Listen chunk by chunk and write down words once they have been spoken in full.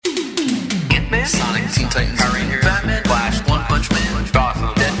Man, Sonic, Teen Titans, Power Rangers, Batman, Flash, One Punch Man,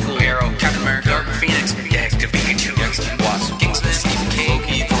 Gotham, Deadpool, Arrow, Captain America, Dark Phoenix, Detective Pikachu, X-Men, Wasp, Kingsman, Stephen King,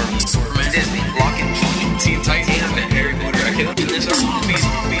 Loki, Thor, Superman, Disney, Lock and Key, Teen Titans, and Harry Potter. I cannot do this. Zombies.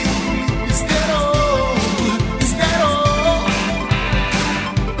 Is that all? Is that all?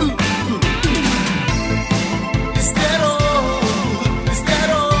 Is that all? Is that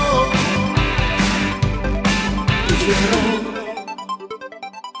all? Is that all?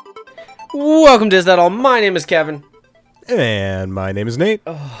 Welcome to Is That All? My name is Kevin. And my name is Nate.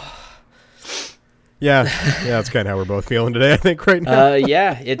 Yeah, that's kind of how we're both feeling today, I think, right now.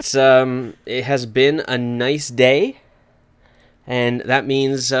 It has been a nice day, and that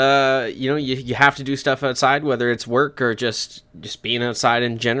means you have to do stuff outside, whether it's work or just being outside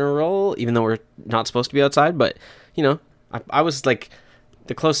in general. Even though we're not supposed to be outside, but I was like,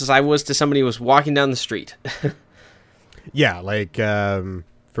 the closest I was to somebody was walking down the street. Yeah, like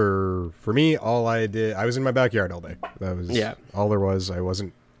for me, all I did, I was in my backyard all day. That was all there was. I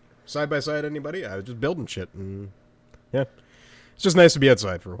wasn't side by side anybody. I was just building shit, and yeah, it's just nice to be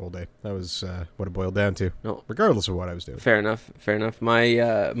outside for a whole day. That was what it boiled down to. No. Regardless of what I was doing. Fair enough.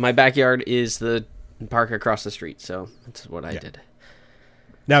 My backyard is the park across the street, so that's what I did.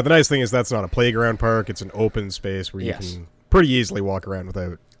 Now the nice thing is that's not a playground park. It's an open space where you can pretty easily walk around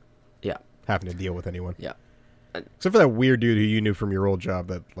without having to deal with anyone. Yeah. Except for that weird dude who you knew from your old job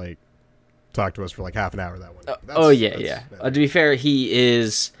that like talked to us for like half an hour that one. To be fair, he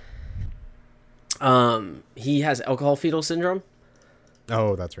is. He has alcohol fetal syndrome.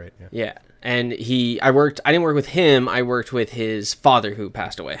 Oh, that's right. Yeah. Yeah, and I didn't work with him. I worked with his father who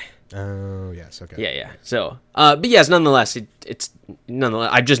passed away. Oh, yes. Okay. Yeah. So, but yes, nonetheless, it's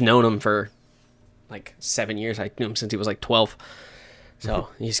nonetheless. I've just known him for like 7 years. I knew him since he was like 12. So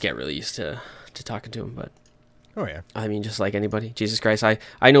you just get really used to talking to him. But oh yeah, I mean, just like anybody, Jesus Christ,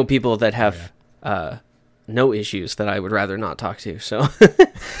 I know people that have no issues that I would rather not talk to. So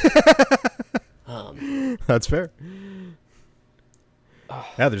that's fair.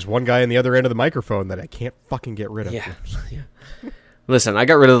 Yeah, there's one guy on the other end of the microphone that I can't fucking get rid of. Yeah. Listen, I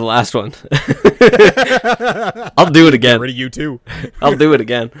got rid of the last one. I'll do it again. Get rid of you too. I'll do it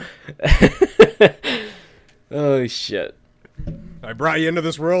again. Oh shit! I brought you into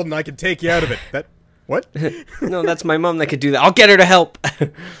this world, and I can take you out of it. That what? No, that's my mom that could do that. I'll get her to help.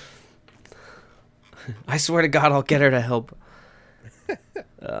 I swear to God, I'll get her to help.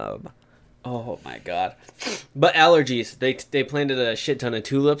 Oh my God! But allergies. They planted a shit ton of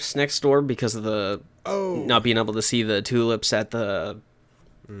tulips next door because of the not being able to see the tulips at the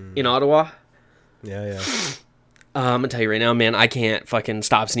in Ottawa. Yeah. I'm gonna tell you right now, man. I can't fucking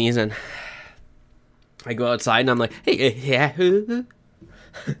stop sneezing. I go outside and I'm like, hey, yeah.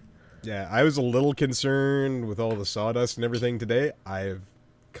 Yeah, I was a little concerned with all the sawdust and everything today. I've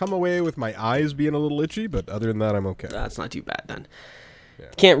come away with my eyes being a little itchy, but other than that, I'm okay. That's not too bad then. Yeah.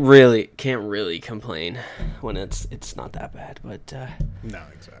 Can't really complain when it's not that bad, but no,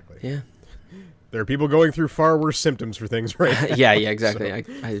 exactly. Yeah. There are people going through far worse symptoms for things right now. Yeah, exactly.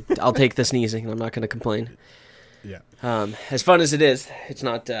 So. I'll take the sneezing, and I'm not going to complain. Yeah. As fun as it is, it's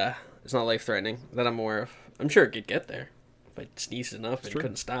not life threatening that I'm aware of. I'm sure it could get there if I sneezed enough and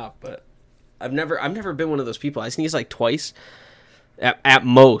couldn't stop, but I've never been one of those people. I sneeze like twice at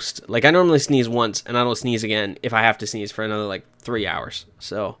most. Like I normally sneeze once and I don't sneeze again if I have to sneeze for another like 3 hours.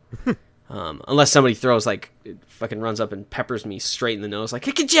 So unless somebody throws like fucking runs up and peppers me straight in the nose like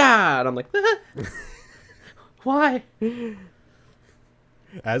 "Hicka-ja!" and I'm like why?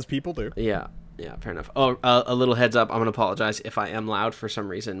 As people do. Yeah, fair enough. Oh, a little heads up. I'm going to apologize if I am loud. For some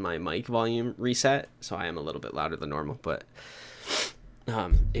reason, my mic volume reset, so I am a little bit louder than normal. But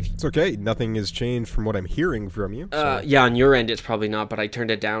it's okay. Nothing has changed from what I'm hearing from you. So. Yeah, on your end, it's probably not. But I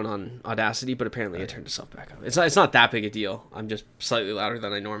turned it down on Audacity, but apparently it turned itself back up. It's not that big a deal. I'm just slightly louder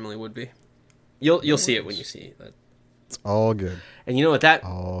than I normally would be. You'll see it when you see that. It's all good. And you know what that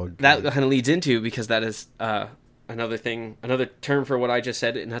kind of leads into, because that is another thing, another term for what I just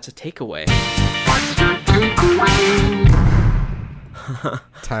said, and that's a takeaway.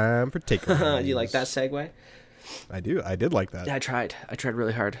 Time for takeaway. Do you like that segue? I do. I did like that. Yeah, I tried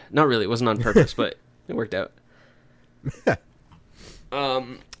really hard. Not really. It wasn't on purpose, but it worked out.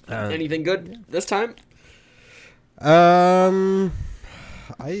 Anything good this time? I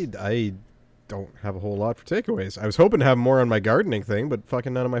don't have a whole lot for takeaways. I was hoping to have more on my gardening thing, but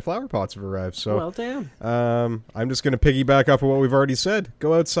fucking none of my flower pots have arrived. So, well, damn. I'm just gonna piggyback off of what we've already said.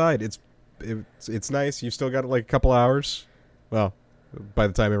 Go outside. It's nice. You've still got like a couple hours. Well, By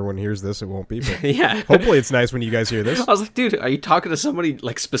the time everyone hears this, it won't be. But Yeah. hopefully it's nice when you guys hear this. I was like, dude, are you talking to somebody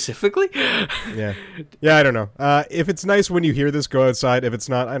like specifically? Yeah. Yeah, I don't know. If it's nice when you hear this, go outside. If it's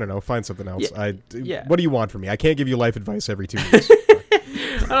not, I don't know, find something else. Yeah. What do you want from me? I can't give you life advice every 2 weeks.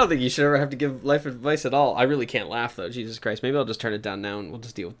 I don't think you should ever have to give life advice at all. I really can't laugh, though. Jesus Christ. Maybe I'll just turn it down now, and we'll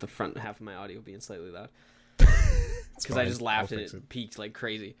just deal with the front half of my audio being slightly loud. Because I just laughed and it peaked like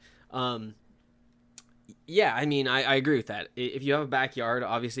crazy. Yeah, I mean, I agree with that. If you have a backyard,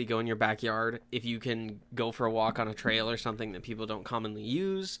 obviously go in your backyard. If you can go for a walk on a trail or something that people don't commonly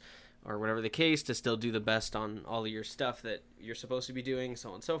use, or whatever the case, to still do the best on all of your stuff that you're supposed to be doing, so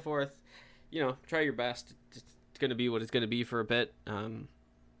on and so forth. You know, try your best. It's going to be what it's going to be for a bit.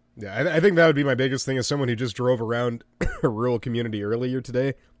 Yeah, I think that would be my biggest thing as someone who just drove around a rural community earlier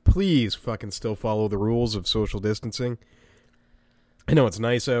today. Please fucking still follow the rules of social distancing. I know it's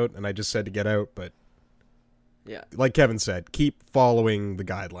nice out, and I just said to get out, but yeah, like Kevin said, keep following the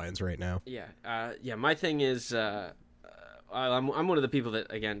guidelines right now. Yeah, yeah. My thing is, I'm one of the people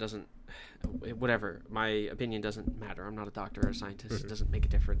that again doesn't, whatever. My opinion doesn't matter. I'm not a doctor or a scientist. It doesn't make a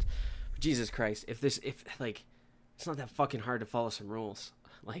difference. But Jesus Christ, if like, it's not that fucking hard to follow some rules.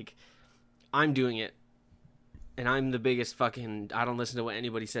 Like, I'm doing it, and I'm the biggest fucking. I don't listen to what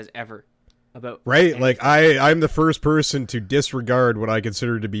anybody says ever about. Right, anything. like I'm the first person to disregard what I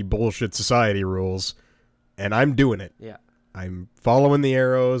consider to be bullshit society rules. And I'm doing it. Yeah. I'm following the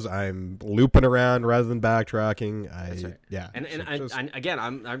arrows. I'm looping around rather than backtracking. That's right. Yeah. And again,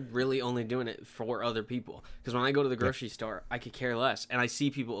 I'm really only doing it for other people, because when I go to the grocery store, I could care less, and I see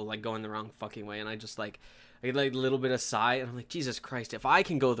people like going the wrong fucking way, and I just like I get like a little bit of sigh, and I'm like, Jesus Christ, if I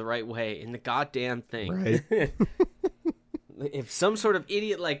can go the right way in the goddamn thing, right? If some sort of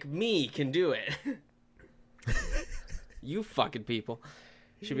idiot like me can do it, you fucking people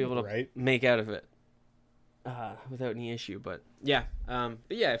should be able to make out of it. Without any issue, but yeah,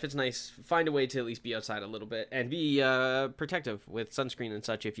 if it's nice, find a way to at least be outside a little bit and be protective with sunscreen and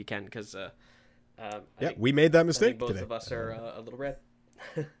such if you can, because we made that mistake both today. of us are a little red.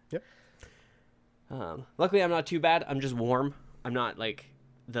 Yep. Luckily, I'm not too bad. I'm just warm. I'm not like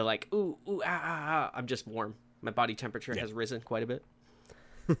the ooh I'm just warm. My body temperature has risen quite a bit.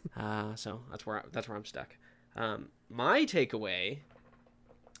 So that's where I'm stuck. My takeaway.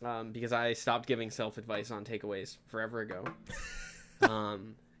 Because I stopped giving self-advice on takeaways forever ago.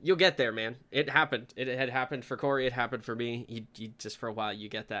 You'll get there, man. It happened. It had happened for Corey. It happened for me. You just for a while, you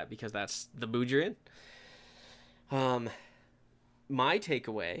get that because that's the mood you're in. My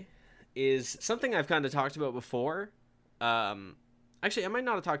takeaway is something I've kind of talked about before. Actually, I might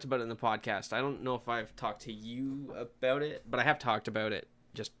not have talked about it in the podcast. I don't know if I've talked to you about it, but I have talked about it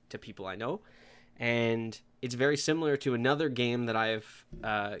just to people I know. And it's very similar to another game that I've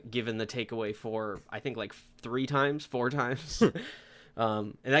given the takeaway for, I think, like 4 times.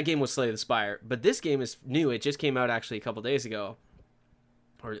 And that game was Slay the Spire. But this game is new. It just came out actually a couple days ago,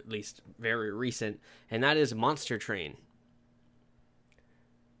 or at least very recent. And that is Monster Train.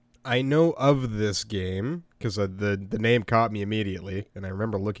 I know of this game because the name caught me immediately, and I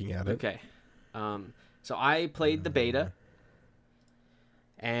remember looking at it. Okay. So I played the beta.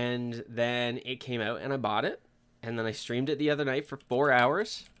 And then it came out, and I bought it. And then I streamed it the other night for 4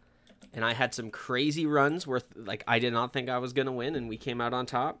 hours. And I had some crazy runs where, like, I did not think I was going to win, and we came out on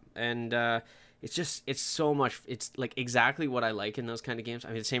top. And it's so much. It's, like, exactly what I like in those kind of games. I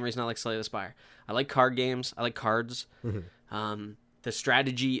mean, the same reason I like Slay the Spire. I like card games. I like cards. Mm-hmm. The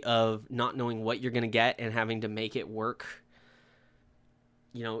strategy of not knowing what you're going to get and having to make it work,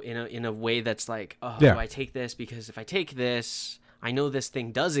 you know, in a way that's like, do I take this? Because if I take this, I know this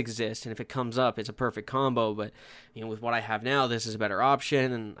thing does exist, and if it comes up, it's a perfect combo, but, you know, with what I have now, this is a better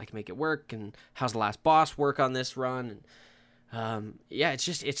option, and I can make it work, and how's the last boss work on this run? And,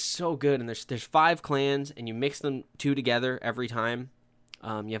 it's so good, and there's 5 clans, and you mix them 2 together every time.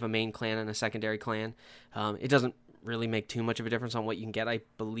 You have a main clan and a secondary clan. It doesn't really make too much of a difference on what you can get, I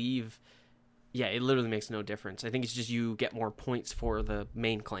believe. Yeah, it literally makes no difference. I think it's just you get more points for the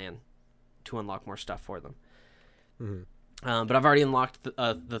main clan to unlock more stuff for them. Mm-hmm. But I've already unlocked the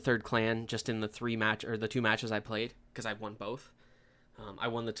 3rd clan just in the 2 matches I played, because I won both. I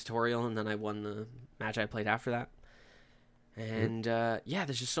won the tutorial, and then I won the match I played after that. And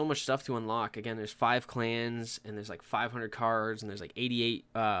there's just so much stuff to unlock. Again, there's 5 clans, and there's like 500 cards, and there's like 88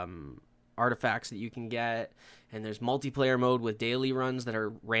 artifacts that you can get. And there's multiplayer mode with daily runs that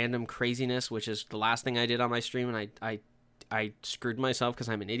are random craziness, which is the last thing I did on my stream, and I screwed myself because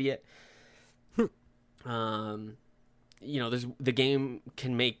I'm an idiot. You know, the game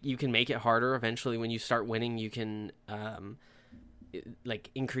can make it harder. Eventually, when you start winning, you can like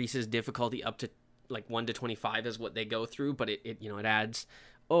increases difficulty up to like 1 to 25 is what they go through, but it adds,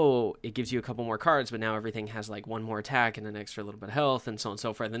 oh, it gives you a couple more cards, but now everything has like one more attack and an extra little bit of health and so on and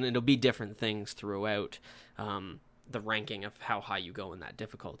so forth. And it'll be different things throughout the ranking of how high you go in that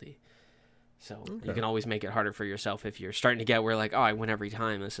difficulty. So you can always make it harder for yourself if you're starting to get where like, oh, I win every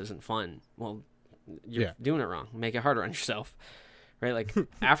time, this isn't fun. Well, you're doing it wrong. Make it harder on yourself, right? Like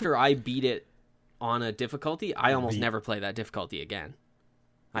after I beat it on a difficulty, I almost never play that difficulty again.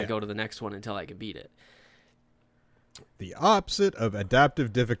 I go to the next one until I can beat it. The opposite of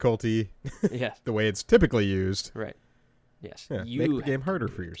adaptive difficulty. Yes. The way it's typically used. Right. Yes. Yeah, make the game harder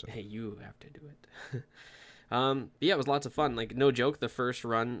for yourself. Hey, you have to do it. Yeah, it was lots of fun. Like, no joke, the first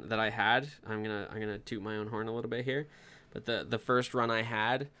run that I had, I'm gonna toot my own horn a little bit here, but the first run I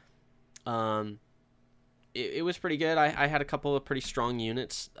had, it was pretty good. I had a couple of pretty strong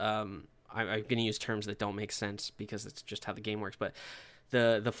units. I'm gonna use terms that don't make sense because it's just how the game works, but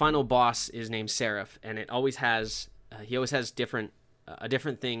the final boss is named Seraph, and it always has he always has a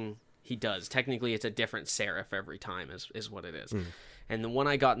different thing he does. Technically, it's a different Seraph every time is what it is. And the one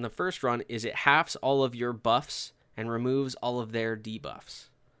I got in the first run is it halves all of your buffs and removes all of their debuffs.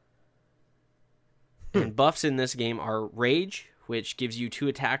 And buffs in this game are Rage, which gives you 2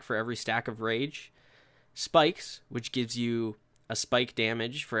 attack for every stack of Rage. Spikes, which gives you a spike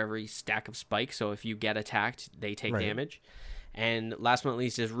damage for every stack of spike. So if you get attacked, they take damage. And last but not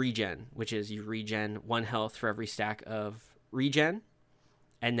least is Regen, which is you regen 1 health for every stack of Regen.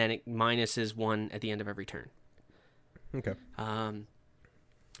 And then it minuses 1 at the end of every turn. Okay.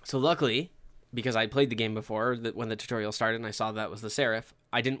 So luckily, because I played the game before, that when the tutorial started and I saw that was the Seraph,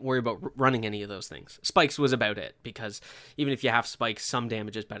 I didn't worry about running any of those things. Spikes was about it, because even if you have spikes, some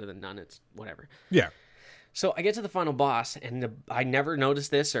damage is better than none. It's whatever. Yeah. So I get to the final boss, and I never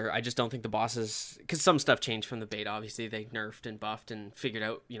noticed this, or I just don't think the bosses... Because some stuff changed from the beta, obviously. They nerfed and buffed and figured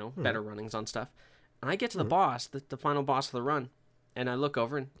out, better runnings on stuff. And I get to the boss, the final boss of the run, and I look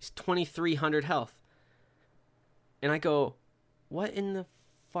over, and he's 2,300 health. And I go, what in the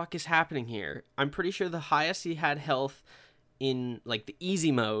fuck is happening here? I'm pretty sure the highest he had health in, like, the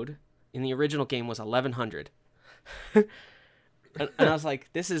easy mode in the original game was 1,100. and I was like,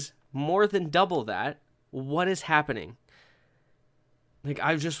 this is more than double that. What is happening? Like,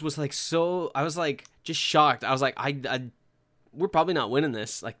 I just was like, I was like, just shocked. I was like, we're probably not winning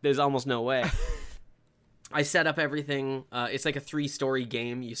this. Like, there's almost no way. I set up everything. It's like a 3-story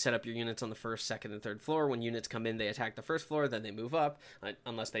game. You set up your units on the first, second, and third floor. When units come in, they attack the first floor, then they move up,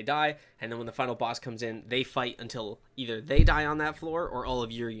 unless they die. And then when the final boss comes in, they fight until either they die on that floor or all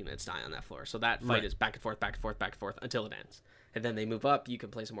of your units die on that floor. So that fight is back and forth, back and forth, back and forth until it ends. And then they move up, you can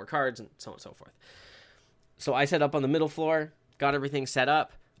play some more cards, and so on and so forth. So I set up on the middle floor, got everything set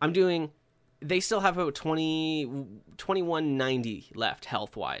up. They still have about 2190 left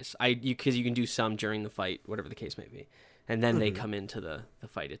health-wise. Because you can do some during the fight, whatever the case may be. And then they come into the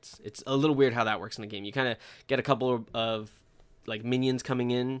fight. It's a little weird how that works in the game. You kind of get a couple of like minions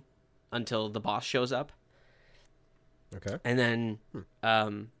coming in until the boss shows up. Okay. And then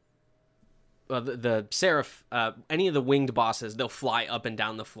the Seraph, any of the winged bosses, they'll fly up and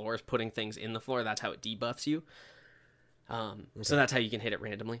down the floors, putting things in the floor. That's how it debuffs you. So that's how you can hit it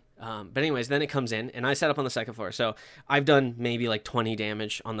randomly. But anyways, then it comes in, and I set up on the second floor. So I've done maybe like 20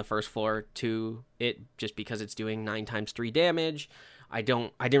 damage on the first floor to it, just because it's doing 9 times 3 damage. I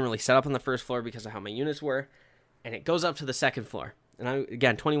didn't really set up on the first floor because of how my units were. And it goes up to the second floor. And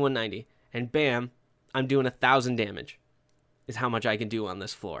again, 2190. And bam, I'm doing 1,000 damage is how much I can do on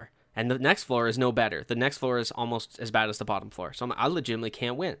this floor. And the next floor is no better. The next floor is almost as bad as the bottom floor. So I legitimately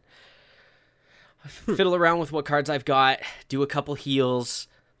can't win. Fiddle around with what cards I've got, do a couple heals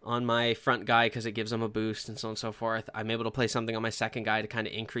on my front guy because it gives him a boost and so on and so forth. I'm able to play something on my second guy to kind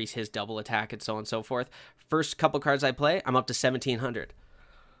of increase his double attack and so on and so forth. First couple cards I play, I'm up to 1,700.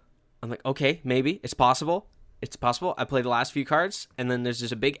 I'm like, okay, maybe. It's possible. It's possible. I play the last few cards, and then there's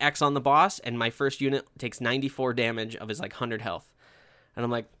just a big X on the boss, and my first unit takes 94 damage of his like 100 health. And I'm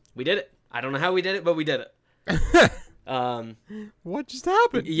like, we did it. I don't know how we did it, but we did it. What just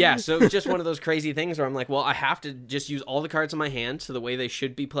happened? Yeah, so it was just one of those crazy things where I'm like, well, I have to just use all the cards in my hand to the way they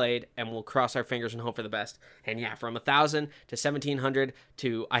should be played, and we'll cross our fingers and hope for the best. And yeah, from 1,000 to 1,700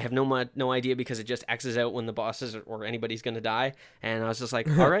 to I have no idea because it just X's out when the bosses or anybody's going to die. And I was just like,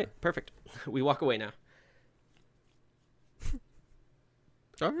 all right, perfect. We walk away now.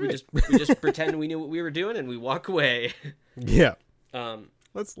 All right. We just pretend we knew what we were doing, and we walk away. Yeah.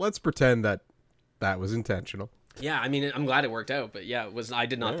 Let's pretend that was intentional. Yeah, I mean, I'm glad it worked out, but yeah, I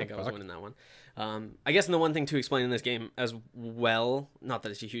did not think I was winning that one. I guess the one thing to explain in this game as well, not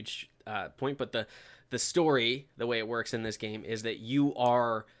that it's a huge point, but the story, the way it works in this game is that you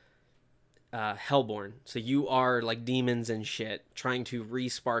are hellborn. So you are like demons and shit trying to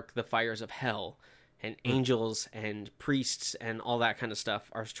re-spark the fires of hell, and angels and priests and all that kind of stuff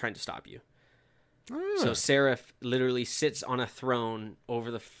are trying to stop you. So Seraph literally sits on a throne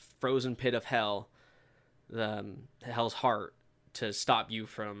over the frozen pit of hell, the hell's heart, to stop you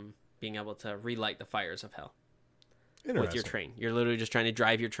from being able to relight the fires of hell with your train. You're literally just trying to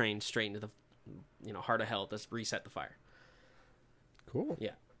drive your train straight into the heart of hell to reset the fire. Cool.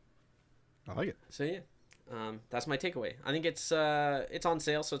 Yeah. I like it. So yeah, that's my takeaway. I think it's on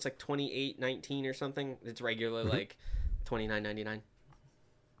sale, so it's like $28.19 or something. It's regular like $29.99.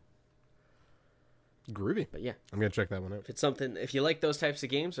 Groovy. But yeah, I'm gonna check that one out. If you like those types of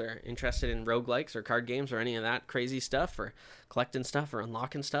games, or interested in roguelikes or card games or any of that crazy stuff, or collecting stuff or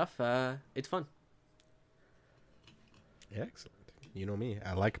unlocking stuff, it's fun. Excellent. You know me.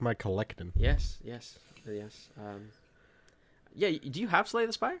 I like my collecting. Yes. Yeah. Do you have Slay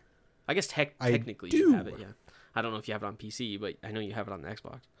the Spire? I guess technically you have it. Yeah. I don't know if you have it on PC, but I know you have it on the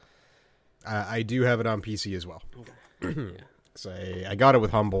Xbox. I do have it on PC as well. Okay. Yeah. So I got it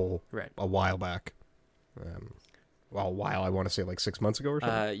with Humble Right. a while back. I want to say like 6 months ago or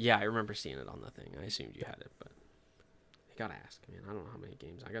something. Yeah, I remember seeing it on the thing. I assumed you had it, but I gotta ask. Man, I don't know how many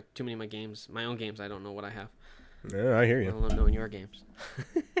games. I got too many of my own games. I don't know what I have. Yeah, I hear you. I don't know your games.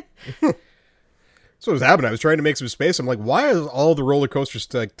 So what was happening? I was trying to make some space. I'm like, why is all the Roller Coaster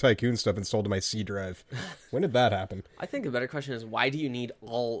Tycoon stuff installed to my C drive? When did that happen? I think the better question is, why do you need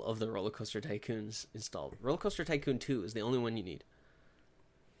all of the Roller Coaster Tycoons installed? Roller Coaster Tycoon 2 is the only one you need.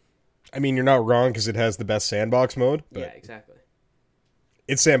 I mean, you're not wrong because it has the best sandbox mode. But yeah, exactly.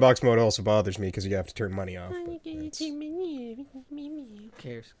 its sandbox mode also bothers me because you have to turn money off. Who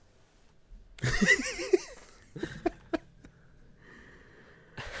cares?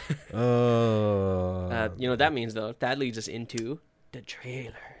 You know what that means, though? That leads us into the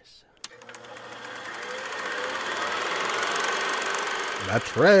trailers. The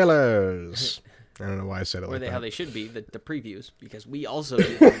trailers. I don't know why I said it like that. Or how they should be, the previews, because we also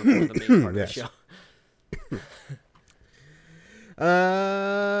do the main part of the show.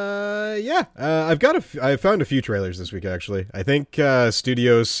 I found a few trailers this week, actually. I think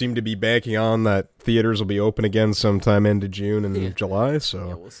studios seem to be banking on that theaters will be open again sometime into June and July, so...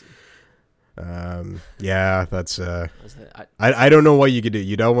 Yeah, we'll see. That's I don't know what you could do.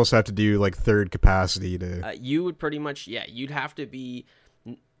 You'd almost have to do like third capacity to you would pretty much you'd have to be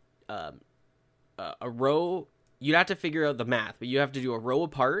a row. You'd have to figure out the math, but you have to do a row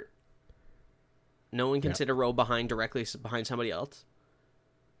apart. No one can sit a row directly behind somebody else,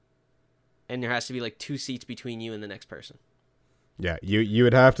 and there has to be like 2 seats between you and the next person. Yeah, you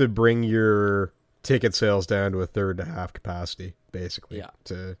would have to bring your ticket sales down to a third to half capacity, basically. Yeah.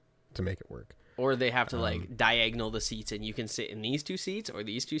 To make it work. Or they have to like diagonal the seats, and you can sit in these 2 seats or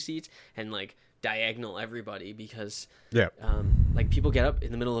these 2 seats and like diagonal everybody, because like people get up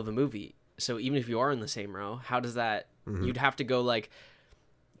in the middle of a movie. So even if you are in the same row, how does that you'd have to go like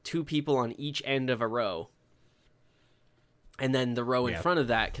 2 people on each end of a row. And then the row in front of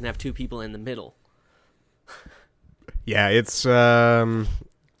that can have 2 people in the middle. Yeah, it's it'll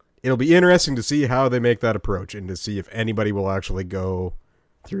be interesting to see how they make that approach and to see if anybody will actually go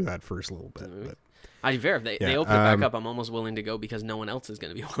through that first little bit. But, if they open it back up, I'm almost willing to go because no one else is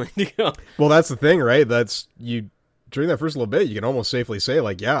going to be willing to go. Well, that's the thing, right? That's during that first little bit, you can almost safely say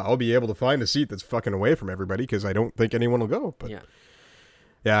like, yeah, I'll be able to find a seat that's fucking away from everybody because I don't think anyone will go. But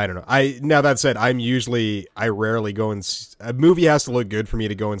yeah, I don't know. Now that said, I rarely go and a movie has to look good for me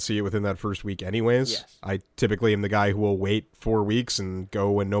to go and see it within that first week anyways. Yes. I typically am the guy who will wait 4 weeks and go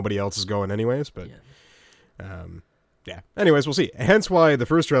when nobody else is going anyways, but anyways, we'll see. Hence why the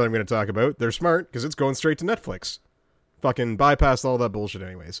first trailer I'm going to talk about, they're smart because it's going straight to Netflix. Fucking bypassed all that bullshit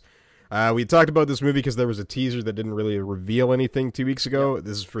anyways. We talked about this movie because there was a teaser that didn't really reveal anything 2 weeks ago. Yep.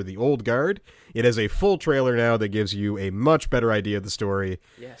 This is for The Old Guard. It has a full trailer now that gives you a much better idea of the story.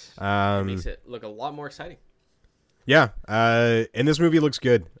 Yes. It makes it look a lot more exciting. Yeah. And this movie looks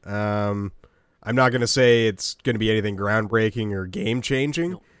good. I'm not going to say it's going to be anything groundbreaking or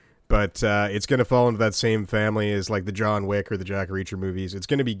game-changing. No. But it's going to fall into that same family as like the John Wick or the Jack Reacher movies. It's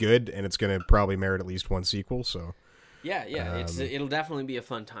going to be good, and it's going to probably merit at least one sequel. So yeah, it'll definitely be a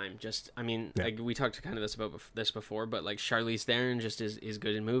fun time. Like we talked kind of about this before, but like Charlize Theron just is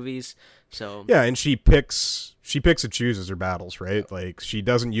good in movies. So yeah, and she picks and chooses her battles, right? Yeah. Like she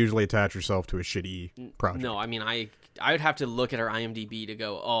doesn't usually attach herself to a shitty project. No, I mean I would have to look at her IMDb to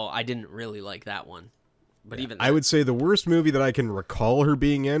go, oh, I didn't really like that one. But even that, I would say the worst movie that I can recall her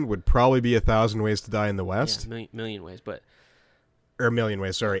being in would probably be 1,000 Ways to Die in the West. Yeah, Million Ways, but... Or A Million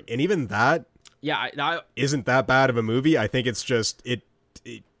Ways, sorry. And even that isn't that bad of a movie. I think it's just...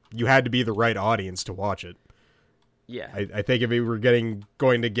 you had to be the right audience to watch it. Yeah. I think if you were going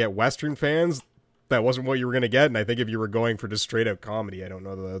to get Western fans, that wasn't what you were going to get. And I think if you were going for just straight up comedy, I don't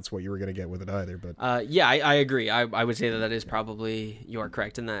know that that's what you were going to get with it either. But I agree. I would say that is probably, you are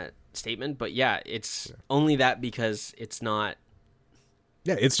correct in that statement. But yeah, it's only that because it's not.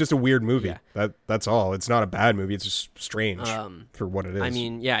 Yeah, it's just a weird movie. Yeah. That's all. It's not a bad movie. It's just strange for what it is. I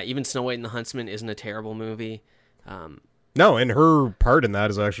mean, yeah, even Snow White and the Huntsman isn't a terrible movie. No, and her part in that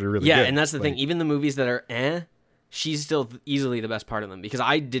is actually really good. Yeah, and that's the thing. Even the movies that are she's still easily the best part of them, because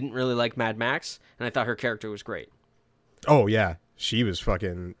I didn't really like Mad Max, and I thought her character was great. Oh, yeah. She's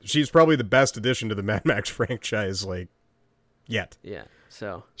probably the best addition to the Mad Max franchise, yet. Yeah,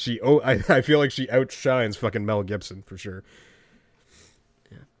 so. I feel like she outshines fucking Mel Gibson, for sure.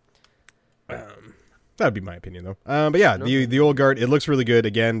 Yeah. That'd be my opinion, though. But yeah, the Old Guard, it looks really good.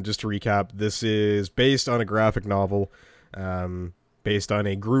 Again, just to recap, this is based on a graphic novel, based on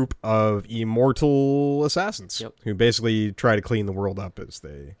a group of immortal assassins who basically try to clean the world up as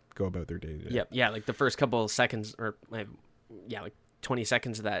they go about their day-to-day. Yep, yeah, like the first couple of seconds, or like 20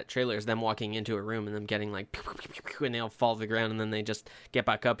 seconds of that trailer is them walking into a room and them getting like, pew, pew, pew, pew, and they all fall to the ground, and then they just get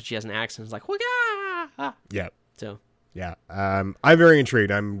back up, and she has an axe, and it's like, wah-gah! Yeah. So. Yeah, I'm very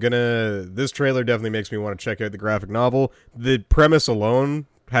intrigued. This trailer definitely makes me want to check out the graphic novel. The premise alone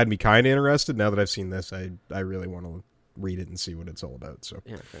had me kind of interested. Now that I've seen this, I really want to read it and see what it's all about. So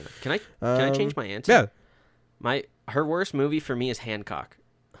yeah, fair enough. Can I change my answer? Yeah. Her worst movie for me is Hancock.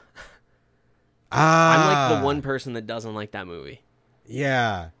 I'm like the one person that doesn't like that movie.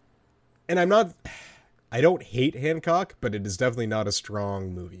 Yeah, and I don't hate Hancock, but it is definitely not a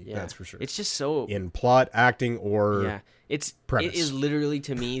strong movie. Yeah. That's for sure. It's just so in plot, acting, or premise. It is literally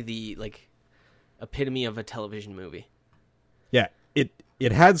to me the epitome of a television movie. Yeah,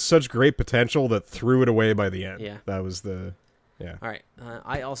 it had such great potential that threw it away by the end. Yeah, that was the. Yeah. All right.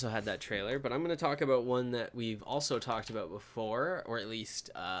 I also had that trailer, but I'm going to talk about one that we've also talked about before, or at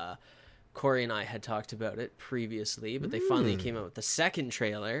least Corey and I had talked about it previously, but they finally came out with the second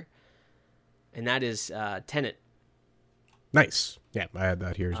trailer, and that is Tenet. Nice. Yeah, I had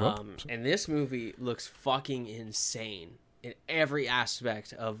that here as well. And this movie looks fucking insane in every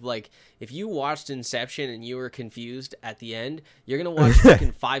aspect of, if you watched Inception and you were confused at the end, you're going to watch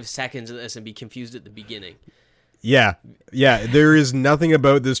fucking 5 seconds of this and be confused at the beginning. Yeah, there is nothing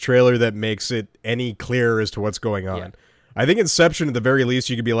about this trailer that makes it any clearer as to what's going on. Yeah. I think Inception, at the very least,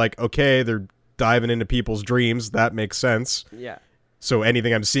 you could be like, okay, they're diving into people's dreams. That makes sense. Yeah. So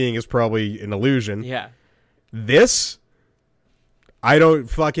anything I'm seeing is probably an illusion. Yeah. This, I don't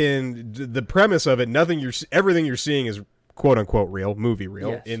the premise of it, everything you're seeing is quote unquote real, movie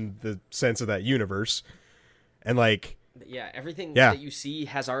real, in the sense of that universe. And everything that you see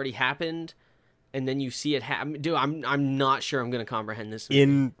has already happened. And then you see it happen. Dude, I'm not sure I'm going to comprehend this movie.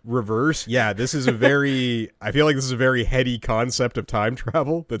 In reverse, yeah, this is I feel like this is a very heady concept of time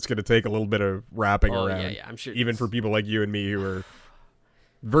travel that's going to take a little bit of wrapping around. Yeah, I'm sure. Even for people like you and me who are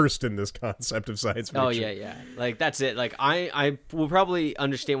versed in this concept of science fiction. Oh, yeah. That's it. I will probably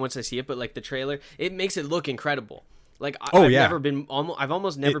understand once I see it, but, the trailer, it makes it look incredible. I've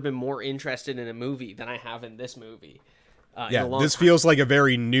almost never been more interested in a movie than I have in this movie. This feels like a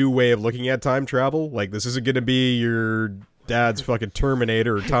very new way of looking at time travel. This isn't going to be your dad's fucking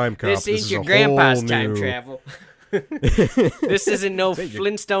Terminator or Time Cop. This is your grandpa's time travel. This isn't no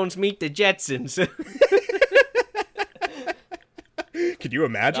Flintstones meet the Jetsons. Could you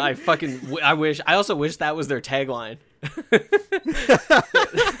imagine? I wish. I also wish that was their tagline.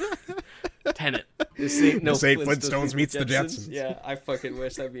 Tenet. This ain't Flintstones meets the Jetsons. Yeah, I fucking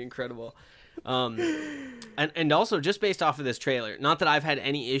wish. That'd be incredible. And also, just based off of this trailer, not that I've had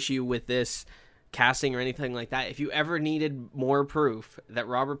any issue with this casting or anything like that. If you ever needed more proof that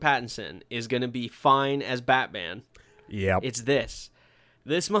Robert Pattinson is going to be fine as Batman, it's this.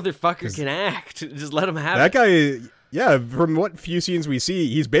 This motherfucker can act. Just let him have that guy. Yeah, from what few scenes we see,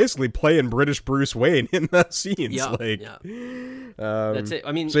 he's basically playing British Bruce Wayne in the scenes. That's it.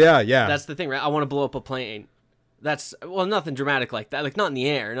 I mean, that's the thing, right? I want to blow up a plane. That's, nothing dramatic like that. Not in the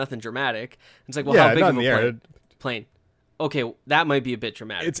air, nothing dramatic. It's how big of a plane? Okay, that might be a bit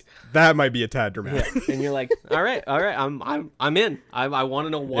dramatic. That might be a tad dramatic. Yeah. And you're like, all right, I'm in. I want to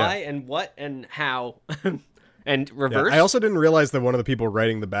know why and what and how. And reverse. Yeah, I also didn't realize that one of the people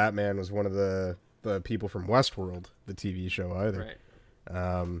writing the Batman was one of the people from Westworld, the TV show, either.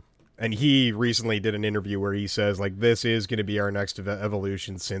 Right. And he recently did an interview where he says, this is going to be our next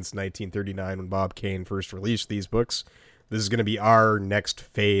evolution since 1939 when Bob Kane first released these books. This is going to be our next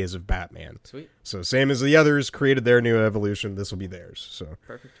phase of Batman. Sweet. So same as the others created their new evolution, this will be theirs. So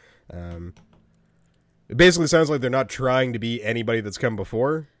perfect. It basically sounds like they're not trying to be anybody that's come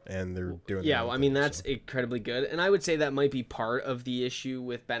before, and they're doing. Yeah, well, I mean that's incredibly good, and I would say that might be part of the issue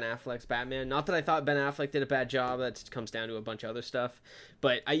with Ben Affleck's Batman. Not that I thought Ben Affleck did a bad job. That comes down to a bunch of other stuff,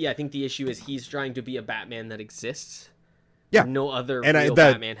 but I think the issue is he's trying to be a Batman that exists. Yeah, no other real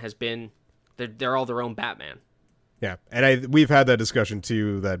Batman has been. They're all their own Batman. Yeah, and we've had that discussion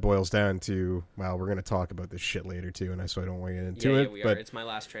too. That boils down to, well, we're going to talk about this shit later too, and so I don't want to get into it. Yeah, we but are. It's my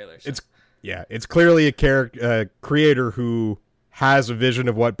last trailer. So. It's clearly a creator who has a vision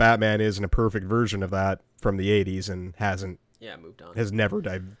of what Batman is and a perfect version of that from the 80s and hasn't moved on. Has never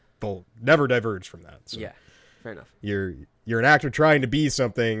diverged from that. So yeah, fair enough. You're an actor trying to be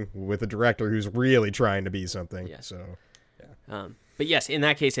something with a director who's really trying to be something. Yeah. So yeah. But yes, in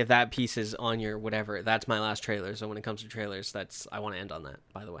that case, if that piece is on your whatever, that's my last trailer. So when it comes to trailers, I want to end on that,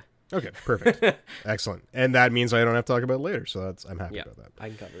 by the way. Okay, perfect. Excellent. And that means I don't have to talk about it later, so I'm happy about that. I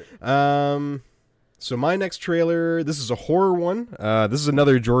can cover it. So my next trailer, this is a horror one. This is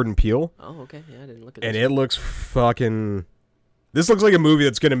another Jordan Peele. Oh, okay. Yeah, I didn't look at this. And it looks fucking... This looks like a movie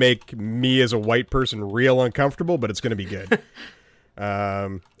that's going to make me as a white person real uncomfortable, but it's going to be good.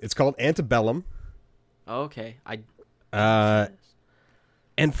 It's called Antebellum. Oh, okay.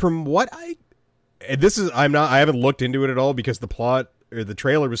 And from what I haven't looked into it at all because the plot or the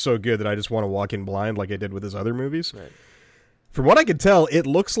trailer was so good that I just want to walk in blind like I did with his other movies. Right. From what I could tell, it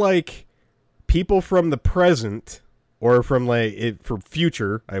looks like people from the present or from for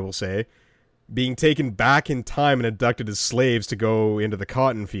future, I will say, being taken back in time and abducted as slaves to go into the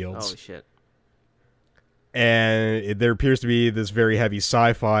cotton fields. Oh shit. And there appears to be this very heavy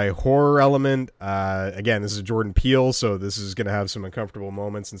sci-fi horror element. Again, this is Jordan Peele, so this is going to have some uncomfortable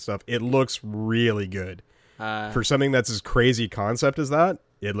moments and stuff. It looks really good. For something that's as crazy concept as that,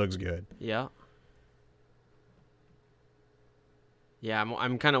 it looks good. Yeah. Yeah,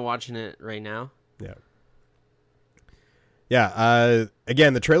 I'm kind of watching it right now. Yeah. Yeah,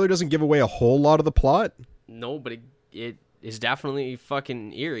 again, the trailer doesn't give away a whole lot of the plot. No, but it is definitely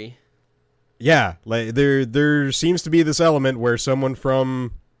fucking eerie. Yeah, like there seems to be this element where someone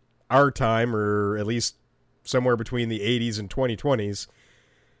from our time, or at least somewhere between the 80s and 2020s,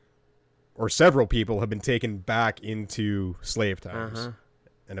 or several people have been taken back into slave times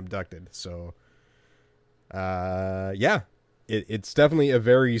and abducted. So, yeah, it's definitely a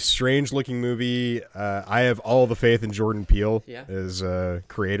very strange-looking movie. I have all the faith in Jordan Peele as a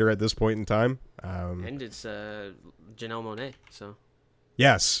creator at this point in time. And it's Janelle Monáe, so...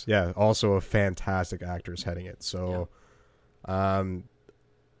 Yes, yeah, also a fantastic actress heading it. So,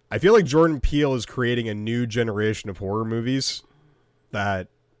 I feel like Jordan Peele is creating a new generation of horror movies that,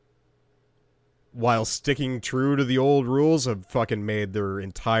 while sticking true to the old rules, have fucking made their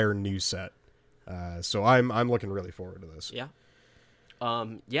entire new set. So I'm looking really forward to this. Yeah.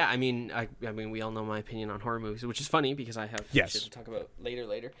 Yeah, I mean, we all know my opinion on horror movies, which is funny because I have shit to talk about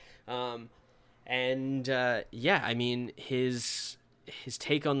later. Yeah, I mean, his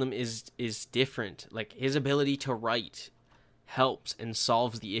take on them is different. Like, his ability to write helps and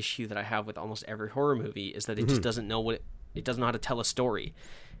solves the issue that I have with almost every horror movie, is that it just doesn't know it doesn't know how to tell a story.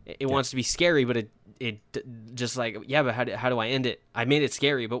 It wants to be scary, but it just like, yeah, but how do I end it? I made it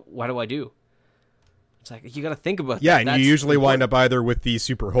scary, but what do I do? It's like, you got to think about that. Yeah, and you usually wind up either with the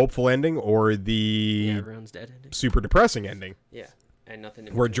super hopeful ending or the everyone's dead ending. Super depressing ending. Yeah, and nothing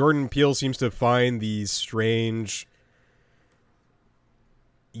in where between. Jordan Peele seems to find these strange...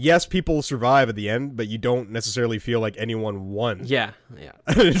 Yes, people survive at the end, but you don't necessarily feel like anyone won. Yeah.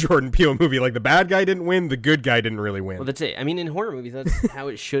 In a Jordan Peele movie, like the bad guy didn't win, the good guy didn't really win. Well, that's it. I mean, in horror movies, that's how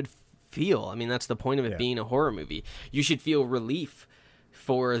it should feel. I mean, that's the point of it being a horror movie. You should feel relief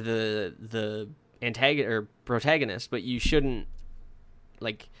for the antagonist or protagonist, but you shouldn't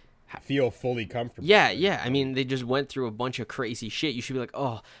like feel fully comfortable. Yeah. I mean, they just went through a bunch of crazy shit. You should be like,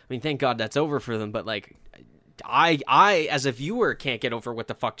 oh, I mean, thank God that's over for them. But like, I as a viewer can't get over what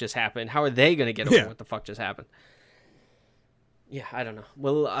the fuck just happened. How are they gonna get over what the fuck just happened? Yeah, I don't know.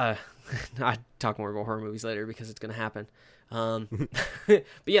 Well, I'll talk more about horror movies later because it's gonna happen. But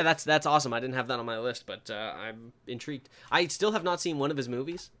yeah, that's awesome. I didn't have that on my list, but I'm intrigued. I still have not seen one of his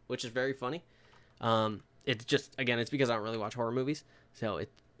movies, which is very funny. It's just, again, it's because I don't really watch horror movies, so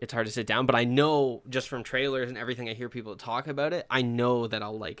it's hard to sit down. But I know just from trailers and everything I hear people talk about it, I know that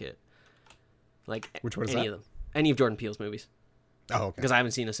I'll like it. Like, which one is any that? of them, any of Jordan Peele's movies. Oh, okay. Because I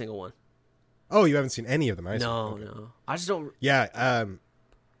haven't seen a single one. Oh, you haven't seen any of them? No. I just don't. Yeah.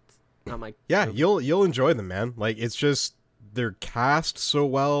 Not my. Yeah, you'll enjoy them, man. Like, it's just they're cast so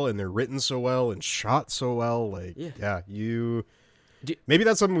well and they're written so well and shot so well. Like, maybe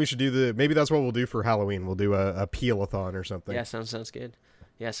that's something we should do. Maybe that's what we'll do for Halloween. We'll do a Peel-a-thon or something. Yeah, sounds good.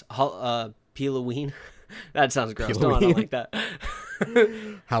 Yes, Peel-a-ween. That sounds gross. No, I don't like that.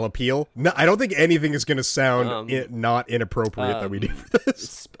 Jalapeel? No, I don't think anything is going to sound not inappropriate that we do for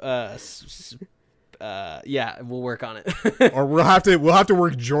this. Yeah, we'll work on it. Or we'll have to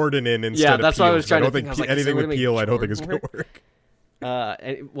work Jordan in instead. Yeah, that's what what I was trying to think. I don't think anything with peel. I don't think is going to work.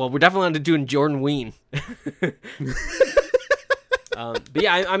 Well, we're definitely on to doing Jordan Ween. But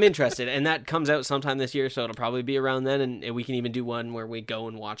yeah, I'm interested, and that comes out sometime this year, so it'll probably be around then, and we can even do one where we go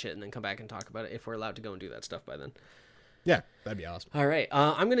and watch it and then come back and talk about it if we're allowed to go and do that stuff by then. Yeah, that'd be awesome. All right,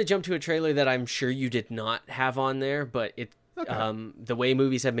 I'm going to jump to a trailer that I'm sure you did not have on there, but the way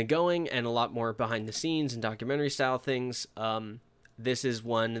movies have been going and a lot more behind the scenes and documentary style things, this is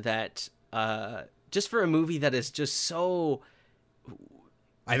one that just for a movie that is just so...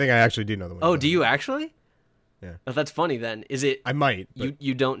 I think I actually do know the one. Oh, do you actually? Yeah. Oh, that's funny then. Is it... I might. But...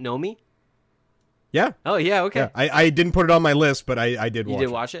 You don't know me? Yeah. Oh, yeah, okay. Yeah. I didn't put it on my list, but I did watch it. You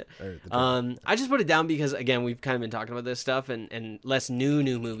did watch it? I just put it down because, again, we've kind of been talking about this stuff, and less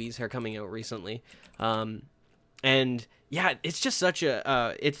new movies are coming out recently. And, yeah, it's just such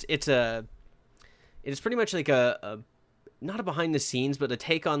a... It's pretty much like a... Not a behind the scenes, but a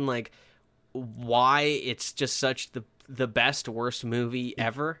take on, like, why it's just such the best, worst movie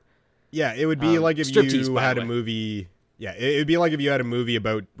ever. Yeah, it would be like if you had a movie... Yeah, it would be like if you had a movie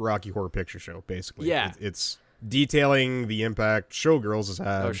about Rocky Horror Picture Show, basically. Yeah. It's detailing the impact Showgirls has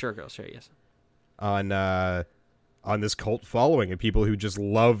had... Oh, Showgirls, sure, yes. On this cult following of people who just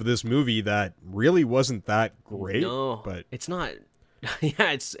love this movie that really wasn't that great. No, but it's not.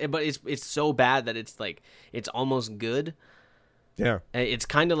 Yeah, it's so bad that it's like it's almost good. Yeah, it's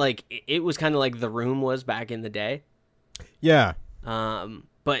kind of like it was kind of like The Room was back in the day. Yeah.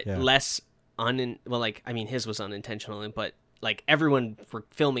 But less well, like I mean, his was unintentional, but like everyone for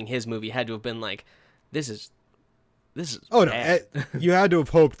filming his movie had to have been like, this is. Oh bad. No! You had to have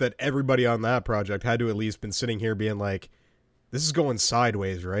hoped that everybody on that project had to at least been sitting here being like, "This is going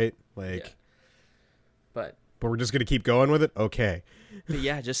sideways, right?" Like, yeah. But we're just gonna keep going with it, okay? But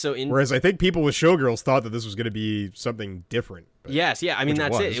yeah, just so. Whereas I think people with Showgirls thought that this was gonna be something different. Yes, yeah. I mean,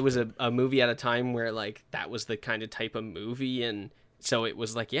 that's it. It was a movie at a time where like that was the kind of type of movie, and so it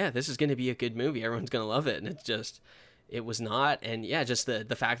was like, yeah, this is gonna be a good movie. Everyone's gonna love it, and it's just. It was not, and yeah, just the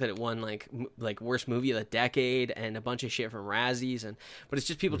fact that it won like worst movie of the decade and a bunch of shit from Razzies, but it's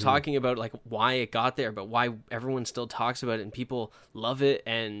just people talking about like why it got there, but why everyone still talks about it and people love it,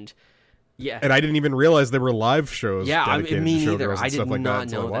 and yeah. And I didn't even realize there were live shows. Yeah, me neither. I did like not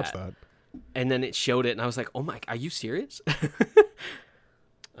that, know so I watched that. And then it showed it, and I was like, oh my, are you serious?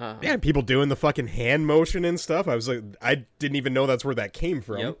 Yeah, people doing the fucking hand motion and stuff. I was like, I didn't even know that's where that came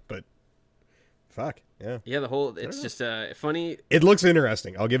from, but. Fuck, yeah. Yeah, it's just funny. It looks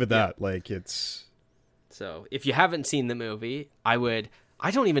interesting. I'll give it that. Yeah. Like, it's... So, if you haven't seen the movie, I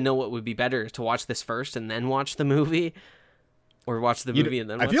don't even know what would be better, to watch this first and then watch the movie, or watch the movie and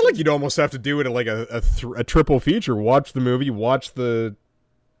then watch I feel like you'd almost have to do it like a triple feature. Watch the movie, watch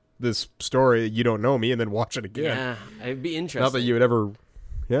this story, You Don't Know Me, and then watch it again. Yeah, it'd be interesting. Not that you would ever...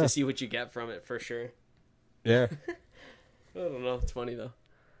 Yeah. To see what you get from it, for sure. Yeah. I don't know. It's funny, though.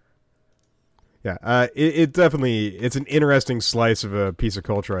 Yeah, it definitely, it's an interesting slice of a piece of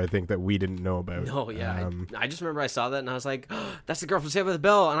culture, I think, that we didn't know about. No, yeah. I just remember I saw that, and I was like, oh, that's the girl from Saved by the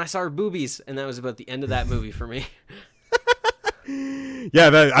Bell, and I saw her boobies, and that was about the end of that movie for me.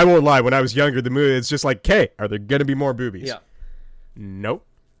 Yeah, I won't lie. When I was younger, the movie, it's just like, okay, are there going to be more boobies? Yeah. Nope.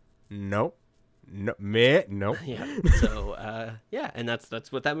 Meh, nope. Yeah. So, yeah, and that's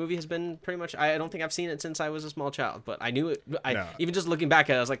what that movie has been pretty much. I don't think I've seen it since I was a small child, but I knew it. Even just looking back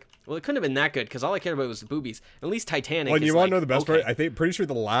at it, I was like, well, it couldn't have been that good, because all I cared about was the boobies. At least Titanic. Well, you want to know the best part? Pretty sure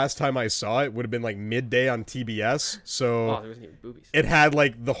the last time I saw it would have been like midday on TBS. So there wasn't even boobies. It had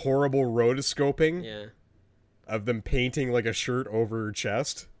like the horrible rotoscoping of them painting like a shirt over her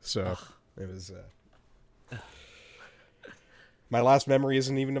chest. So it was. My last memory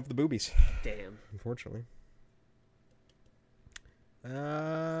isn't even of the boobies. Damn. Unfortunately.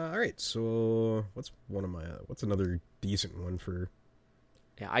 All right. So what's another decent one for?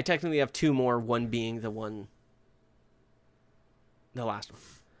 Yeah, I technically have two more. One being the last one.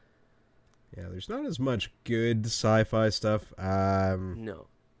 Yeah, there's not as much good sci-fi stuff. No.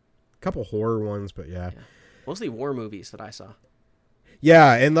 A couple horror ones, but yeah. Mostly war movies that I saw.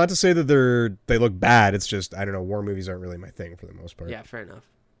 Yeah, and not to say that they look bad. It's just, I don't know, war movies aren't really my thing for the most part. Yeah, fair enough.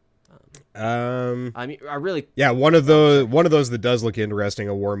 I mean, I really... Yeah, one of those that does look interesting,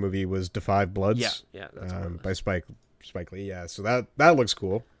 a war movie, was Da 5 Bloods. Yeah, that's by Spike Lee. Yeah, so that looks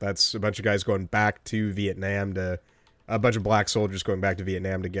cool. That's a bunch of guys going back to Vietnam a bunch of black soldiers going back to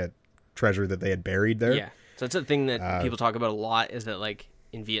Vietnam to get treasure that they had buried there. Yeah, so it's a thing that people talk about a lot, is that like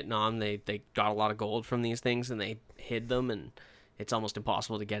in Vietnam they got a lot of gold from these things and they hid them, and it's almost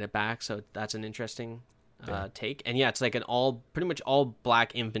impossible to get it back. So that's an interesting take. And yeah, it's like pretty much all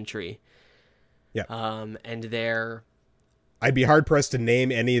black infantry. Yeah. And they're... I'd be hard pressed to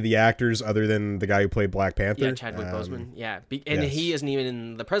name any of the actors other than the guy who played Black Panther. Yeah, Chadwick Boseman. Yeah, and yes. He isn't even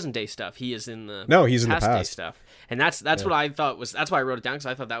in the present day stuff. He is in the he's in the past day past stuff. And that's what I thought was. That's why I wrote it down, because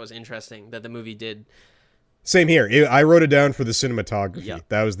I thought that was interesting that the movie did. Same here. I wrote it down for the cinematography. Yeah.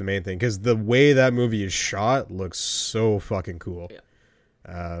 That was the main thing, because the way that movie is shot looks so fucking cool.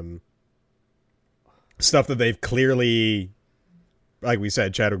 Yeah. Stuff that they've clearly, like we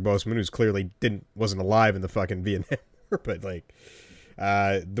said, Chadwick Boseman, who's clearly wasn't alive in the fucking Vietnam War, but like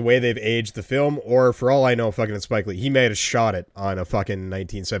the way they've aged the film, or for all I know, fucking Spike Lee, he may have shot it on a fucking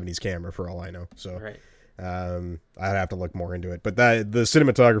 1970s camera for all I know. So Right. I'd have to look more into it, but the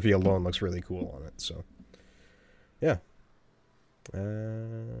cinematography alone looks really cool on it. So yeah,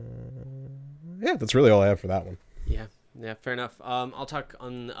 that's really all I have for that one. Yeah, fair enough. I'll talk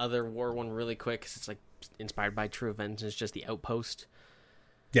on the other war one really quick, because it's like inspired by true events. It's just The Outpost.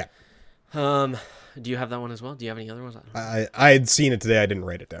 Yeah. Do you have that one as well? Do you have any other ones? I had seen it today. I didn't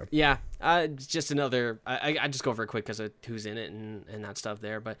write it down. Yeah, it's just another. I just go over it quick because of who's in it and that stuff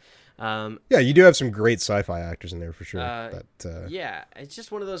there. But yeah, you do have some great sci-fi actors in there for sure. Yeah, it's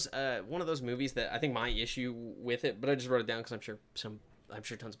just one of those movies that I think my issue with it, but I just wrote it down because I'm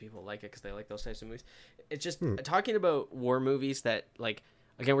sure tons of people like it because they like those types of movies. It's just talking about war movies that, like,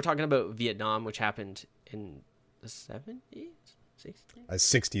 again, we're talking about Vietnam, which happened in the 70s.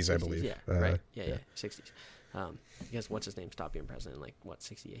 60s, I believe. Yeah, right. Yeah, 60s. I guess what's his name stopped being president in, like, what,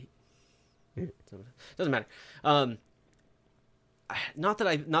 68? Doesn't matter. Not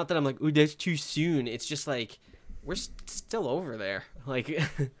that I'm like, ooh, that's too soon. It's just like we're still over there. Like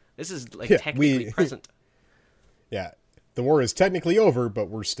this is like technically present. Yeah, the war is technically over, but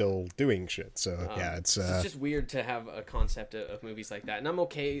we're still doing shit. So it's just weird to have a concept of movies like that. And I'm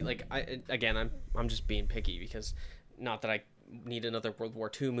okay. Like I'm just being picky because not that I need another World War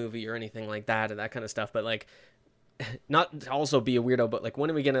II movie or anything like that and that kind of stuff, but like not to also be a weirdo, but like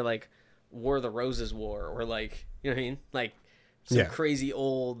when are we gonna like War of the Roses war, or like, you know what I mean, like some crazy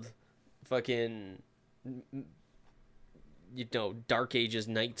old fucking, you know, Dark Ages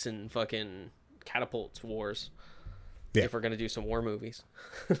knights and fucking catapults wars, if we're gonna do some war movies.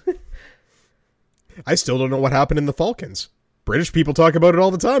 I still don't know what happened in the Falklands. British people talk about it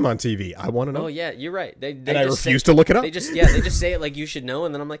all the time on TV. I want to know. Oh yeah, you're right. They and I refuse to look it up. They just say it like you should know,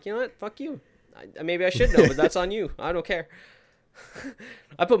 and then I'm like, you know what? Fuck you. Maybe I should know, but that's on you. I don't care.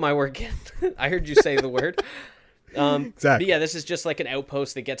 I put my work in. I heard you say the word. Exactly. But yeah, this is just like an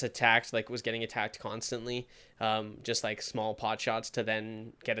outpost that gets attacked, like was getting attacked constantly. Just like small pot shots to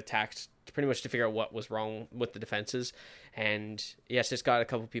then get attacked, pretty much to figure out what was wrong with the defenses. And yes, it's got a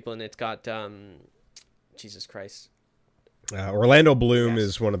couple people in it. It's got Jesus Christ. Orlando Bloom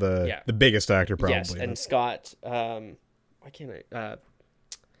is one of the biggest actor probably. Yes, and Scott. Why can't I?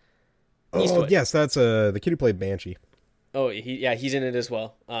 Eastwood. Yes, that's the kid who played Banshee. Oh, he's in it as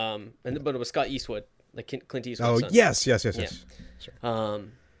well. But it was Scott Eastwood, like Clint Eastwood's son. Yes. Yeah. Sure.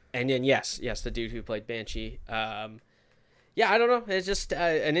 And then yes, the dude who played Banshee. I don't know. It's just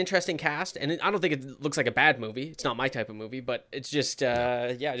an interesting cast, and I don't think it looks like a bad movie. It's not my type of movie, but it's just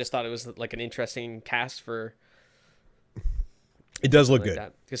I just thought it was like an interesting cast for. It does look good,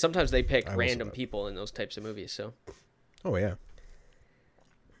 because sometimes they pick random people in those types of movies. So. Oh yeah.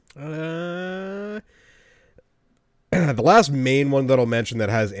 The last main one that I'll mention that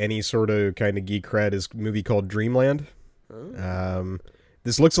has any sort of kind of geek cred is a movie called Dreamland. Oh.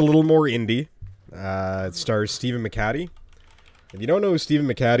 This looks a little more indie. It stars Stephen McHattie. If you don't know who Stephen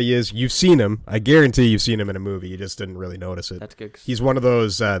McHattie is, you've seen him. I guarantee you've seen him in a movie. You just didn't really notice it. That's good. He's one of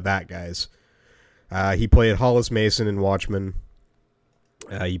those that guys. He played Hollis Mason in Watchmen.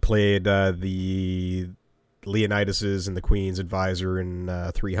 He played the Leonidas and the Queen's advisor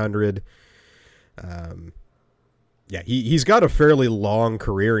in 300. He's got a fairly long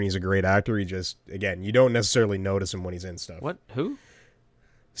career, and he's a great actor. He just, again, you don't necessarily notice him when he's in stuff. What? Who?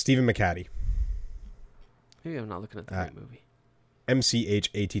 Stephen McHattie. Maybe I'm not looking at the right movie.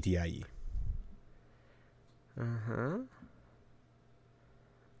 McHattie. Uh-huh.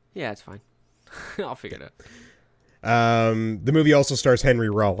 Yeah, it's fine. I'll figure it out. The movie also stars Henry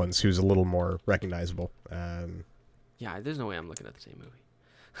Rollins, who's a little more recognizable. There's no way I'm looking at the same movie.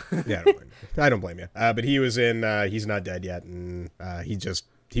 Yeah, I don't blame you. But he was in He's Not Dead Yet, and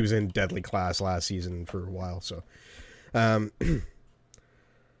he was in Deadly Class last season for a while. So,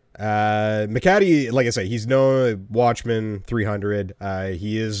 McCaddy, like I say, he's known Watchmen, 300.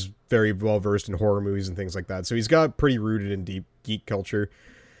 He is very well versed in horror movies and things like that. So he's got pretty rooted in deep geek culture.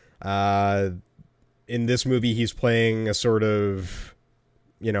 In this movie, he's playing a sort of,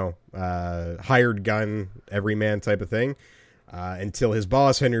 hired gun, everyman type of thing. Until his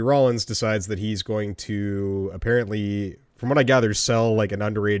boss, Henry Rollins, decides that he's going to, apparently, from what I gather, sell like an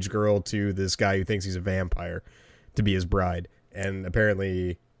underage girl to this guy who thinks he's a vampire to be his bride. And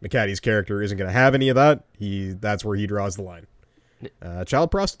apparently McCaddy's character isn't going to have any of that. That's where he draws the line.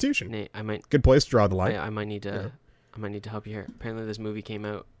 Child prostitution. Nate, good place to draw the line. I might need to help you here. Apparently this movie came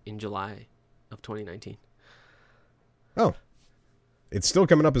out in July of 2019. Oh. It's still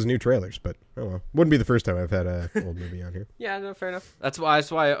coming up as new trailers, but oh well. Wouldn't be the first time I've had a old movie on here. Yeah, no, fair enough. That's why,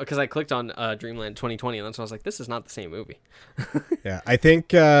 because I clicked on Dreamland 2020, and that's why I was like, this is not the same movie. Yeah, I think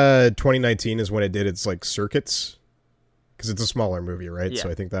 2019 is when it did its like circuits, because it's a smaller movie, right? Yeah. So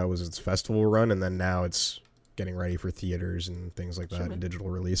I think that was its festival run, and then now it's getting ready for theaters and things like that, Sure, and digital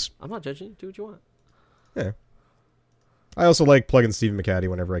release. I'm not judging you. Do what you want. Yeah. I also like plugging Stephen McCaddy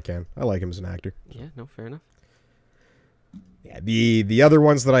whenever I can. I like him as an actor. Yeah, no, fair enough. Yeah, the other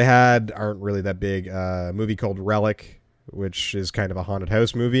ones that I had aren't really that big. A movie called Relic, which is kind of a haunted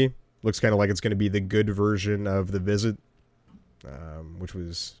house movie. Looks kind of like it's going to be the good version of The Visit, which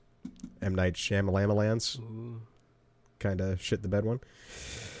was M. Night Shyamalan's kind of shit the bed one.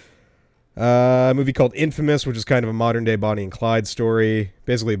 A movie called Infamous, which is kind of a modern day Bonnie and Clyde story.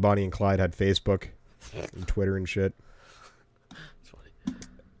 Basically, Bonnie and Clyde had Facebook and Twitter and shit.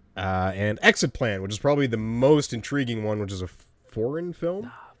 And Exit Plan, which is probably the most intriguing one, which is a foreign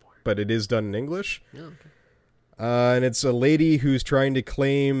film, but it is done in English. Oh, okay. And it's a lady who's trying to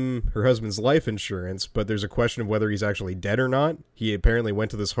claim her husband's life insurance, but there's a question of whether he's actually dead or not. He apparently went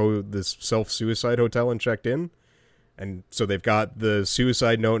to this self-suicide hotel and checked in, and so they've got the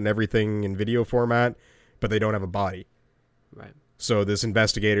suicide note and everything in video format, but they don't have a body. Right. So this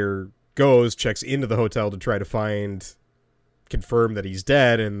investigator checks into the hotel to try to confirm that he's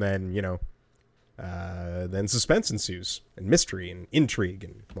dead, and then then suspense ensues and mystery and intrigue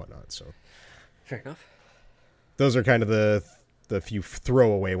and whatnot. So fair enough. Those are kind of the few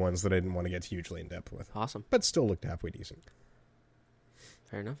throwaway ones that I didn't want to get hugely in depth with. Awesome, but still looked halfway decent.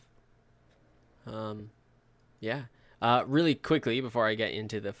 Fair enough. Yeah. Really quickly before I get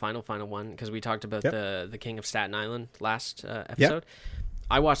into the final one, because we talked about the King of Staten Island last episode. Yep.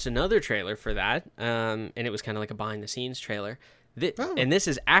 I watched another trailer for that, and it was kind of like a behind-the-scenes trailer. And this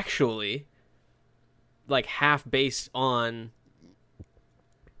is actually like half based on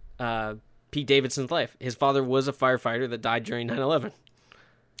Pete Davidson's life. His father was a firefighter that died during 9/11.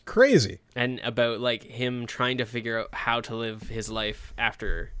 Crazy. And about like him trying to figure out how to live his life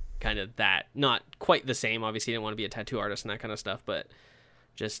after kind of that. Not quite the same. Obviously, he didn't want to be a tattoo artist and that kind of stuff, but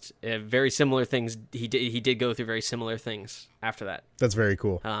just very similar things. He did go through very similar things after that. That's very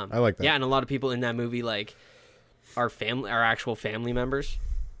cool. I like that. Yeah, and a lot of people in that movie like are actual family members.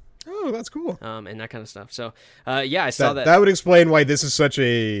 Oh, that's cool. And that kind of stuff. So, I saw that. That would explain why this is such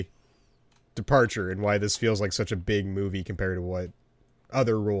a departure and why this feels like such a big movie compared to what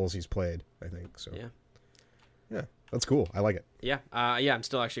other roles he's played, I think. So yeah, that's cool. I like it. Yeah, I'm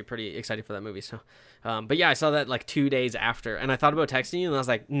still actually pretty excited for that movie. So, but yeah, I saw that like 2 days after, and I thought about texting you, and I was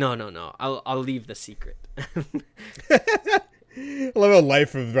like, no, I'll leave the secret. I love how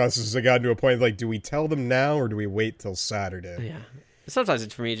life of us has gotten to a point like, do we tell them now or do we wait till Saturday? Yeah, sometimes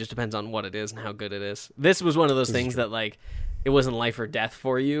for me it just depends on what it is and how good it is. This was one of those things that like it wasn't life or death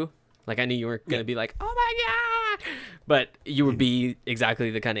for you. Like I knew you weren't gonna be like, oh my god, but you would be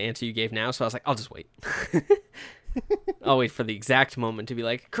exactly the kind of answer you gave now. So I was like, I'll just wait. I'll wait for the exact moment to be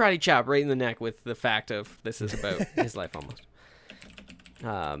like karate chop right in the neck with the fact of this is about his life almost.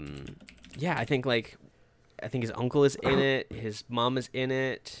 Yeah, I think his uncle is in it, his mom is in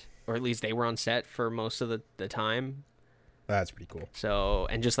it, or at least they were on set for most of the time. That's pretty cool. So,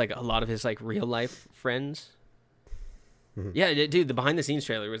 and just like a lot of his like real life friends. Mm-hmm. Yeah, dude, the behind the scenes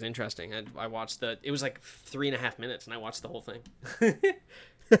trailer was interesting. I watched it was like 3.5 minutes, and I watched the whole thing.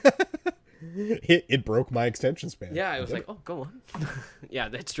 It broke my extension span. Yeah, I was like, oh, go on. Yeah,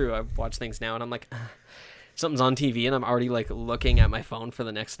 that's true. I watch things now, and I'm like, something's on TV, and I'm already like looking at my phone for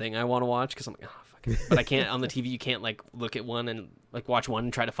the next thing I want to watch because I'm like, oh, fuck it. But I can't on the TV. You can't like look at one and like watch one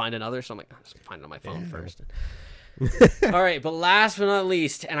and try to find another. So I'm like, I'll just find it on my phone first. All right, but last but not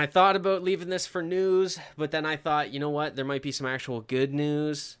least, and I thought about leaving this for news, but then I thought, you know what? There might be some actual good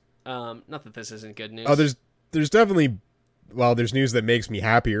news. Not that this isn't good news. Oh, there's definitely. Well, there's news that makes me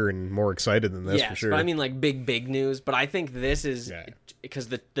happier and more excited than this, for sure. But I mean like big news. But I think this is because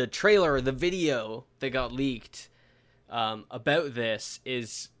the trailer or the video that got leaked about this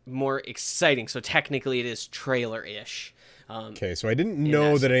is more exciting. So technically it is trailer-ish. Okay, so I didn't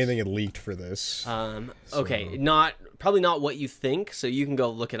know that anything had leaked for this. Okay, probably not what you think, so you can go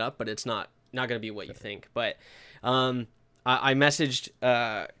look it up, but it's not going to be what you think. But I messaged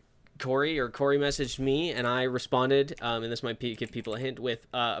Corey, or Corey messaged me, and I responded, and this might give people a hint, with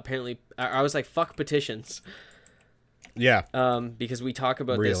apparently, I was like, fuck petitions. Yeah. Because we talk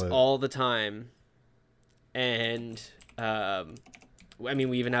about this all the time, and I mean,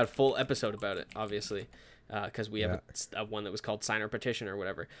 we even had a full episode about it, obviously. Because we have a one that was called Sign Our Petition or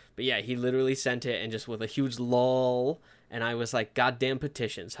whatever. But yeah, he literally sent it, and just with a huge lol, and I was like, goddamn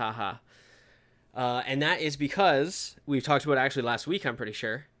petitions, haha. And that is because, we've talked about it actually last week, I'm pretty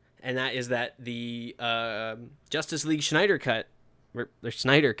sure, and that is that the Justice League Schneider Cut, or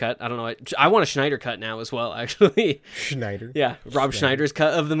Schneider Cut, I don't know, I want a Schneider Cut now as well, actually. Schneider? Yeah, Rob Schneider's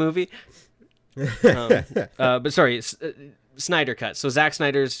cut of the movie. But sorry, Schneider Cut. So Zack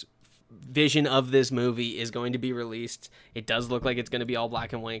Snyder's vision of this movie is going to be released. It does look like it's going to be all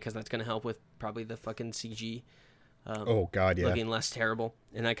black and white, because that's going to help with probably the fucking CG oh god, yeah, looking less terrible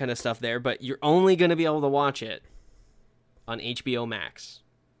and that kind of stuff there. But you're only going to be able to watch it on HBO Max.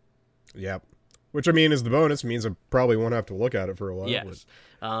 Yep. Which, I mean, is the bonus. It means I probably won't have to look at it for a while. Yes.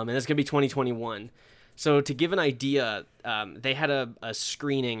 And it's going to be 2021. So to give an idea, they had a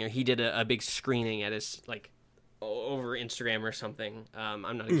screening, or he did a big screening at his, like, over Instagram or something.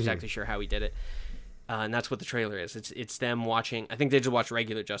 I'm not exactly sure how he did it. And that's what the trailer is. It's them watching, I think they just watch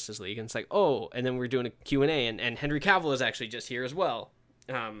regular Justice League, and it's like, oh, and then we're doing a Q&A, and Henry Cavill is actually just here as well,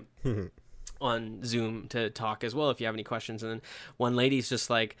 on Zoom to talk as well, if you have any questions. And then one lady's just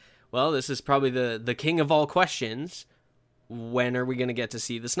like, well, this is probably the king of all questions. When are we going to get to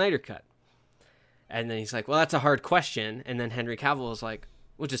see the Snyder Cut? And then he's like, well, that's a hard question. And then Henry Cavill is like,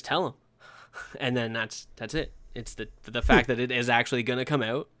 well, just tell him. And then that's it. It's the fact that it is actually going to come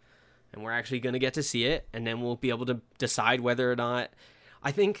out, and we're actually going to get to see it, and then we'll be able to decide whether or not.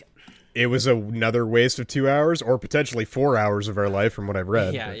 I think it was another waste of 2 hours, or potentially 4 hours of our life, from what I've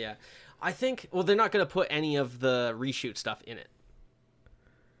read. Yeah, yeah. I think, well, they're not going to put any of the reshoot stuff in it.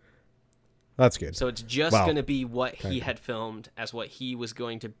 That's good. So it's just going to be what he had filmed as what he was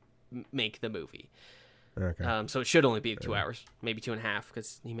going to make the movie. Okay. So it should only be 2 hours, maybe 2.5,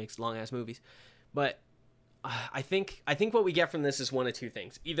 because he makes long ass movies. But I think what we get from this is one of two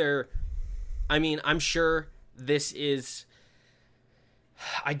things. Either, I mean, I'm sure this is.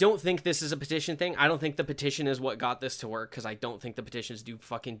 I don't think this is a petition thing. I don't think the petition is what got this to work, because I don't think the petitions do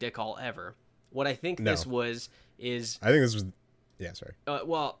fucking dick all ever. What I think this was is. I think this was. Yeah, sorry.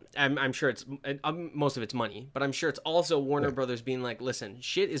 Well, I'm sure it's most of it's money, but I'm sure it's also Warner Brothers being like, listen,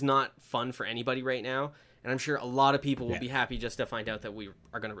 shit is not fun for anybody right now, and I'm sure a lot of people will be happy just to find out that we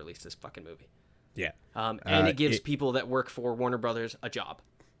are going to release this fucking movie. Yeah. And it gives people that work for Warner Brothers a job.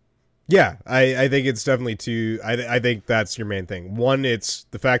 Yeah, I think it's definitely two. I think that's your main thing. One, it's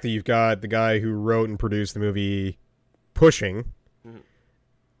the fact that you've got the guy who wrote and produced the movie pushing,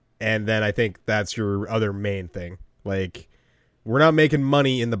 and then I think that's your other main thing. Like, we're not making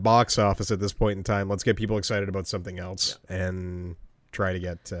money in the box office at this point in time. Let's get people excited about something else and try to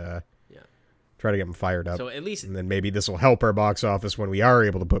get them fired up. So at least, and then maybe this will help our box office when we are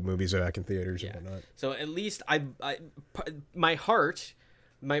able to put movies back in theaters and whatnot. So at least my heart,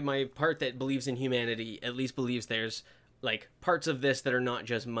 my part that believes in humanity, at least believes there's like parts of this that are not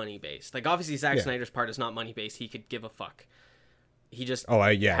just money based. Like, obviously Zack Snyder's part is not money based. He could give a fuck. He just had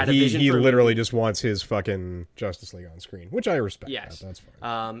a vision he for literally just wants his fucking Justice League on screen, which I respect. Yes, that's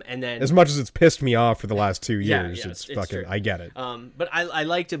fine. And then, as much as it's pissed me off for the last 2 years, it's fucking true. I get it. But I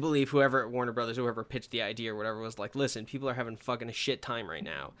like to believe whoever at Warner Brothers, whoever pitched the idea or whatever, was like, listen, people are having fucking a shit time right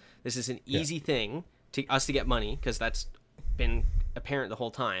now. This is an easy thing to us to get money, because that's been apparent the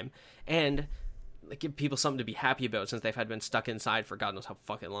whole time, and like, give people something to be happy about, since they've been stuck inside for God knows how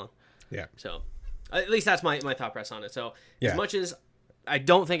fucking long. Yeah. So at least that's my thought press on it. So as much as I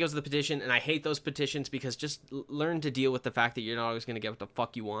don't think it was the petition, and I hate those petitions, because just learn to deal with the fact that you're not always going to get what the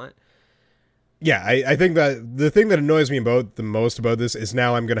fuck you want. Yeah, I think that the thing that annoys me the most about this is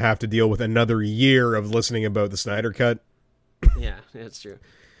now I'm going to have to deal with another year of listening about the Snyder Cut. Yeah, that's true.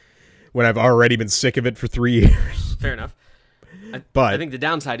 When I've already been sick of it for 3 years. Fair enough. But I think the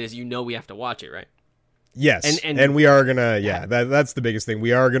downside is, we have to watch it, right? Yes, and we are gonna. That's the biggest thing.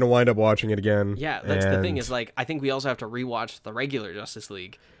 We are gonna wind up watching it again. Yeah, that's the thing. Is like, I think we also have to rewatch the regular Justice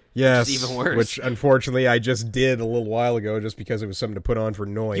League. Yes, which is even worse. Which unfortunately I just did a little while ago, just because it was something to put on for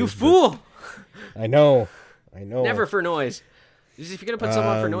noise. You fool! I know. Never for noise. If you're gonna put something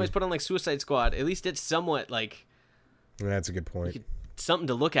on for noise, put on like Suicide Squad. At least it's somewhat like. That's a good point. Something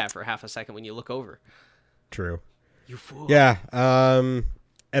to look at for half a second when you look over. True. You fool. Yeah.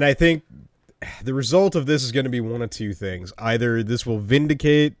 And I think the result of this is going to be one of two things. Either this will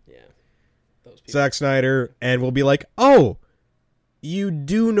vindicate Zack Snyder, and we'll be like, oh, you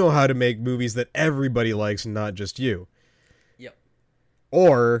do know how to make movies that everybody likes, and not just you. Yep.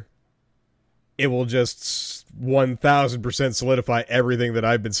 Or it will just 1,000% solidify everything that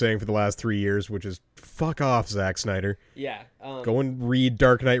I've been saying for the last 3 years, which is fuck off, Zack Snyder. Yeah. Go and read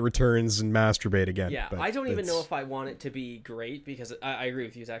Dark Knight Returns and masturbate again. Yeah, I don't even know if I want it to be great, because I agree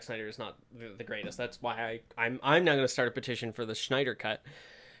with you, Zack Snyder is not the greatest. That's why I'm now going to start a petition for the Schneider Cut.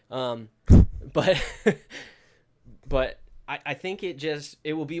 But I think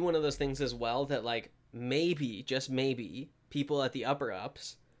it will be one of those things as well that, like, maybe, just maybe, people at the upper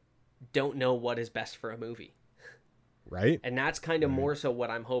ups don't know what is best for a movie. Right? And that's kind of more so what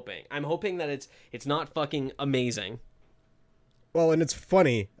I'm hoping. I'm hoping that it's not fucking amazing. Well, and it's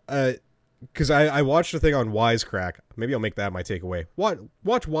funny, because I watched a thing on Wisecrack. Maybe I'll make that my takeaway. Watch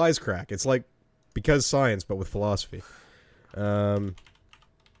Wisecrack. It's like Because Science, but with philosophy. And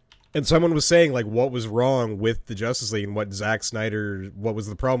someone was saying, like, what was wrong with the Justice League and what was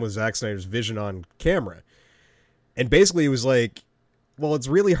the problem with Zack Snyder's vision on camera. And basically it was like, well, it's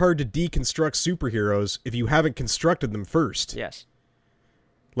really hard to deconstruct superheroes if you haven't constructed them first. Yes.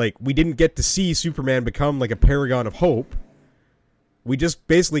 Like, we didn't get to see Superman become, like, a paragon of hope. We just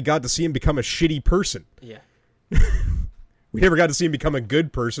basically got to see him become a shitty person. Yeah. We never got to see him become a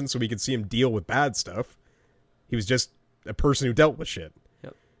good person so we could see him deal with bad stuff. He was just a person who dealt with shit.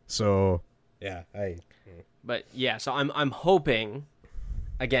 Yep. So, yeah, But yeah, so I'm hoping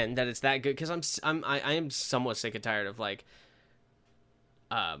again that it's that good, because I am somewhat sick and tired of, like,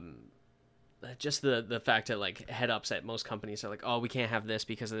 just the fact that, like, head ups at most companies are like, oh, we can't have this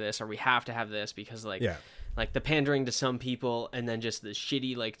because of this, or we have to have this because, like, like the pandering to some people, and then just the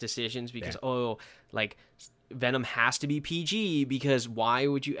shitty, like, decisions because like Venom has to be PG, because why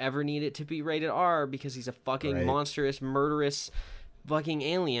would you ever need it to be rated R, because he's a fucking monstrous, murderous fucking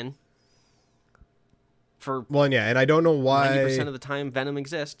alien. And I don't know why 90% of the time Venom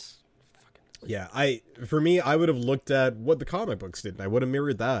exists. Yeah, for me, I would have looked at what the comic books did, and I would have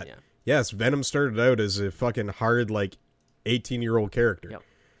mirrored that. Yeah. Yes, Venom started out as a fucking hard, like, 18-year-old character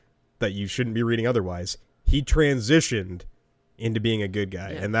that you shouldn't be reading otherwise. He transitioned into being a good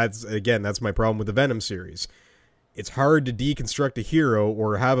guy, and that's my problem with the Venom series. It's hard to deconstruct a hero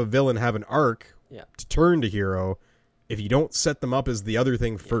or have a villain have an arc to turn to hero if you don't set them up as the other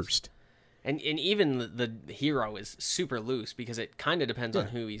thing first. And even the hero is super loose, because it kind of depends on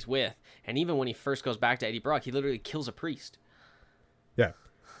who he's with. And even when he first goes back to Eddie Brock, he literally kills a priest. Yeah.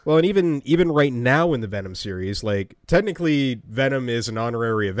 Well, and even right now in the Venom series, like, technically Venom is an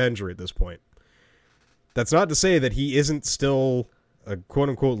honorary Avenger at this point. That's not to say that he isn't still a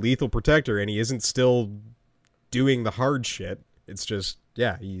quote-unquote lethal protector, and he isn't still doing the hard shit. It's just,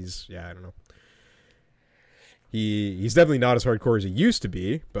 I don't know. He's definitely not as hardcore as he used to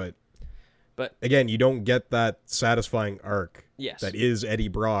be, but again, you don't get that satisfying arc that is Eddie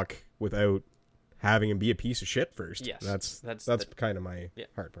Brock without having him be a piece of shit first. Yes, that's kind of my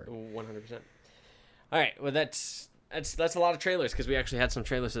hard part. 100%. All right, well, that's a lot of trailers, because we actually had some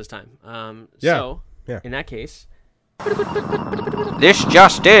trailers this time. So in that case, this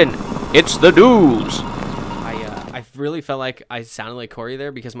just in, it's the news. I really felt like I sounded like Corey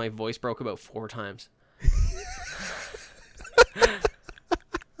there, because my voice broke about 4 times.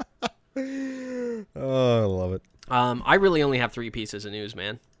 Oh, I love it. I really only have 3 pieces of news,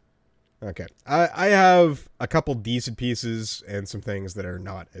 man. Okay. I have a couple decent pieces and some things that are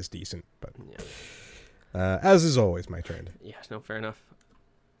not as decent, but as is always my trend. Yes, no, fair enough.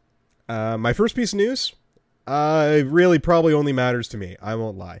 My first piece of news really probably only matters to me. I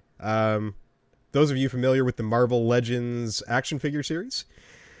won't lie. Those of you familiar with the Marvel Legends action figure series,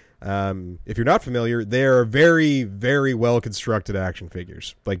 if you're not familiar, they're very, very well constructed action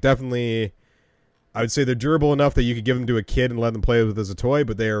figures. Like, definitely, I would say they're durable enough that you could give them to a kid and let them play with as a toy,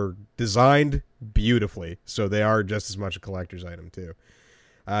 but they are designed beautifully, so they are just as much a collector's item too.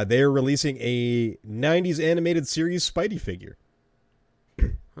 They are releasing a 90s animated series Spidey figure.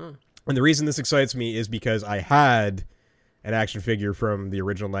 And the reason this excites me is because I had an action figure from the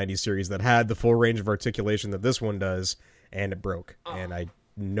original 90s series that had the full range of articulation that this one does, and it broke. And I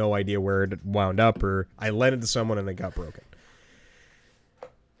no idea where it wound up, or I lent it to someone and it got broken.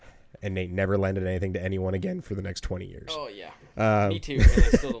 And Nate never lended anything to anyone again for the next 20 years. Oh, yeah. Me too, and I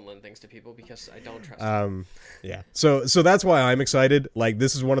still don't lend things to people because I don't trust them. Yeah. So that's why I'm excited. Like,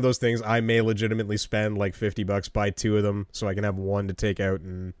 this is one of those things I may legitimately spend like $50, buy 2 of them, so I can have one to take out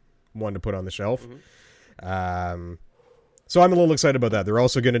and one to put on the shelf. So I'm a little excited about that. They're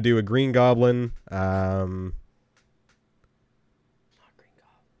also going to do a Green Goblin,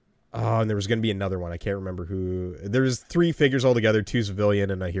 Oh, and there was going to be another one. I can't remember who. There's 3 figures altogether, 2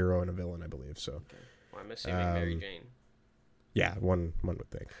 civilian and a hero and a villain, I believe. So, okay. Well, I'm assuming Mary Jane. Yeah, one would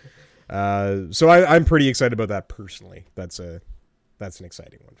think. So I'm pretty excited about that personally. That's an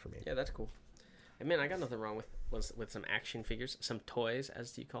exciting one for me. Yeah, that's cool. And man, I got nothing wrong with some action figures, some toys,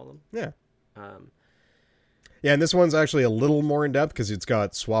 as do you call them? Yeah. Yeah, and this one's actually a little more in depth because it's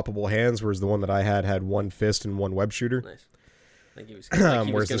got swappable hands, whereas the one that I had one fist and one web shooter. Nice. Like he was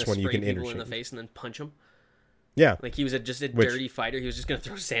whereas this one you can people interchange in the face and then punch them. Yeah. Like he was just a dirty fighter. He was just gonna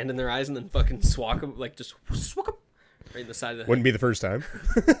throw sand in their eyes and then fucking swat them, like just swat them right in the side of the head. Wouldn't be the first time.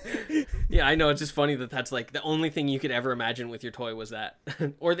 Yeah, I know. It's just funny that's like the only thing you could ever imagine with your toy was that,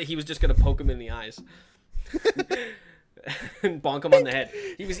 or that he was just gonna poke him in the eyes. And bonk him on the head.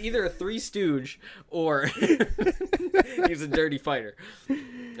 He was either a Three Stooge or he was a dirty fighter. I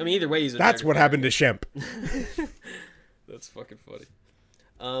mean, either way, he's a That's dirty what fighter. happened to Shemp. That's fucking funny.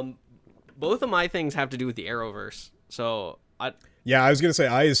 Both of my things have to do with the Arrowverse. So Yeah, I was gonna say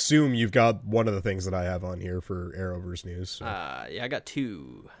I assume you've got one of the things that I have on here for Arrowverse news. So. Yeah, I got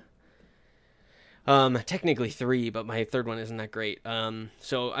 2. Technically 3, but my third one isn't that great.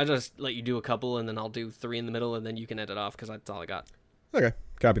 So I just let you do a couple, and then I'll do 3 in the middle, and then you can edit off because that's all I got. Okay,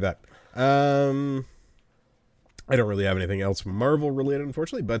 copy that. I don't really have anything else Marvel related,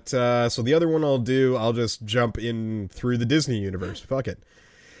 unfortunately. But so the other one I'll just jump in through the Disney universe. Fuck it.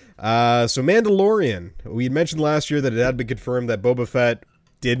 So Mandalorian. We had mentioned last year that it had been confirmed that Boba Fett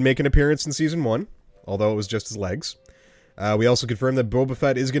did make an appearance in season 1, although it was just his legs. We also confirmed that Boba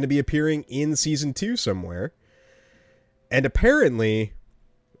Fett is going to be appearing in season 2 somewhere. And apparently,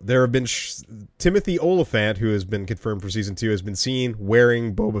 there have been Timothy Olyphant, who has been confirmed for season 2, has been seen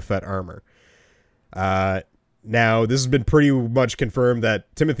wearing Boba Fett armor. Now, this has been pretty much confirmed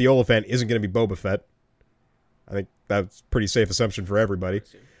that Timothy Olyphant isn't going to be Boba Fett. I think that's a pretty safe assumption for everybody.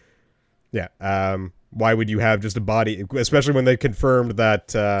 Yeah. Why would you have just a body, especially when they confirmed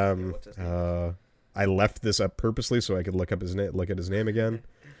that I left this up purposely so I could look at his name again.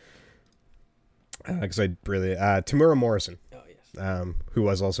 Because I really Tamura Morrison. Oh yes. Who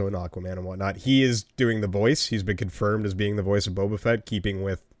was also in Aquaman and whatnot. He is doing the voice. He's been confirmed as being the voice of Boba Fett, keeping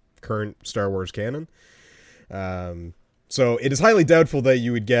with current Star Wars canon. So it is highly doubtful that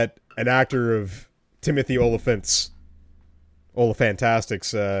you would get an actor of Timothy Olyphant's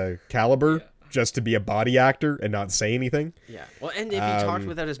caliber just to be a body actor and not say anything. Yeah. Well, and if he talked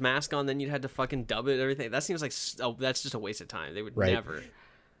without his mask on, then you'd have to fucking dub it and everything. That seems like that's just a waste of time. They would never.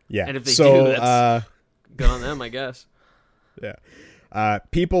 Yeah. And if they do, that's good on them, I guess. Yeah.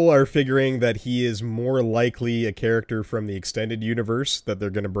 People are figuring that he is more likely a character from the extended universe that they're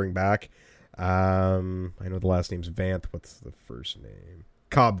going to bring back. I know the last name's Vanth. What's the first name?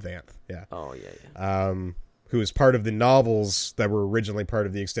 Cobb Vanth. Yeah. Oh, yeah. Who is part of the novels that were originally part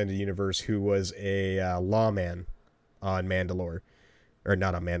of the extended universe, who was a lawman on Mandalore. Or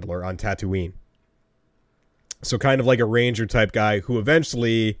not on Mandalore, on Tatooine. So kind of like a ranger type guy who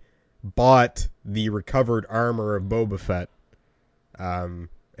eventually bought the recovered armor of Boba Fett and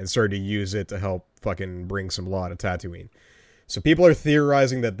started to use it to help fucking bring some law to Tatooine. So people are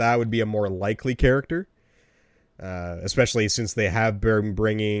theorizing that would be a more likely character. Especially since they have been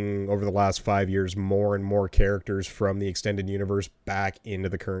bringing, over the last 5 years, more and more characters from the extended universe back into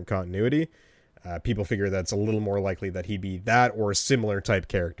the current continuity. People figure that's a little more likely that he'd be that or a similar type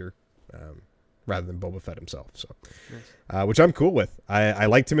character rather than Boba Fett himself. So, nice. Which I'm cool with. I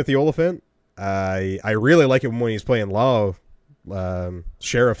like Timothy Olyphant. I really like him when he's playing law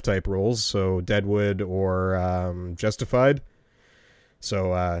sheriff type roles, so Deadwood or Justified.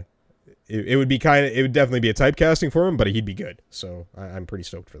 So it would definitely be a typecasting for him, but he'd be good. So I'm pretty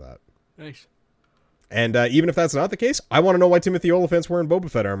stoked for that. Nice. And even if that's not the case, I want to know why Timothy Olyphant's wearing Boba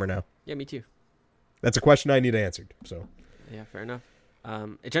Fett armor now. Yeah, me too. That's a question I need answered. So yeah, fair enough.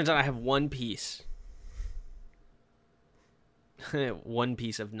 It turns out I have one piece. One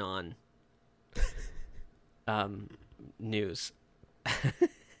piece of non news.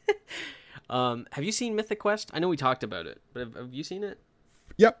 Have you seen Mythic Quest? I know we talked about it, but have you seen it?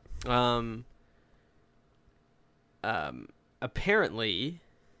 Yep. Apparently,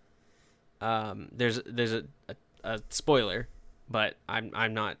 there's a spoiler, but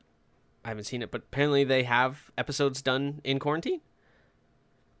I haven't seen it. But apparently, they have episodes done in quarantine.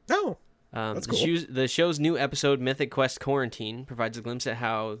 Oh, that's cool. The show's new episode, Mythic Quest Quarantine, provides a glimpse at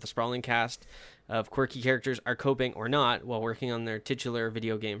how the sprawling cast of quirky characters are coping or not while working on their titular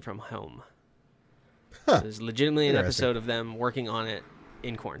video game from home. Huh. There's legitimately an episode of them working on it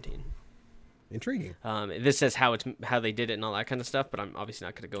in quarantine. Intriguing. This says how they did it and all that kind of stuff, but I'm obviously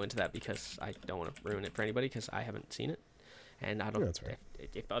not going to go into that because I don't want to ruin it for anybody because I haven't seen it. And I don't. That's right.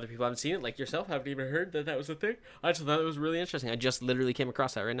 If other people haven't seen it, like yourself, haven't even heard that was a thing. I just thought it was really interesting. I just literally came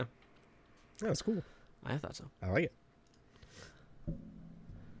across that right now. Yeah, that's cool. I thought so. I like it.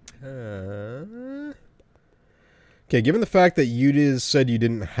 Okay, given the fact that you just said you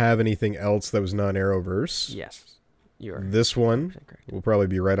didn't have anything else that was non-Arrowverse, Yes, you are. this one correct. will probably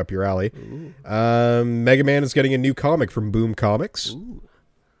be right up your alley. Mega Man is getting a new comic from Boom Comics,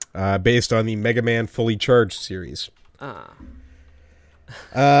 based on the Mega Man Fully Charged series.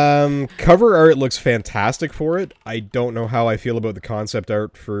 Cover art looks fantastic for it. I don't know how I feel about the concept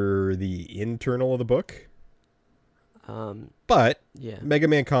art for the internal of the book. But Yeah. Mega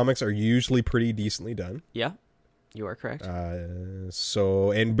Man comics are usually pretty decently done. Yeah, you are correct.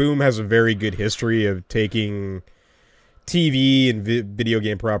 And Boom has a very good history of taking TV and video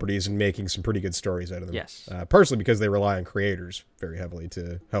game properties and making some pretty good stories out of them. Yes. Partially because they rely on creators very heavily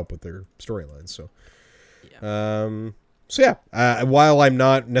to help with their storylines. So, while I'm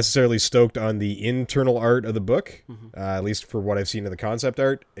not necessarily stoked on the internal art of the book, at least for what I've seen of the concept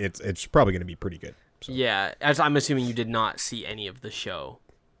art, it's probably going to be pretty good. So. Yeah, as I'm assuming you did not see any of the show,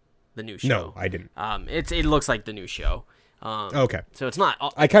 the new show. No, I didn't. It looks like the new show. Okay. So it's not.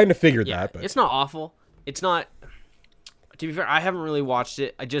 I kind of figured Yeah, that, but it's not awful. It's not. To be fair, I haven't really watched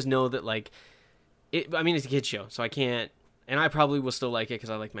it. I just know that it's a kid show, so I can't. And I probably will still like it because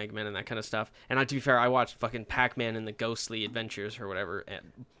I like Mega Man and that kind of stuff. And to be fair, I watched fucking Pac-Man and the Ghostly Adventures or whatever at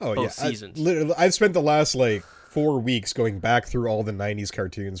both seasons. I've spent the last 4 weeks going back through all the 90s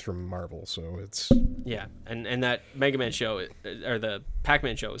cartoons from Marvel, so it's... Yeah, and that Mega Man show, or the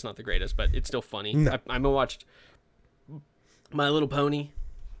Pac-Man show is not the greatest, but it's still funny. No. I've watched My Little Pony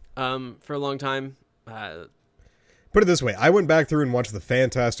for a long time. Put it this way, I went back through and watched the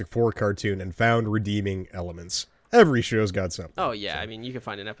Fantastic Four cartoon and found redeeming elements. Every show's got something. Oh, yeah, so. I mean, you can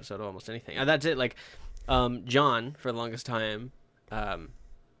find an episode of almost anything. That's it, John, for the longest time, yeah,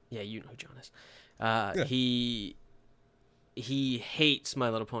 you know who John is. Yeah. He hates My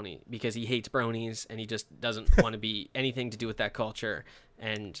Little Pony because he hates bronies and he just doesn't want to be anything to do with that culture.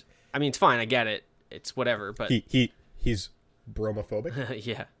 And I mean, it's fine. I get it. It's whatever. But he's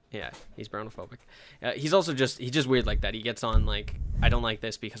bromophobic. yeah, he's bromophobic. He's also just weird like that. He gets on I don't like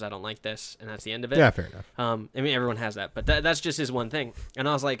this because I don't like this, and that's the end of it. Yeah, fair enough. I mean, everyone has that, but that's just his one thing. And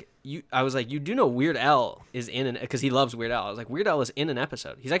I was like, you do know Weird Al is in an, because he loves Weird Al. I was like, Weird Al is in an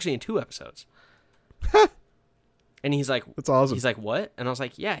episode. He's actually in 2 episodes. And he's like, that's awesome. He's like, what? And I was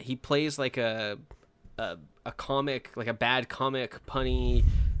like, yeah, he plays a comic, a bad comic punny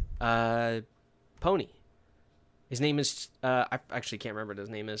pony. His name is I actually can't remember what his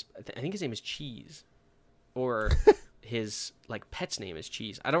name is. I think his name is Cheese, or his pet's name is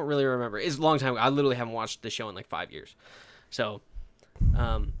Cheese. I don't really remember. It's a long time ago. I literally haven't watched the show in 5 years. So,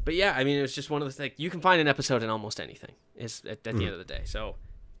 but yeah, I mean, it was just one of the things. You can find an episode in almost anything. Is at the end of the day. So,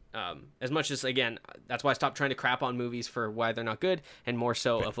 as much as, again, that's why I stopped trying to crap on movies for why they're not good, and more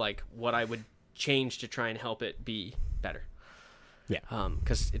so of what I would change to try and help it be better. Yeah.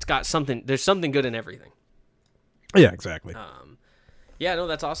 Because it's got something. There's something good in everything. Yeah, exactly. Yeah, no,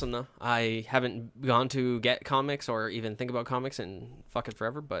 that's awesome though. I haven't gone to get comics or even think about comics in fucking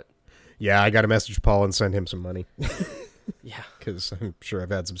forever, but yeah, I got to message Paul and send him some money. Yeah, because I'm sure I've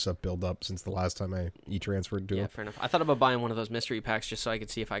had some stuff build up since the last time I e-transferred to him. Yeah, fair enough. I thought about buying one of those mystery packs just so I could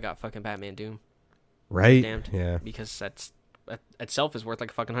see if I got fucking Batman Doom. Right? Damned. Yeah. Because that itself is worth a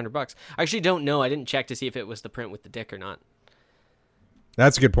fucking $100. I actually don't know. I didn't check to see if it was the print with the dick or not.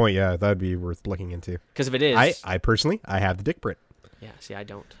 That's a good point. Yeah, that'd be worth looking into. Because if it is, I personally, I have the dick print. Yeah, see, I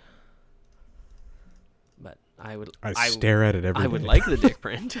don't. But I would. I stare at it every day. I would like the dick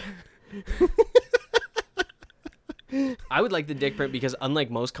print. I would like the dick print because,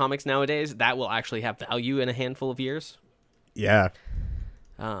 unlike most comics nowadays, that will actually have value in a handful of years. Yeah.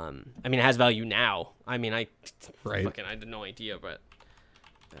 I mean, it has value now. I mean, I had no idea, but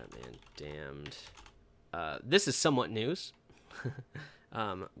Batman Damned. This is somewhat news.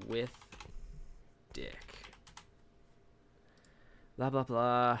 With dick. Blah, blah,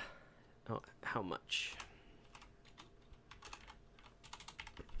 blah. Oh, how much?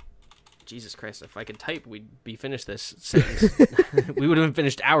 Jesus Christ, if I could type, we'd be finished this sentence. We would have been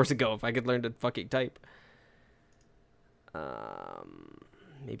finished hours ago if I could learn to fucking type.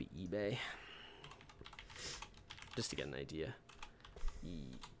 Maybe eBay. Just to get an idea.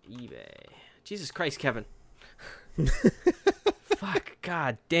 eBay. Jesus Christ, Kevin. Fuck,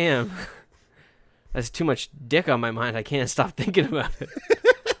 god damn. That's too much dick on my mind. I can't stop thinking about it.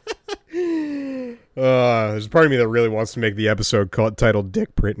 There's a part of me that really wants to make the episode titled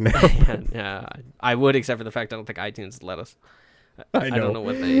Dick Print now. Yeah, I would, except for the fact I don't think iTunes let us. I know. I don't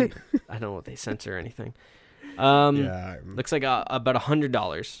know what they censor or anything. Looks like about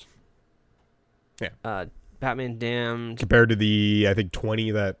 $100. Yeah. Batman Damned. Compared to the, I think,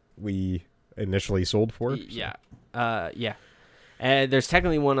 20 that we initially sold for. Yeah. Yeah. There's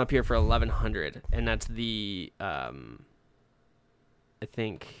technically one up here for $1,100, and that's the, I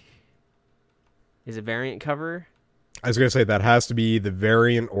think, is it variant cover? I was going to say that has to be the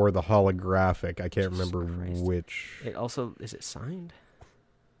variant or the holographic. I can't remember which. It also, is it signed?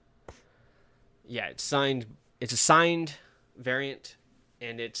 Yeah, it's signed. It's a signed variant,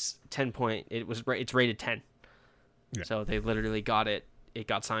 and it's 10 point. It's rated 10. Yeah. So they literally got it. It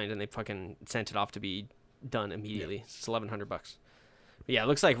got signed, and they fucking sent it off to be done immediately. Yeah. It's $1,100. But yeah, it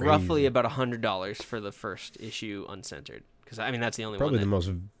looks like roughly about $100 for the first issue uncensored. Because I mean, that's the only probably one. Probably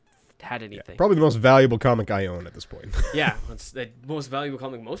the most. Had anything. Yeah, probably the most valuable comic I own at this point. Yeah, it's the most valuable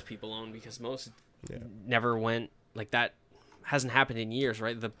comic most people own because most never went like that. Hasn't happened in years,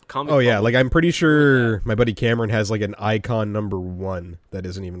 right? The comic. Oh yeah, like I'm pretty sure my buddy Cameron has like an Icon #1 that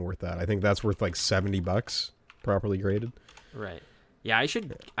isn't even worth that. I think that's worth like $70, properly graded. Right. Yeah, I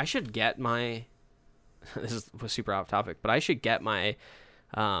should get my. Was super off topic, but I should get my,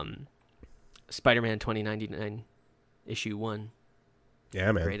 Spider-Man 2099 issue 1.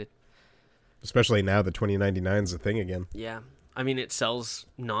 Yeah, man. Graded. Especially now that 2099 is a thing again. Yeah. I mean, it sells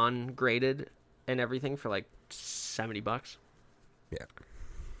non-graded and everything for like $70. Yeah.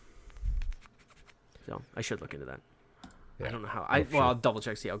 So I should look into that. Yeah. I don't know how. I'll double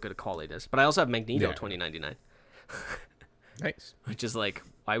check, see how good a quality it is. But I also have Magneto 2099. Nice. Which is like,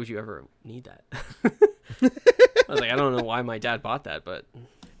 why would you ever need that? I was like, I don't know why my dad bought that, but...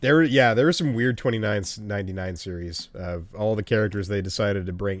 There were some weird 2999 series of all the characters they decided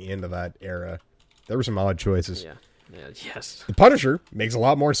to bring into that era. There were some odd choices. Yeah. Yes. The Punisher makes a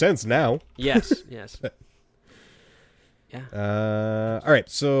lot more sense now. Yes. Yeah. All right,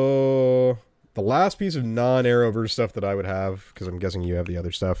 so the last piece of non-Arrowverse stuff that I would have, because I'm guessing you have the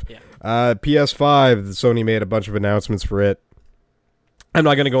other stuff. Yeah. PS5, Sony made a bunch of announcements for it. I'm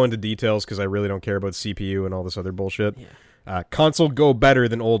not going to go into details because I really don't care about CPU and all this other bullshit. Yeah. Console go better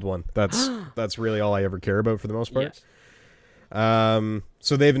than old one. That's really all I ever care about for the most part. Yes.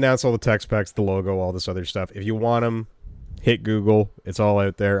 So they've announced all the tech specs, the logo, all this other stuff. If you want them, hit Google. It's all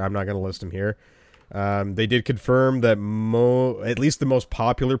out there. I'm not going to list them here. They did confirm that at least the most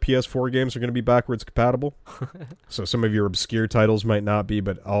popular PS4 games are going to be backwards compatible. So some of your obscure titles might not be,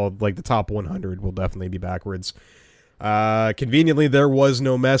 but all like the top 100 will definitely be backwards. Conveniently, there was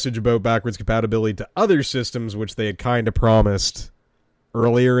no message about backwards compatibility to other systems, which they had kind of promised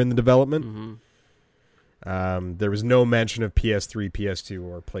earlier in the development. Mm-hmm. There was no mention of PS3, PS2,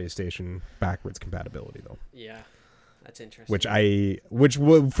 or PlayStation backwards compatibility, though. Yeah, that's interesting. Which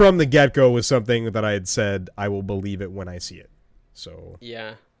from the get-go was something that I had said I will believe it when I see it. So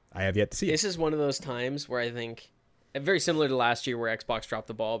yeah, I have yet to see it. This is one of those times where I think... Very similar to last year where Xbox dropped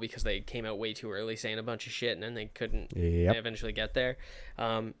the ball because they came out way too early saying a bunch of shit and then they couldn't eventually get there.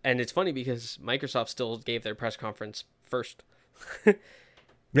 And it's funny because Microsoft still gave their press conference first. Yep.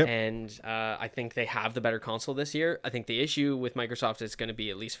 And I think they have the better console this year. I think the issue with Microsoft is going to be,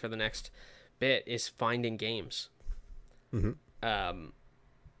 at least for the next bit, is finding games. Mm-hmm.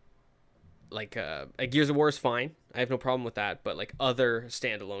 Like Gears of War is fine. I have no problem with that. But like other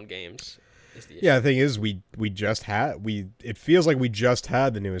standalone games... Yeah, the thing is, it feels like we just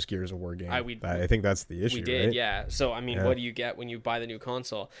had the newest Gears of War game. I think that's the issue. We did, right? yeah. So I mean, what do you get when you buy the new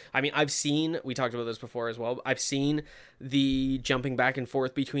console? I mean, we talked about this before as well. I've seen the jumping back and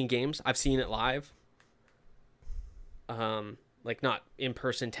forth between games. I've seen it live. Like not in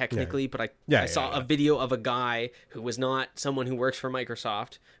person technically, but I saw a video of a guy who was not someone who works for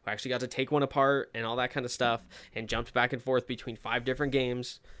Microsoft, who actually got to take one apart and all that kind of stuff, and jumped back and forth between 5 different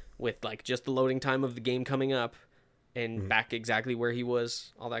games. With like just the loading time of the game coming up and back exactly where he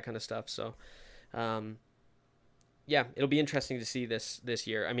was, all that kind of stuff. So, yeah, it'll be interesting to see this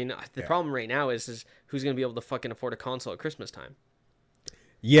year. I mean, the problem right now is who's going to be able to fucking afford a console at Christmas time?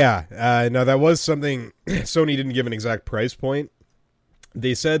 Yeah, no, that was something Sony didn't give an exact price point.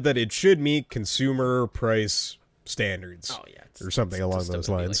 They said that it should meet consumer price standards. Oh yeah, or something along those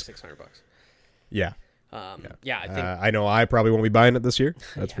lines. Like $600. Yeah. I think I know I probably won't be buying it this year.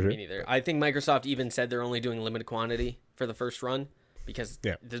 That's for sure. Me neither. I think Microsoft even said they're only doing limited quantity for the first run because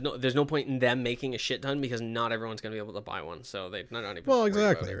there's no point in them making a shit ton because not everyone's going to be able to buy one. So they're not even. Well,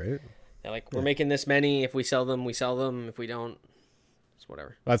 exactly right. They're like, we're making this many. If we sell them, we sell them. If we don't, it's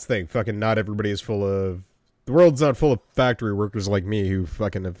whatever. That's the thing. Fucking not everybody is full of. The world's not full of factory workers like me who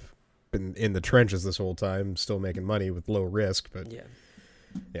fucking have been in the trenches this whole time, still making money with low risk. But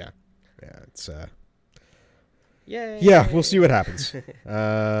yeah, it's. Yay. Yeah, we'll see what happens.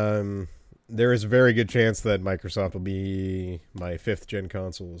 there is a very good chance that Microsoft will be my 5th gen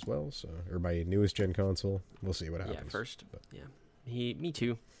console as well, or my newest gen console. We'll see what happens. Yeah, first. But. Yeah, me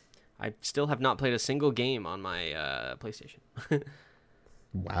too. I still have not played a single game on my PlayStation.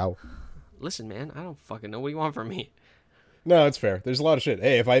 Wow. Listen, man, I don't fucking know. What do you want from me? No, it's fair. There's a lot of shit.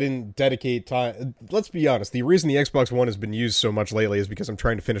 Hey, if I didn't dedicate time... Let's be honest. The reason the Xbox One has been used so much lately is because I'm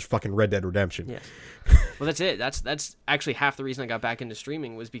trying to finish fucking Red Dead Redemption. Yes. Well, that's it. That's actually half the reason I got back into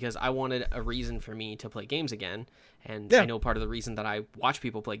streaming was because I wanted a reason for me to play games again. And I know part of the reason that I watch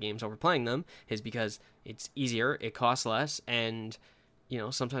people play games over playing them is because it's easier, it costs less, and,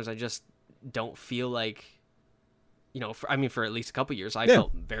 sometimes I just don't feel like, for at least a couple years, I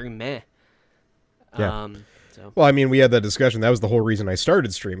felt very meh. Yeah. So. Well, I mean, we had that discussion. That was the whole reason I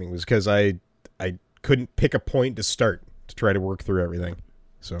started streaming, was because I couldn't pick a point to start to try to work through everything.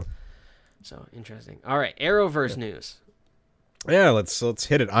 So interesting. All right, Arrowverse news. Yeah, let's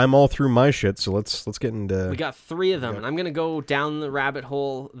hit it. I'm all through my shit, so let's get into. We got 3 of them, and I'm gonna go down the rabbit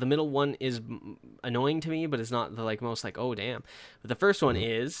hole. The middle one is annoying to me, but it's not the most oh damn. But the first one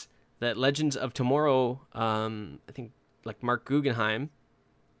is that Legends of Tomorrow. I think Mark Guggenheim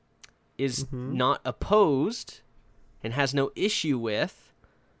is not opposed and has no issue with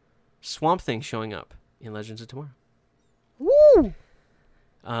Swamp Thing showing up in Legends of Tomorrow. Woo!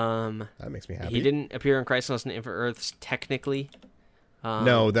 That makes me happy. He didn't appear in Crisis on Infinite Earths technically.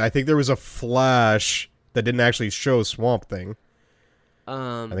 No, I think there was a flash that didn't actually show Swamp Thing.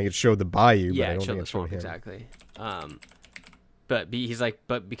 I think it showed the Bayou. Yeah, but I don't it showed think the Swamp him. exactly. But he's like,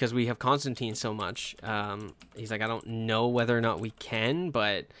 but because we have Constantine so much, he's like, I don't know whether or not we can,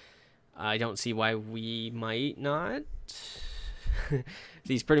 but I don't see why we might not.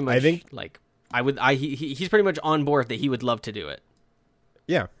 He's pretty much. I think he's pretty much on board that he would love to do it.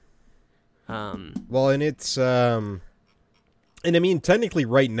 Yeah. Well, and it's and I mean, technically,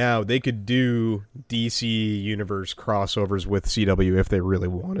 right now they could do DC Universe crossovers with CW if they really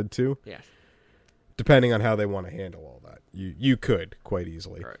wanted to. Yeah. Depending on how they want to handle all that, you could quite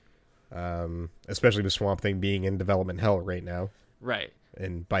easily. Right. Especially with Swamp Thing being in development hell right now. Right.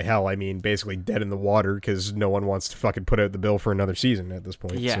 And by hell, I mean basically dead in the water because no one wants to fucking put out the bill for another season at this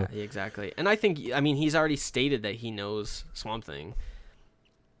point. Yeah, exactly. And I think, he's already stated that he knows Swamp Thing.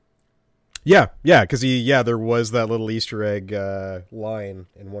 Yeah, because there was that little Easter egg line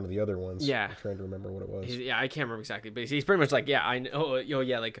in one of the other ones. Yeah. I'm trying to remember what it was. I can't remember exactly, but he's pretty much like, yeah, I know,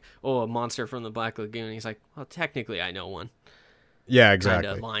 a monster from the Black Lagoon. He's like, well, technically I know one. Yeah, exactly.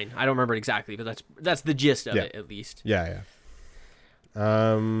 Kind of line. I don't remember it exactly, but that's the gist of it, at least. Yeah.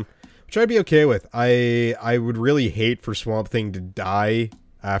 Which I'd be okay with. I would really hate for Swamp Thing to die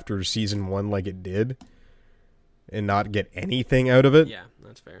after season 1 like it did and not get anything out of it. Yeah,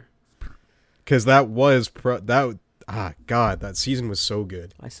 that's fair. Because that was that season was so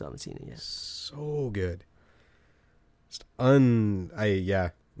good. I still haven't seen it yet. So good. Just yeah.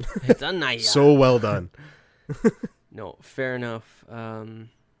 It's nice. So well done. No, fair enough.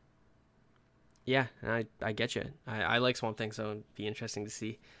 Yeah, I get you. I like Swamp Thing, so it'd be interesting to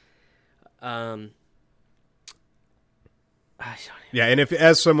see. Yeah, and if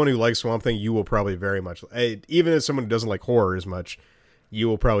as someone who likes Swamp Thing, you will probably very much, even as someone who doesn't like horror as much, you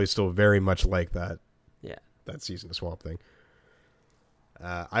will probably still very much like that. Yeah, that season of Swamp Thing.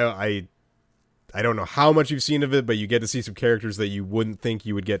 I don't know how much you've seen of it, but you get to see some characters that you wouldn't think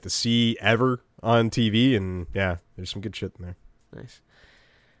you would get to see ever on TV, and yeah, there's some good shit in there. Nice.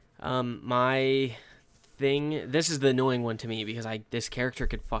 My thing, this is the annoying one to me because this character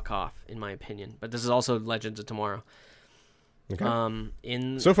could fuck off in my opinion, but this is also Legends of Tomorrow. Okay.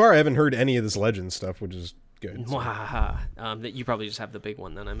 So far I haven't heard any of this Legends stuff, which is good. So. That you probably just have the big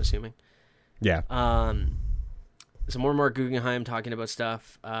one then, I'm assuming. Yeah. So more and more Guggenheim talking about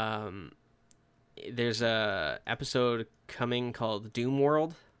stuff. There's a episode coming called Doom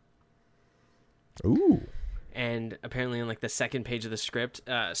World. Ooh. And apparently on the second page of the script,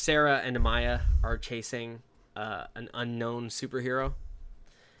 Sarah and Amaya are chasing an unknown superhero.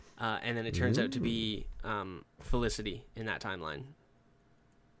 And then it turns out to be Felicity in that timeline.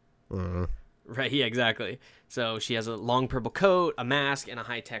 Right, yeah, exactly. So she has a long purple coat, a mask, and a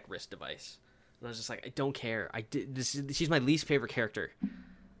high-tech wrist device. And I was just like, I don't care. She's my least favorite character.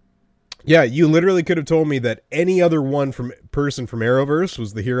 Yeah, you literally could have told me that any other person from Arrowverse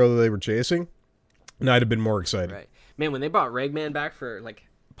was the hero that they were chasing, and I'd have been more excited. Right. Man, when they brought Ragman back for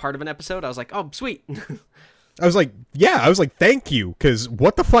part of an episode, I was like, oh, sweet. I was like, thank you, because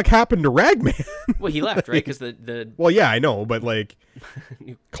what the fuck happened to Ragman? Well, he left, right? Because the Well, yeah, I know, but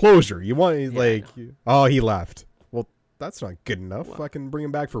closure. You want he left. Well, that's not good enough. Well, fucking bring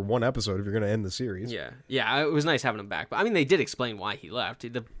him back for one episode if you're going to end the series. Yeah, it was nice having him back, but they did explain why he left.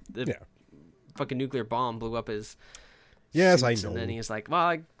 fucking nuclear bomb blew up his Yes, I suits, know. and then he's like,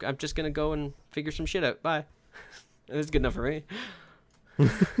 well, I'm just going to go and figure some shit out. Bye. It's good enough for me.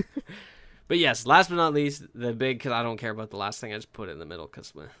 But yes, last but not least, the big, because I don't care about the last thing, I just put it in the middle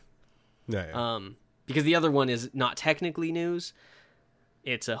because the other one is not technically news.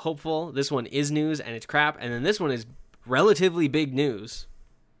 It's a hopeful. This one is news and it's crap. And then this one is relatively big news.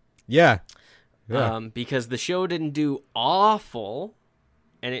 Yeah. Because the show didn't do awful,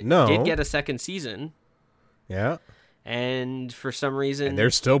 and it did get a second season. Yeah. And for some reason... And they're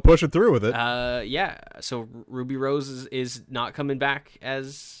still pushing through with it. Yeah. So Ruby Rose is not coming back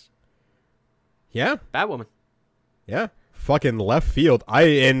as... Yeah. Batwoman. Yeah. Fucking left field.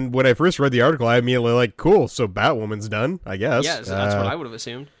 And when I first read the article, I immediately like, cool, so Batwoman's done, I guess. Yeah, so that's what I would have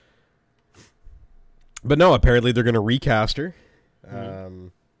assumed. But no, apparently they're going to recast her.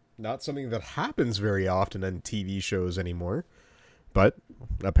 Not something that happens very often in TV shows anymore. But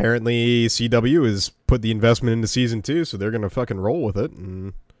apparently CW has put the investment into season 2, so they're going to fucking roll with it.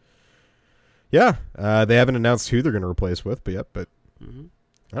 And yeah, they haven't announced who they're going to replace with, but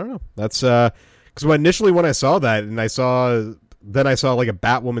I don't know. That's because initially when I saw that, and I saw like a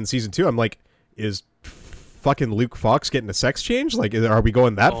Batwoman season 2, I'm like, is fucking Luke Fox getting a sex change? Like, are we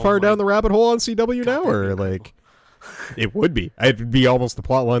going that far down the rabbit hole on CW now, or like? It would be. It'd be almost the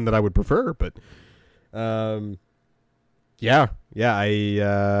plot line that I would prefer, but yeah.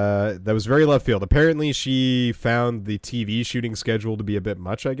 That was very left field. Apparently, she found the TV shooting schedule to be a bit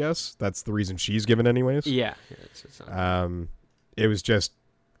much. I guess that's the reason she's given, anyways. Yeah. It was just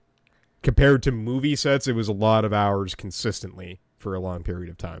compared to movie sets, it was a lot of hours consistently for a long period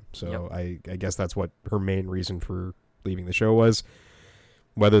of time. So I guess that's what her main reason for leaving the show was.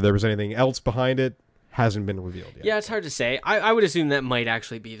 Whether there was anything else behind it hasn't been revealed yet. Yeah, it's hard to say. I would assume that might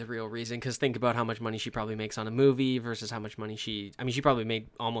actually be the real reason, because think about how much money she probably makes on a movie versus how much money she probably made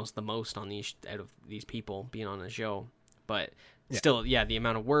almost the most on these out of these people being on a show. But still, the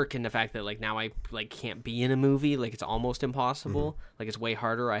amount of work and the fact that like now I like can't be in a movie, like it's almost impossible. Like it's way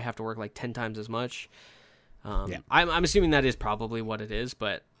harder. I have to work like 10 times as much. I'm assuming that is probably what it is,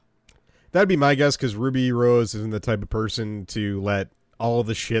 but that'd be my guess, because Ruby Rose isn't the type of person to let all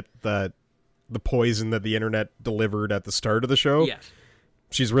the shit that the poison that the internet delivered at the start of the show. Yes.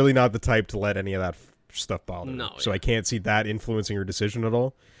 She's really not the type to let any of that stuff bother her. No. So I can't see that influencing her decision at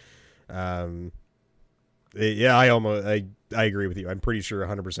all. I agree with you. I'm pretty sure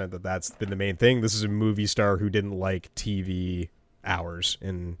 100% that that's been the main thing. This is a movie star who didn't like TV hours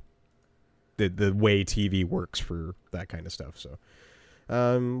and the way TV works for that kind of stuff. So,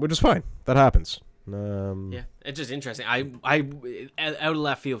 which is fine. That happens. It's just interesting. I out of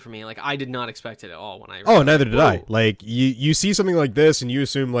left field for me. Like I did not expect it at all when I. Neither did I. Like you see something like this and you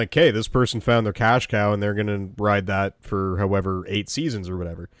assume like, hey, this person found their cash cow and they're gonna ride that for however 8 seasons or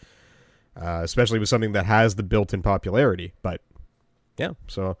whatever. Especially with something that has the built-in popularity. But yeah,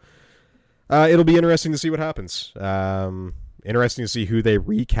 so it'll be interesting to see what happens. Interesting to see who they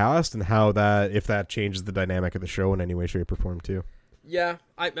recast and how if that changes the dynamic of the show in any way, shape, or form too. Yeah,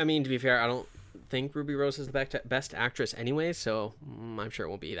 I mean, to be fair, I don't think Ruby Rose is the best actress anyway, so I'm sure it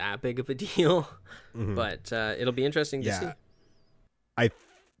won't be that big of a deal. But it'll be interesting to see.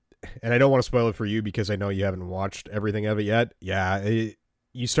 And I don't want to spoil it for you because I know you haven't watched everything of it yet. Yeah,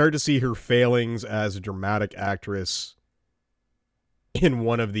 you start to see her failings as a dramatic actress in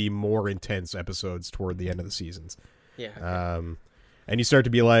one of the more intense episodes toward the end of the seasons. Yeah. Okay. And you start to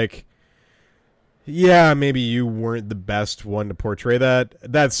be like, yeah, maybe you weren't the best one to portray that.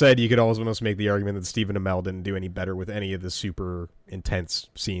 That said, you could almost make the argument that Stephen Amell didn't do any better with any of the super intense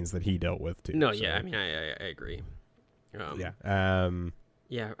scenes that he dealt with, too. No, so. Yeah, I mean, I agree. Yeah.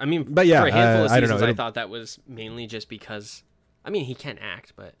 Yeah, I mean, but yeah, for a handful of seasons, I don't know. I thought that was mainly just because, I mean, he can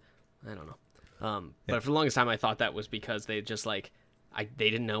act, but I don't know. But for the longest time, I thought that was because they just like, they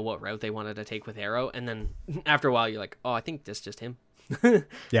didn't know what route they wanted to take with Arrow, and then after a while, you're like, oh, I think that's just him.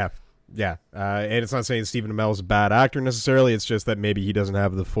 Yeah. And it's not saying Stephen Amell is a bad actor necessarily. It's just that maybe he doesn't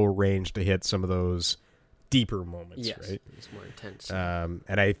have the full range to hit some of those deeper moments, right? It's more intense.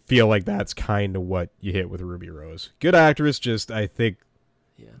 And I feel like that's kind of what you hit with Ruby Rose. Good actress, just I think,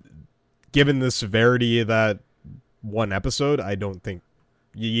 given the severity of that one episode, I don't think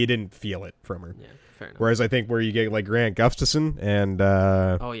you didn't feel it from her. Yeah, fair enough. Whereas I think where you get like Grant Gustafson and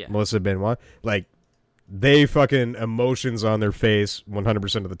Melissa Benoist, like, they fucking emotions on their face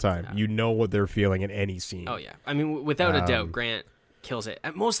 100% of the time. Yeah. You know what they're feeling in any scene. Oh, yeah. I mean, without a doubt, Grant kills it.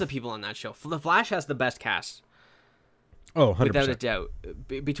 Most of the people on that show. The Flash has the best cast. Oh, 100%. Without a doubt.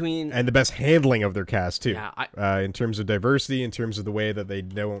 And the best handling of their cast, too. Yeah. In terms of diversity, in terms of the way that they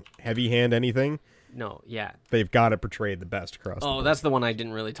don't heavy-hand anything. No, yeah. They've got it portrayed the best across the board. That's the one I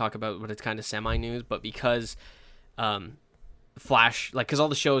didn't really talk about, but it's kind of semi-news. But because Flash, like, because all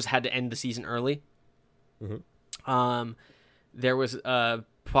the shows had to end the season early, there was a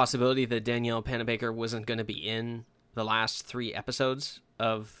possibility that Danielle Panabaker wasn't going to be in the last 3 episodes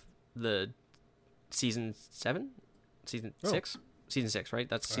of the season 7? Season 6? Season 6, right?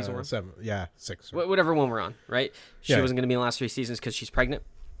 That's season 1? 7. Yeah, 6. Whatever one we're on, right? She Yeah. wasn't going to be in the last 3 seasons because she's pregnant.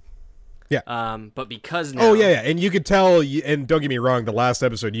 Yeah. But because now... Oh, yeah. And you could tell, and don't get me wrong, the last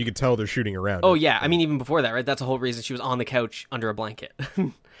episode, you could tell they're shooting around. Oh, it. yeah. I mean, even before that, right? That's the whole reason she was on the couch under a blanket.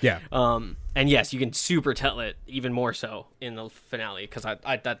 Yeah. And yes, you can super tell it even more so in the finale because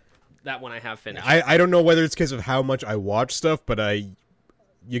that one I have finished. I don't know whether it's because of how much I watch stuff, but I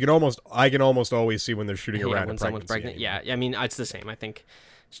can almost always see when they're shooting around when a someone's pregnancy pregnant. anyway. Yeah, I mean, it's the same. I think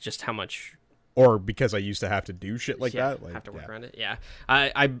it's just how much... Or because I used to have to do shit like that. Like, have to work around it. Yeah,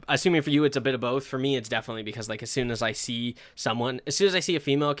 I'm assuming for you it's a bit of both. For me, it's definitely because like as soon as I see a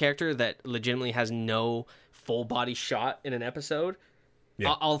female character that legitimately has no full body shot in an episode,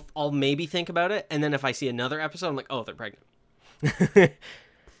 Yeah. I'll maybe think about it, and then if I see another episode, I'm like, oh, they're pregnant.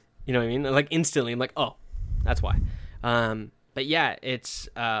 You know what I mean? Like instantly, I'm like, oh, that's why. But yeah, it's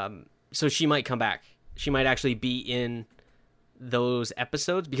so she might come back. She might actually be in those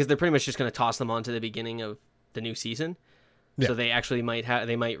episodes because they're pretty much just going to toss them on to the beginning of the new season. Yeah. So they actually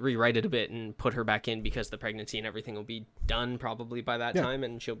might rewrite it a bit and put her back in because the pregnancy and everything will be done probably by that time,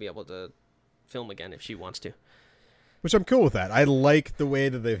 and she'll be able to film again if she wants to. Which I'm cool with that. I like the way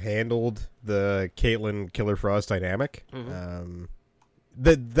that they've handled the Caitlyn Killer Frost dynamic.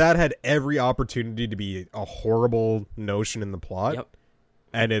 That had every opportunity to be a horrible notion in the plot,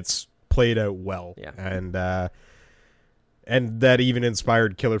 and it's played out well. Yeah. And that even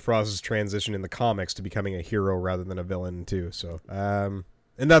inspired Killer Frost's transition in the comics to becoming a hero rather than a villain too. So, and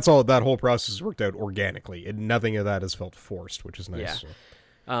that's all. That whole process worked out organically, and nothing of that has felt forced, which is nice. Yeah.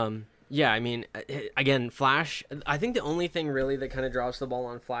 So. Yeah, I mean, again, Flash. I think the only thing really that kind of drops the ball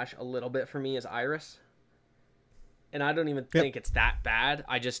on Flash a little bit for me is Iris. And I don't even think it's that bad.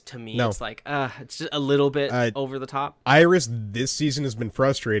 To me, it's like, it's just a little bit over the top. Iris this season has been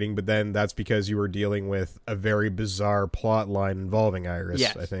frustrating, but then that's because you were dealing with a very bizarre plot line involving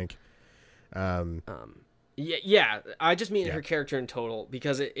Iris, I think. Yeah, I just mean her character in total,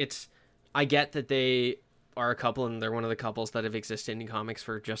 because it's, I get that they are a couple, and they're one of the couples that have existed in comics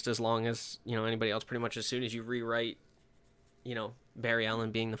for just as long as, anybody else, pretty much. As soon as you rewrite, Barry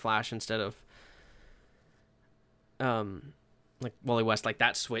Allen being the Flash instead of like Wally West, like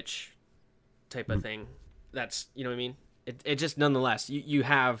that switch type of thing. That's, you know what I mean? It just, nonetheless, you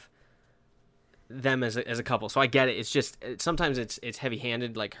have them as a couple. So I get it. It's just, sometimes it's heavy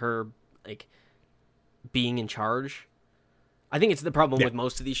handed, like her, like being in charge. I think it's the problem with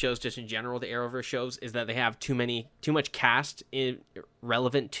most of these shows, just in general, the Arrowverse shows, is that they have too much cast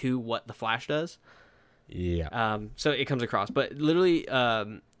relevant to what the Flash does. Yeah. So it comes across, but literally,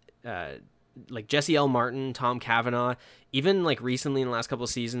 like Jesse L. Martin, Tom Cavanaugh, even like recently in the last couple of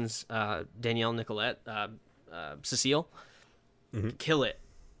seasons, Danielle Nicolette, Cecile, kill it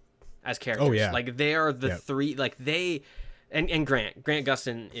as characters. Oh, yeah. Like they are the three, like they, and Grant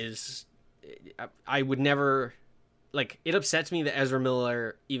Gustin is, I would never, like, it upsets me that Ezra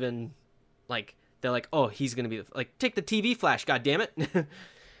Miller even, like, they're like, oh, he's going to be, like, take the TV Flash, goddammit.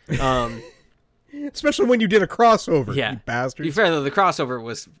 Especially when you did a crossover, you bastards. To be fair, though, the crossover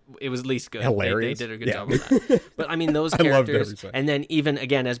was at least good. Hilarious. They did a good job with that. But, I mean, those characters, and then even,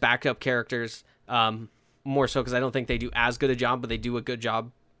 again, as backup characters, more so because I don't think they do as good a job, but they do a good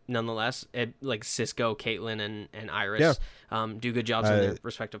job nonetheless. Like Cisco, Caitlyn, and Iris do good jobs in their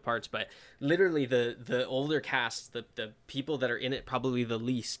respective parts. But literally the older cast, the people that are in it probably the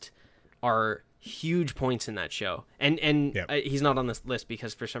least, are huge points in that show. And he's not on this list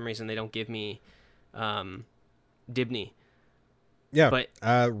because for some reason they don't give me Dibney. Yeah, but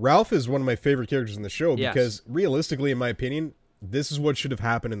Ralph is one of my favorite characters in the show because realistically, in my opinion, this is what should have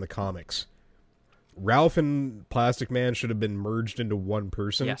happened in the comics. Ralph and Plastic Man should have been merged into one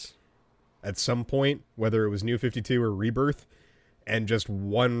person at some point, whether it was New 52 or Rebirth, and just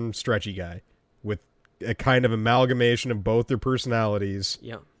one stretchy guy with a kind of amalgamation of both their personalities.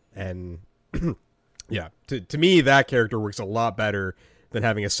 Yeah. And to me, that character works a lot better than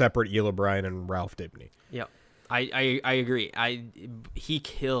having a separate Eel O'Brien and Ralph Dibney. Yeah, I agree. He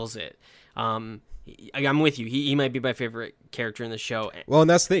kills it. I'm with you. He might be my favorite character in the show. Well, and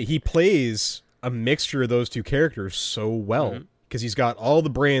that's the thing. He plays a mixture of those two characters so well because he's got all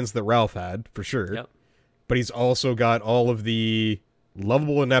the brains that Ralph had, for sure. But he's also got all of the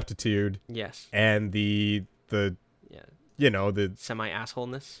lovable ineptitude. And the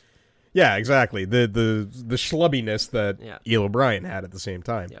semi-assholeness. Yeah, exactly. The schlubbiness that Yeah. Eel O'Brien had at the same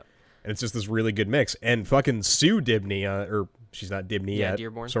time. Yeah. And it's just this really good mix. And fucking Sue Dibney, or she's not Dibney yet.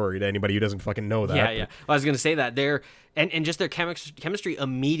 Dearborn. Sorry to anybody who doesn't fucking know that. Yeah. Well, I was gonna say that and just their chemistry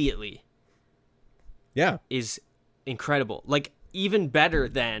immediately. Yeah. Is incredible. Like even better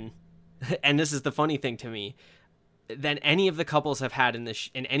than, and this is the funny thing to me, than any of the couples have had in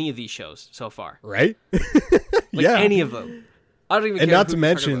in any of these shows so far. Right? Like yeah. any of them. I don't even care. And not who to we're talking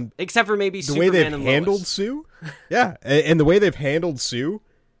mention about. Except for maybe the Superman way they've and handled Lois. Sue. Yeah. And the way they've handled Sue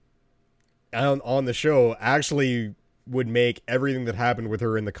on the show actually would make everything that happened with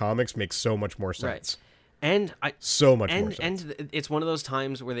her in the comics make so much more sense. And So much more sense. And it's one of those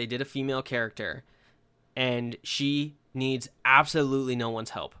times where they did a female character and she needs absolutely no one's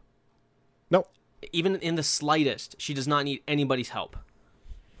help. No. Even in the slightest, she does not need anybody's help.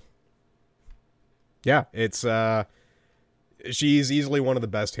 Yeah, it's she's easily one of the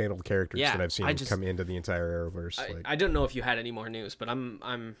best handled characters Yeah, that I've seen come into the entire Arrowverse. I don't know if you had any more news, but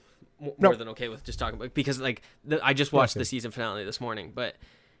I'm more No. than okay with just talking about, because like I just watched the season finale this morning, but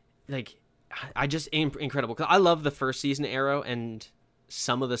like I just incredible, because I love the first season Arrow and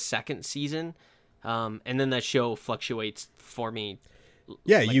some of the second season, and then that show fluctuates for me.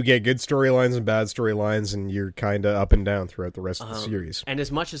 Yeah, you get good storylines and bad storylines, and you're kind of up and down throughout the rest of the series. And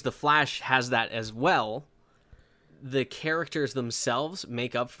as much as The Flash has that as well, the characters themselves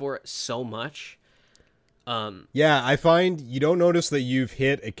make up for it so much. Yeah, I find you don't notice that you've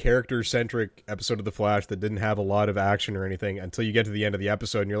hit a character-centric episode of The Flash that didn't have a lot of action or anything until you get to the end of the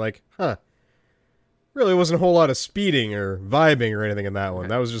episode, and you're like, huh, really wasn't a whole lot of speeding or vibing or anything in that one.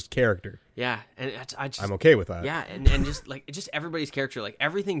 That was just character. Yeah, and I'm okay with that. Yeah, and just like just everybody's character, like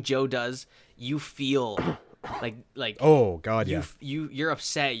everything Joe does, you feel like Oh God, yeah. You're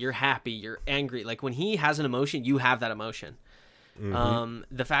upset, you're happy, you're angry. Like when he has an emotion, you have that emotion. Mm-hmm.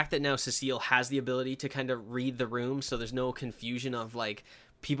 The fact that now Cecile has the ability to kind of read the room, so there's no confusion of like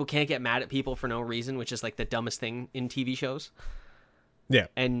people can't get mad at people for no reason, which is like the dumbest thing in TV shows. Yeah,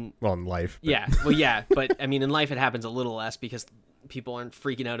 and well, in life. But. Yeah, well, yeah, but I mean, in life it happens a little less because people aren't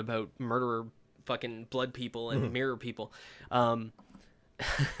freaking out about murderer fucking blood people and mirror people.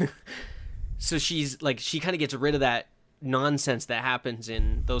 So she's like, she kind of gets rid of that nonsense that happens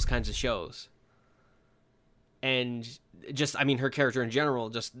in those kinds of shows. And just, I mean, her character in general,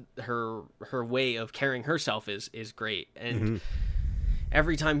 just her way of carrying herself is great. And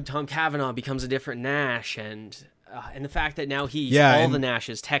every time Tom Cavanaugh becomes a different Nash, and the fact that now he's all the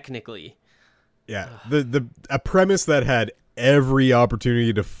Nashes technically. Yeah, a premise that had every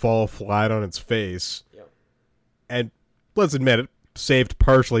opportunity to fall flat on its face, and let's admit it, saved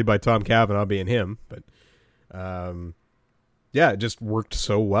partially by Tom Cavanaugh being him, but it just worked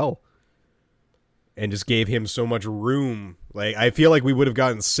so well, and just gave him so much room. Like I feel like we would have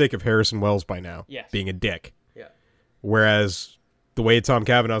gotten sick of Harrison Wells by now, being a dick. Yeah, whereas the way Tom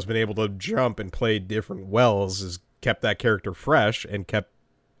Cavanaugh's been able to jump and play different Wells has kept that character fresh and kept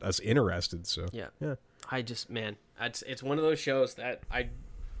us interested. So yeah. I just, man, it's one of those shows that I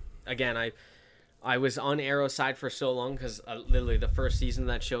was on Arrow's side for so long because literally the first season of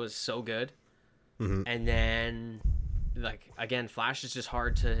that show is so good, and then like again, Flash is just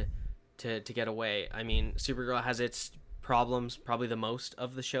hard to get away. I mean, Supergirl has its problems, probably the most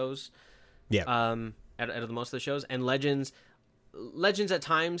of the shows. Yeah. Out of the most of the shows, and Legends at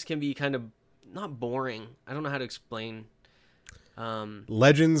times can be kind of not boring. I don't know how to explain.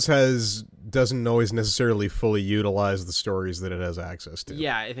 Legends doesn't always necessarily fully utilize the stories that it has access to.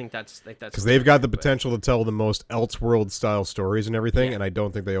 Yeah, I think that's because they've got the potential to tell the most Elseworld style stories and everything, and I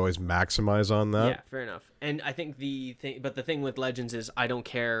don't think they always maximize on that. Yeah, fair enough. And I think the thing with Legends is I don't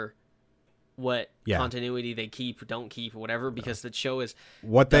care what continuity they keep, don't keep, whatever, because the show is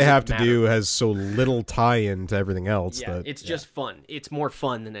what they have to do has so little tie-in to everything else. Yeah, it's just fun. It's more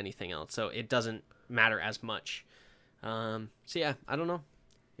fun than anything else, so it doesn't matter as much. So yeah, I don't know.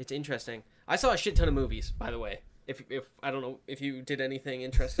 It's interesting. I saw a shit ton of movies, by the way. If I don't know if you did anything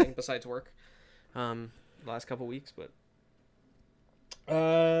interesting besides work, the last couple weeks, but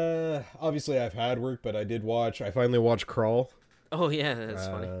obviously I've had work, but I finally watched Crawl. Oh yeah, that's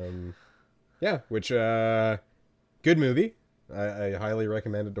funny. Yeah, which good movie. I highly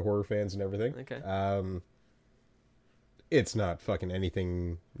recommend it to horror fans and everything. Okay. It's not fucking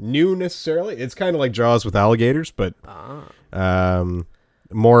anything new necessarily. It's kind of like Jaws with alligators, but it's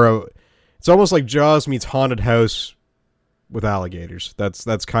almost like Jaws meets Haunted House with alligators.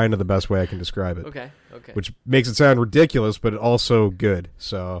 That's kind of the best way I can describe it. Okay. Which makes it sound ridiculous, but also good.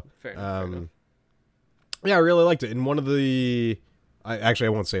 So, fair enough. Yeah, I really liked it. And one of the, I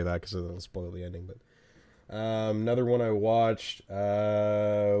won't say that because it'll spoil the ending, but Another one I watched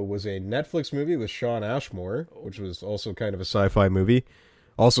was a Netflix movie with Sean Ashmore, which was also kind of a sci-fi movie.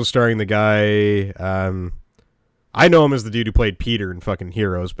 Also starring the guy, I know him as the dude who played Peter in fucking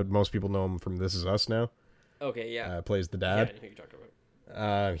Heroes, but most people know him from This Is Us now. Okay, yeah. Plays the Yeah, I dad. know who you're talking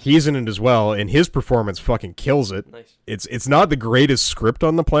about. He's in it as well, and his performance fucking kills it. Nice. It's not the greatest script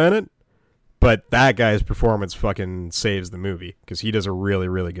on the planet, but that guy's performance fucking saves the movie because he does a really,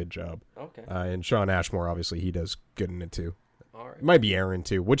 really good job. Okay. And Sean Ashmore, obviously, he does good in it too. All right. It might be Aaron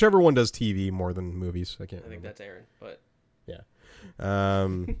too. Whichever one does TV more than movies. I can't. I think that's Aaron, but Yeah.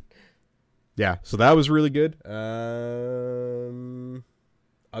 Yeah. So that was really good.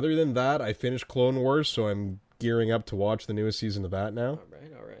 Other than that, I finished Clone Wars, so I'm gearing up to watch the newest season of that now.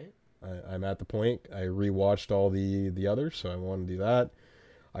 all right. I'm at the point. I rewatched all the others, so I want to do that.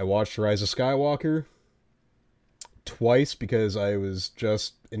 I watched Rise of Skywalker twice because I was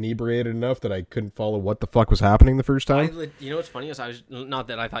just inebriated enough that I couldn't follow what the fuck was happening the first time. You know what's funny is I was not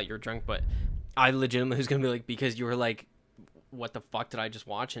that I thought you were drunk, but I legitimately was gonna be like, because you were like, what the fuck did I just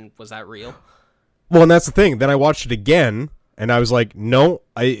watch, and was that real? Well, and that's the thing. Then I watched it again, and I was like, no,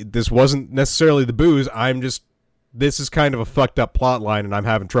 this wasn't necessarily the booze. This is kind of a fucked up plot line, and I'm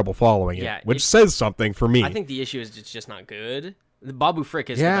having trouble following it, which says something for me. I think the issue is it's just not good. The Babu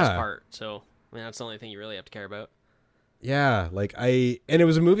Frick is the best part, so I mean that's the only thing you really have to care about. Yeah, and it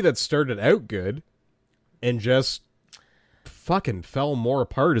was a movie that started out good, and just fucking fell more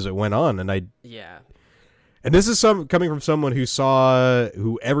apart as it went on, and And this is coming from someone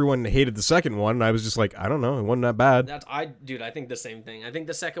who everyone hated the second one, and I was just like, I don't know, it wasn't that bad. I think the same thing. I think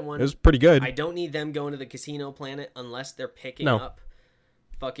the second one, it was pretty good. I don't need them going to the casino planet unless they're picking up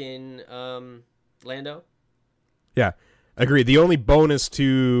fucking Lando. Yeah, agreed. The only bonus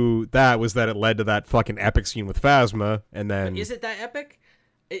to that was that it led to that fucking epic scene with Phasma, and then... But is it that epic?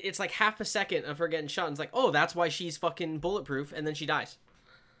 It's like half a second of her getting shot, and it's like, oh, that's why she's fucking bulletproof, and then she dies.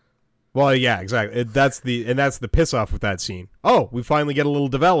 Well, yeah, exactly. That's the piss off with that scene. Oh, we finally get a little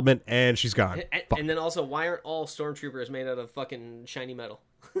development, and she's gone. And then also, why aren't all stormtroopers made out of fucking shiny metal?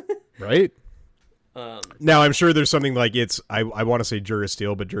 Right? Now, I'm sure there's something like I want to say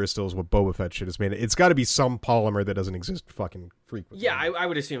Durasteel, but Durasteel is what Boba Fett shit is made of. It's got to be some polymer that doesn't exist fucking frequently. Yeah, I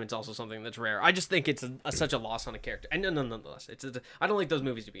would assume it's also something that's rare. I just think it's such a loss on a character. And nonetheless, I don't like those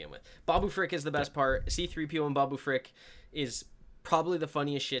movies to begin with. Babu Frick is the best part. C-3PO and Babu Frick is probably the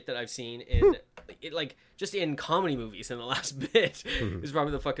funniest shit that I've seen in just in comedy movies in the last bit. Is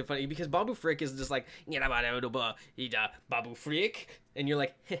probably the fucking funny, because Babu Frick is just like Babu Frick, and you're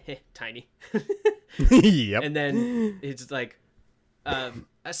like tiny. Yep. And then it's like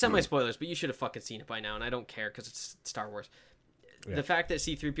semi spoilers, but you should have fucking seen it by now, and I don't care because it's Star Wars. Yeah. The fact that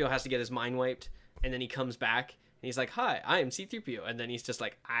C-3PO has to get his mind wiped, and then he comes back and he's like, "Hi, I am C-3PO," and then he's just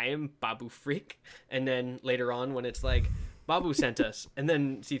like, "I am Babu Frick," and then later on when it's like, Babu sent us, and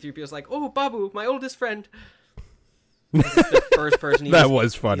then C-3PO's like, "Oh, Babu, my oldest friend." The first person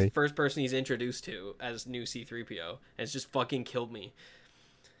was funny. First person he's introduced to as new C-3PO, and it's just fucking killed me.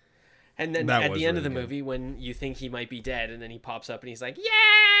 And then at the end of the movie, when you think he might be dead, and then he pops up and he's like,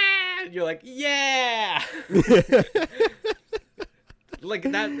 "Yeah!" And you're like, "Yeah!" Like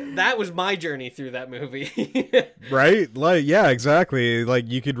that was my journey through that movie. Right? Like, yeah, exactly. Like,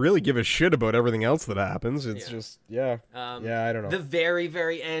 you could really give a shit about everything else that happens. It's just, I don't know. The very,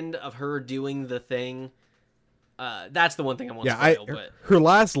 very end of her doing the thing, that's the one thing I won't spoil. But her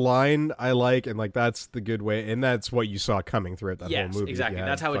last line I like, and like that's the good way, and that's what you saw coming throughout that whole movie. Exactly.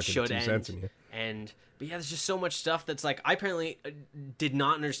 That's how it should end. But yeah, there's just so much stuff that's like, I apparently did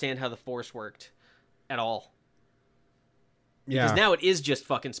not understand how the Force worked at all. Because now it is just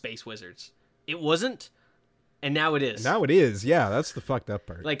fucking space wizards. It wasn't, and now it is. Now it is, yeah. That's the fucked up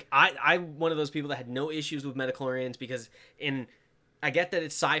part. Like, I'm one of those people that had no issues with midichlorians, because I get that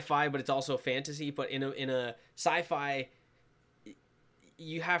it's sci-fi, but it's also fantasy. But in a sci-fi,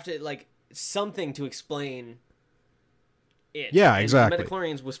 you have to, like, something to explain it. Yeah, and exactly.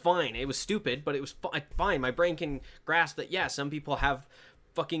 Midichlorians was fine. It was stupid, but it was fine. My brain can grasp that, yeah, some people have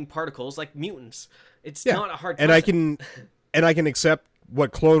fucking particles like mutants. It's not a hard concept. And I can accept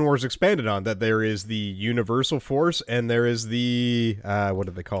what Clone Wars expanded on, that there is the universal force and there is the what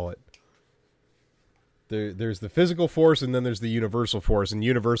do they call it? There's the physical force, and then there's the universal force, and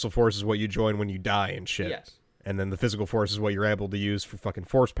universal force is what you join when you die and shit. Yes. And then the physical force is what you're able to use for fucking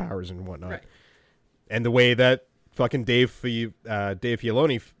force powers and whatnot. Right. And the way that fucking Dave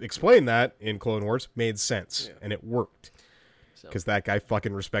Filoni explained that in Clone Wars made sense, and it worked. Because that guy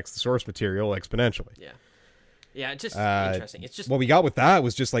fucking respects the source material exponentially. Yeah. Yeah, it's just interesting. It's just what we got with that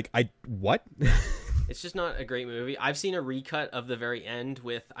was just like, what? It's just not a great movie. I've seen a recut of the very end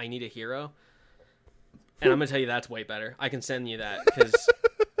with "I Need a Hero," And I'm gonna tell you that's way better. I can send you that because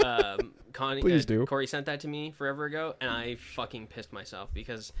Please do. Corey sent that to me forever ago, and I fucking pissed myself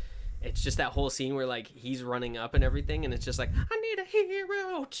because it's just that whole scene where like he's running up and everything, and it's just like, I need a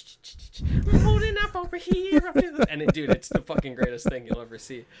hero. I'm holding out for a hero. And dude, it's the fucking greatest thing you'll ever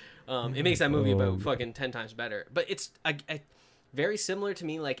see. It makes that movie about fucking 10 times better. But it's very similar to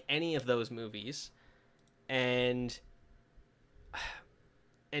me, like any of those movies, and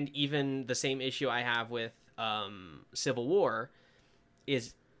even the same issue I have with Civil War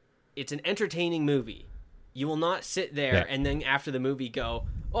is it's an entertaining movie. You will not sit there and then after the movie go,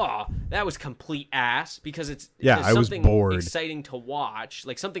 oh, that was complete ass, because it's I was bored. Exciting to watch.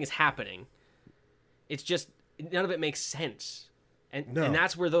 Like something is happening. It's just none of it makes sense. And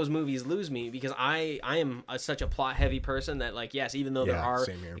that's where those movies lose me, because I am such a plot heavy person that, like, yes, even though there are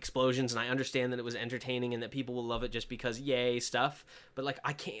explosions and I understand that it was entertaining and that people will love it just because yay stuff, but like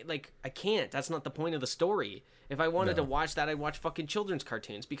I can't. That's not the point of the story. If I wanted to watch that, I'd watch fucking children's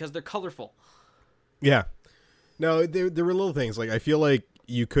cartoons because they're colorful. Yeah. No, there were little things. Like, I feel like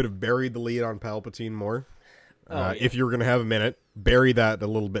you could have buried the lead on Palpatine more. If you were going to have a minute, bury that a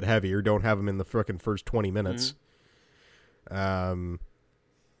little bit heavier. Don't have him in the frickin' first 20 minutes.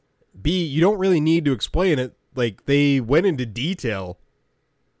 B, you don't really need to explain it. Like, they went into detail.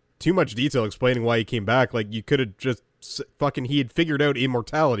 Too much detail explaining why he came back. Like, you could have just he had figured out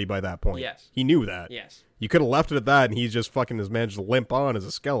immortality by that point. Yes. He knew that. Yes. You could have left it at that, and he's just fucking has managed to limp on as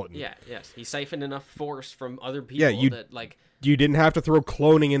a skeleton. Yeah, yes. He siphoned enough force from other people that, like... You didn't have to throw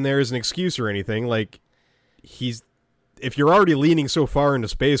cloning in there as an excuse or anything. Like, if you're already leaning so far into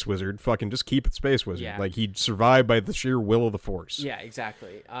Space Wizard, fucking just keep it Space Wizard. Yeah. Like, he'd survive by the sheer will of the Force. Yeah,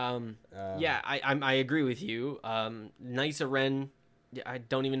 exactly. I agree with you. Knights of Ren, I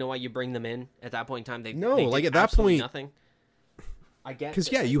don't even know why you bring them in at that point in time. They did at that point... nothing. I guess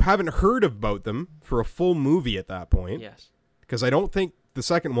because you haven't heard about them for a full movie at that point. Yes, because I don't think the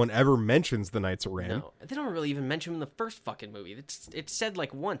second one ever mentions the Knights of Ren. No, they don't really even mention them in the first fucking movie. It's said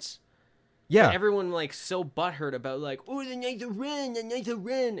like once. Yeah, and everyone like so butthurt about like, oh, the Knights of Ren, and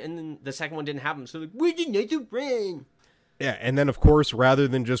then the second one didn't have them, so like, where's the Knights of Ren? Yeah, and then of course, rather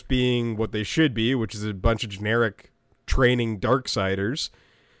than just being what they should be, which is a bunch of generic training Darksiders,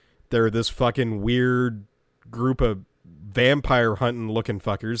 they're this fucking weird group of vampire hunting looking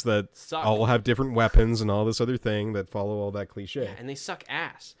fuckers that suck. All have different weapons and all this other thing that follow all that cliche. Yeah, and they suck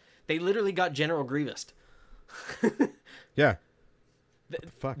ass. They literally got General Grievous. Yeah.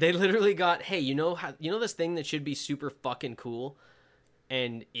 They literally got, hey, you know this thing that should be super fucking cool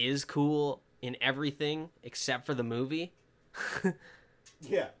and is cool in everything except for the movie?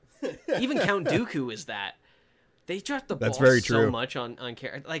 Yeah. Even Count Dooku is that. They dropped the ball so much on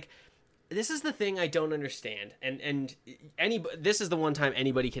character. Like, this is the thing I don't understand, and this is the one time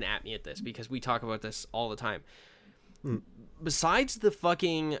anybody can at me at this, because we talk about this all the time. Besides the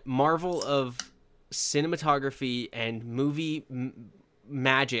fucking marvel of cinematography and movie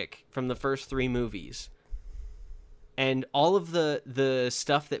magic from the first 3 movies, and all of the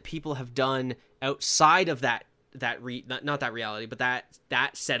stuff that people have done outside of not that reality, but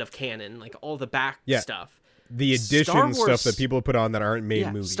that set of canon, like all the back stuff. The addition stuff that people put on that aren't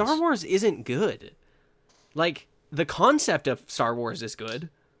made movies. Star Wars isn't good. Like, the concept of Star Wars is good,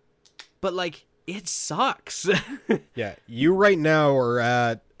 but, like, it sucks. Yeah, you right now are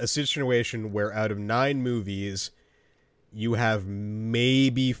at a situation where out of 9 movies, you have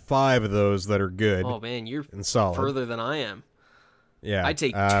maybe 5 of those that are good. Oh, man, you're and solid. Further than I am. Yeah. I'd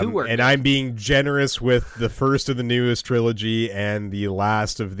say 2 are and good. I'm being generous with the first of the newest trilogy and the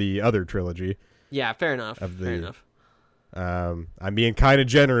last of the other trilogy. Yeah, fair enough. Fair enough. I'm being kind of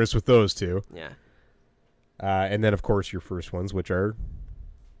generous with those 2. Yeah. And then, of course, your first ones, which are...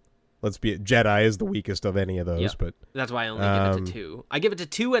 Jedi is the weakest of any of those, but... That's why I only give it to 2. I give it to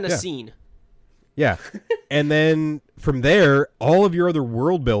 2 and a scene. Yeah. And then, from there, all of your other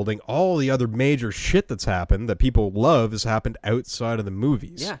world building, all the other major shit that's happened that people love has happened outside of the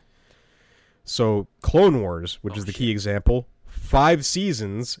movies. Yeah. So, Clone Wars, which is the key example... 5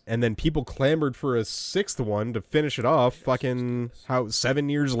 seasons, and then people clamored for a 6th one to finish it off. Fucking 7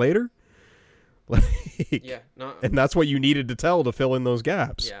 years later, and that's what you needed to tell to fill in those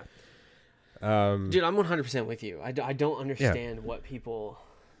gaps. Yeah, dude, I'm 100% with you. I don't understand what people.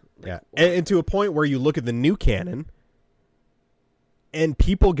 And to a point where you look at the new canon, and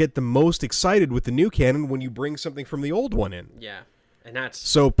people get the most excited with the new canon when you bring something from the old one in. Yeah. And that's...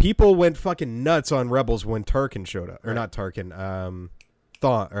 So people went fucking nuts on Rebels when Tarkin showed up. Or not Tarkin.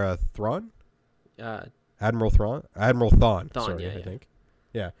 Thrawn? Admiral Thrawn? Admiral Thrawn, I think.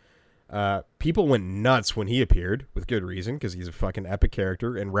 Yeah. People went nuts when he appeared, with good reason, because he's a fucking epic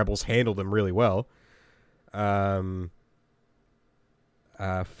character, and Rebels handled him really well. Fucking,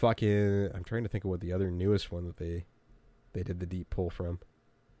 I'm trying to think of what the other newest one that they did the deep pull from.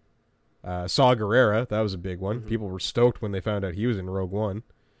 Saw Gerrera, that was a big one. People were stoked when they found out he was in Rogue One.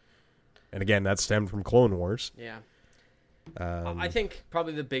 And again, that stemmed from Clone Wars. Yeah. I think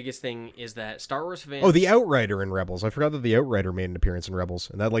probably the biggest thing is that Star Wars fans... Oh, the Outrider in Rebels. I forgot that the Outrider made an appearance in Rebels,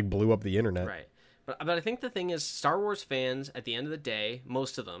 and that, like, blew up the internet. Right. But I think the thing is, Star Wars fans, at the end of the day,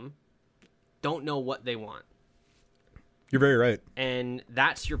 most of them, don't know what they want. You're very right. And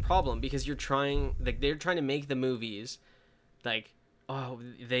that's your problem, because they're trying to make the movies, like, oh,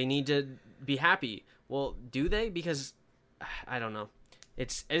 they need to be happy. Well, do they? Because, I don't know.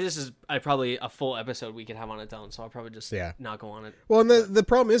 This is probably a full episode we could have on its own, so I'll probably just not go on it. Well, and the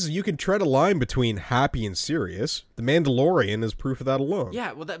problem is you can tread a line between happy and serious. The Mandalorian is proof of that alone.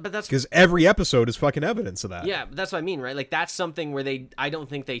 Yeah, well, but that's... Because every episode is fucking evidence of that. Yeah, but that's what I mean, right? Like, that's something where I don't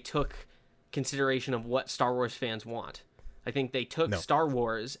think they took consideration of what Star Wars fans want. I think they took Star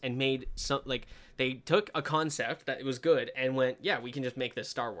Wars and made they took a concept that was good and went, yeah, we can just make this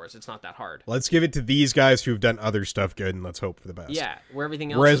Star Wars. It's not that hard. Let's give it to these guys who've done other stuff good, and let's hope for the best. Yeah, where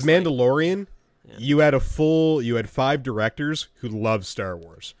everything else. Whereas Mandalorian, you had 5 directors who love Star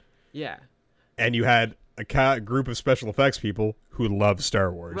Wars. Yeah, and you had a group of special effects people who love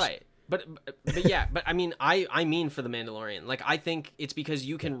Star Wars. Right. But yeah, but I mean, I mean for the Mandalorian, like, I think it's because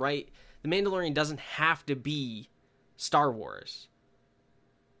you can write the Mandalorian doesn't have to be Star Wars.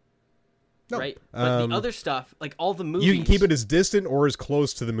 No. Right? But the other stuff, like all the movies... You can keep it as distant or as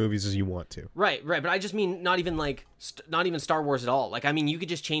close to the movies as you want to. Right. But I just mean not even Star Wars at all. Like, I mean, you could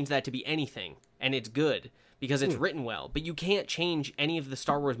just change that to be anything, and it's good, because it's written well. But you can't change any of the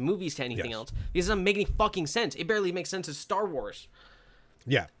Star Wars movies to anything else, because it doesn't make any fucking sense. It barely makes sense as Star Wars.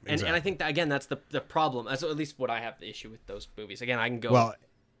 Yeah, exactly. And I think that, again, that's the problem. That's at least what I have the issue with those movies. Again, I can go... Well,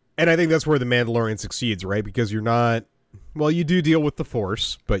 and I think that's where The Mandalorian succeeds, right? Because you're not... Well, you do deal with the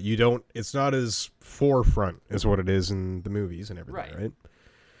Force, but you don't... It's not as forefront as what it is in the movies and everything, right?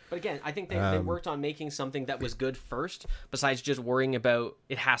 But again, I think they worked on making something that was good first, besides just worrying about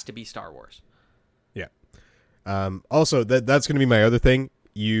it has to be Star Wars. Yeah. Also, that's going to be my other thing.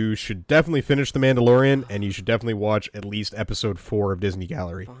 You should definitely finish The Mandalorian, and you should definitely watch at least episode 4 of Disney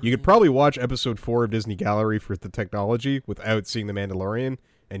Gallery. Fine. You could probably watch episode 4 of Disney Gallery for the technology without seeing The Mandalorian,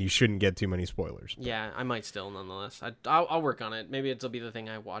 and you shouldn't get too many spoilers. Yeah, I might still, nonetheless. I'll work on it. Maybe it'll be the thing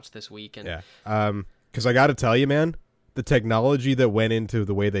I watch this week. And yeah, because I got to tell you, man, the technology that went into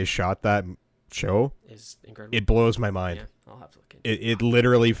the way they shot that show is incredible. It blows my mind. Yeah, I'll have to look into it. It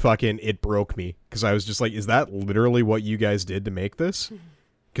literally it broke me, because I was just like, is that literally what you guys did to make this?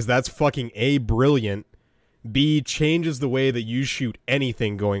 Because that's fucking A, brilliant, B, changes the way that you shoot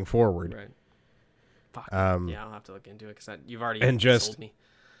anything going forward. Right. Fuck. Yeah, I'll have to look into it, because you've already sold me.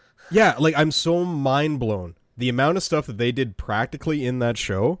 Yeah, like, I'm so mind blown. The amount of stuff that they did practically in that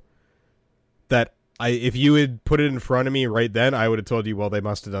show, that if you had put it in front of me right then, I would have told you, well, they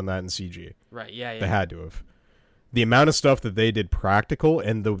must have done that in CG. Right, yeah. They had to have. The amount of stuff that they did practical,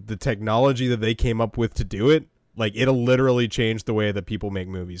 and the technology that they came up with to do it, like, it'll literally change the way that people make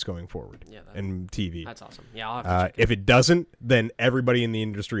movies going forward. Yeah, and TV. That's awesome. Yeah, I'll have to check it. If it doesn't, then every in the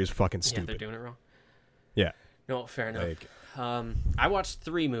industry is fucking stupid. Yeah, they're doing it wrong. Yeah. No, fair enough. I watched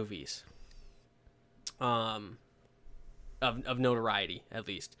 3 movies of notoriety, at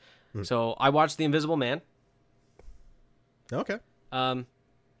least. So I watched The Invisible Man. Okay.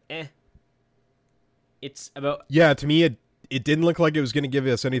 It's about... Yeah, to me, it didn't look like it was going to give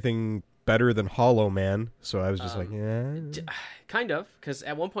us anything better than Hollow Man, so I was just like, yeah. Kind of, because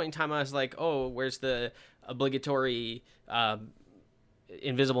at one point in time I was like, oh, where's the obligatory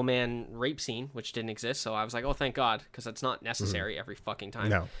Invisible Man rape scene, which didn't exist, so I was like, oh, thank God, because that's not necessary every fucking time.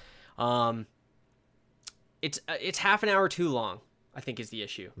 No. It's half an hour too long, I think, is the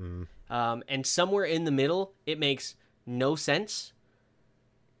issue. And somewhere in the middle, it makes no sense,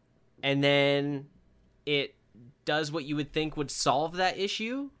 and then it does what you would think would solve that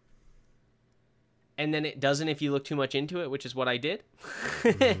issue, and then it doesn't if you look too much into it, which is what I did.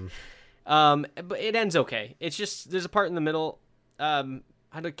 But it ends okay. It's just, there's a part in the middle, I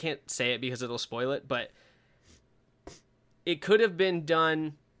can't say it because it'll spoil it, but it could have been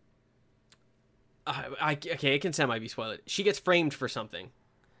done... okay, it can semi-be spoiled. She gets framed for something.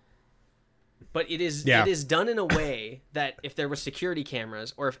 But it is done in a way that if there were security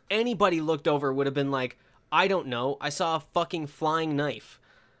cameras, or if anybody looked over, would have been like, I don't know, I saw a fucking flying knife.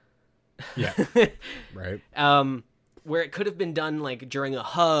 Yeah. Right. Where it could have been done like during a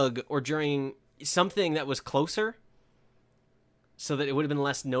hug or during something that was closer. so that it would have been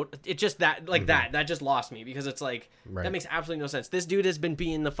less note. It just that that just lost me because it's like that makes absolutely no sense. This dude has been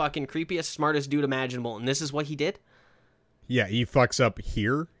being the fucking creepiest, smartest dude imaginable, and this is what he did. Yeah, he fucks up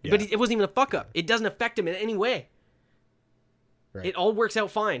here, but it wasn't even a fuck up. It doesn't affect him in any way. Right. It all works out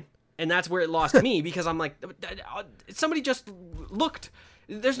fine, and that's where it lost me because I'm like, somebody just looked.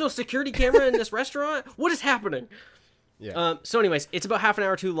 There's no security camera in this restaurant. What is happening? Yeah. So, anyways, it's about half an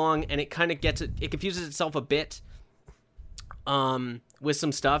hour too long, and it kind of it confuses itself a bit. With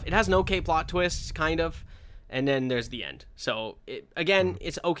some stuff, it has an okay plot twist, kind of, and then there's the end. So,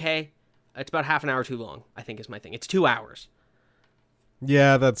 it's okay. It's about half an hour too long, I think is my thing. It's 2 hours.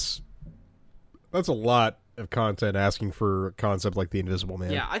 Yeah, that's a lot of content asking for a concept like The Invisible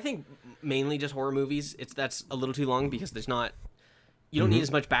Man. Yeah, I think mainly just horror movies. That's a little too long because there's not. You don't need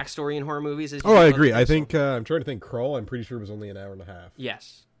as much backstory in horror movies as. I agree. I think I'm trying to think. Crawl. I'm pretty sure it was only an hour and a half.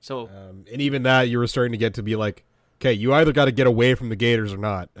 Yes. So. And even that, you were starting to get to be like, okay, you either got to get away from the gators or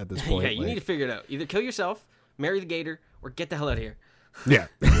not at this point. Yeah, you need to figure it out. Either kill yourself, marry the gator, or get the hell out of here. Yeah.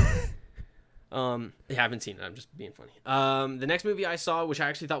 I haven't seen it. I'm just being funny. The next movie I saw, which I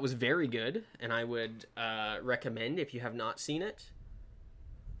actually thought was very good, and I would recommend if you have not seen it.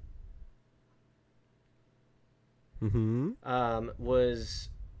 Was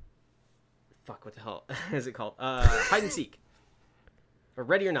fuck. What the hell is it called? Hide and Seek, or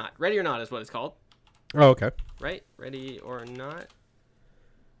Ready or Not. Ready or Not is what it's called. Oh, okay. Right? Ready or Not.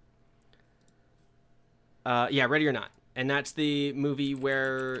 Yeah, Ready or Not. And that's the movie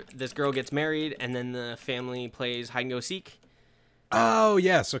where this girl gets married and then the family plays hide and go seek. Oh,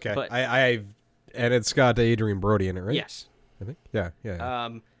 yes. Okay. But, and it's got Adrian Brody in it, right? Yes. I think. Yeah.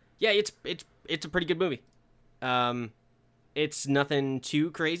 Yeah, it's a pretty good movie. It's nothing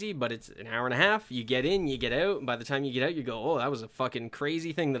too crazy, but it's an hour and a half. You get in, you get out. And by the time you get out, you go, oh, that was a fucking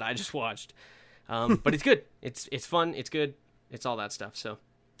crazy thing that I just watched. But it's good. It's fun. It's good. It's all that stuff. So.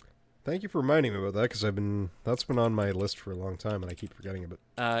 Thank you for reminding me about that because that's been on my list for a long time and I keep forgetting about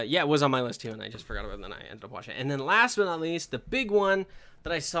it. Yeah, it was on my list too and I just forgot about it and then I ended up watching it. And then last but not least, the big one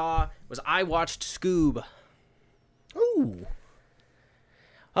that I saw was I watched Scoob. Ooh.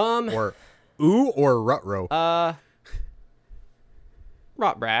 Or Rutro.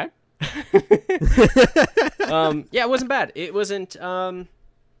 Rot Brad. Yeah, it wasn't bad. It wasn't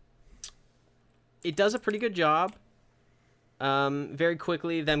it does a pretty good job. Very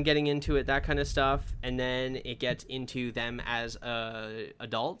quickly, them getting into it, that kind of stuff, and then it gets into them as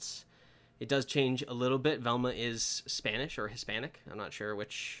adults. It does change a little bit. Velma is Spanish or Hispanic. I'm not sure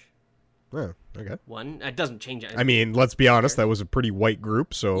which one. It doesn't change it. I mean, let's be honest, that was a pretty white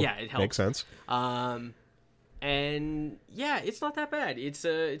group, so yeah, it helps. Makes sense. And yeah, it's not that bad. It's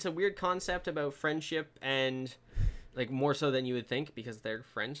a weird concept about friendship and like more so than you would think because they're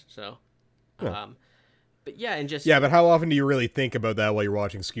friends. So, yeah. But yeah, and just... Yeah, but how often do you really think about that while you're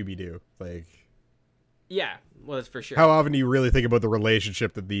watching Scooby-Doo? Like... Yeah, well, that's for sure. How often do you really think about the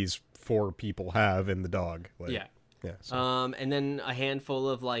relationship that these four people have and the dog? Like, yeah. Yeah. So. And then a handful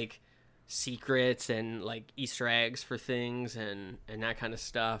of, like, secrets and, like, Easter eggs for things and that kind of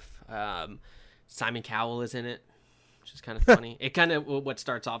stuff. Simon Cowell is in it, which is kind of funny. It kind of what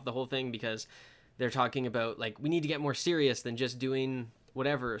starts off the whole thing because they're talking about, like, we need to get more serious than just doing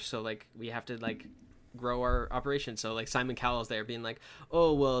whatever. So, like, we have to, like... grow our operation. So like Simon Cowell's there being like,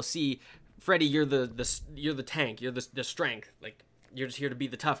 oh well, see, Freddy, you're the tank, you're the strength, like you're just here to be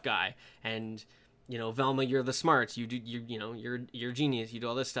the tough guy, and you know, Velma, you're the smarts, you're genius, you do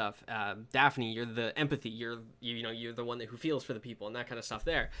all this stuff. Daphne, you're the empathy, you're the one who feels for the people and that kind of stuff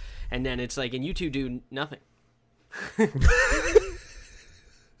there. And then it's like, and you two do nothing.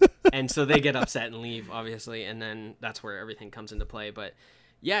 And so they get upset and leave, obviously, and then that's where everything comes into play. But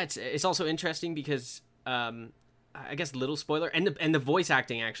yeah, it's also interesting because I guess little spoiler, and the voice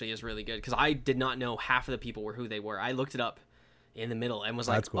acting actually is really good because I did not know half of the people were who they were. I looked it up in the middle and was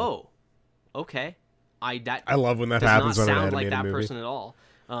like, cool. Oh, okay. I love when that happens on an animated movie. Does not sound like that person at all.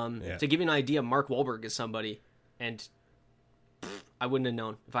 To give you an idea, Mark Wahlberg is somebody, and I wouldn't have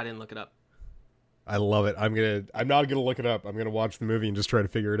known if I didn't look it up. I love it. I'm not gonna look it up. I'm gonna watch the movie and just try to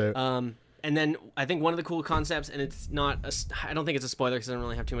figure it out. And then I think one of the cool concepts, and it's not, I don't think it's a spoiler because I don't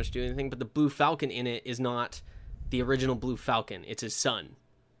really have too much to do with anything, but the Blue Falcon in it is not the original Blue Falcon. It's his son.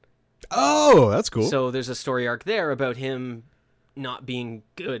 Oh, that's cool. So there's a story arc there about him not being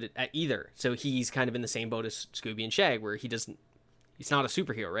good at either. So he's kind of in the same boat as Scooby and Shag, where he's not a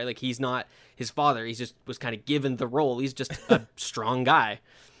superhero, right? Like he's not his father. He just was kind of given the role. He's just a strong guy.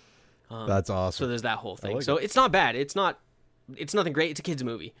 That's awesome. So there's that whole thing. So it's not bad. It's nothing great. It's a kid's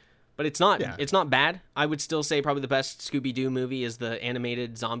movie. But it's not. Yeah. It's not bad. I would still say probably the best Scooby-Doo movie is the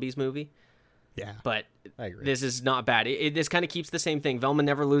animated Zombies movie. Yeah, But I agree. this is not bad. This kind of keeps the same thing. Velma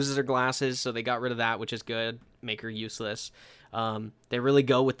never loses her glasses, so they got rid of that, which is good. Make her useless. They really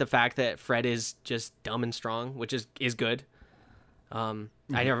go with the fact that Fred is just dumb and strong, which is good. I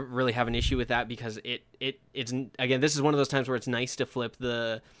never really have an issue with that because it's again, this is one of those times where it's nice to flip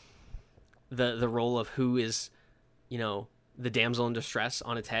the role of who is, the damsel in distress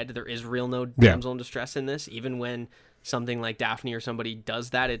on its head. There is no damsel in distress in this, even when something like Daphne or somebody does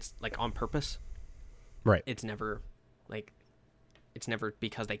that, it's like on purpose. Right. It's never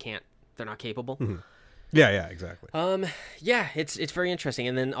because they're not capable. Mm-hmm. Yeah, exactly. Yeah, it's very interesting.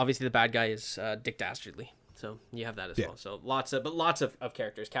 And then obviously the bad guy is Dick Dastardly. So you have that as well. So lots of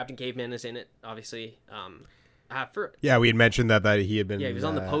characters. Captain Caveman is in it, obviously. We had mentioned that he had been. Yeah, he was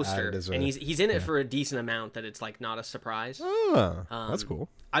on the poster, and he's in it for a decent amount. That it's like not a surprise. Oh, that's cool.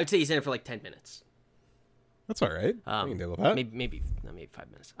 I would say he's in it for like 10 minutes. That's all right. I can deal with that. Maybe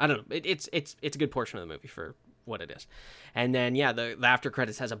 5 minutes. I don't know. It's a good portion of the movie for what it is. And then the after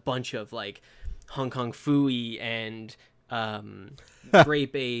credits has a bunch of like Hong Kong Phooey and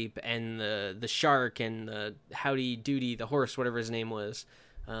Grape Ape and the shark and the Howdy Doody, the horse, whatever his name was,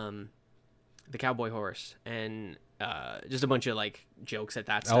 the cowboy horse, and just a bunch of like jokes at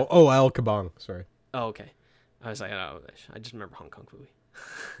that stuff. Al Kabong. Sorry. Oh, okay. I was like, I just remember Hong Kong Phooey.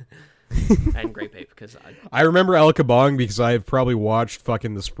 And Grape Ape because I remember Al Kabong because I've probably watched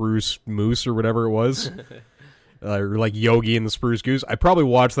fucking the Spruce Moose or whatever it was. Or like Yogi and the Spruce Goose. I probably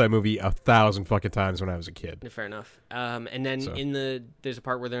watched that movie 1,000 fucking times when I was a kid. Fair enough. And then there's a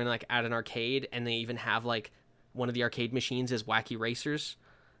part where they're like at an arcade and they even have like one of the arcade machines is Wacky Racers.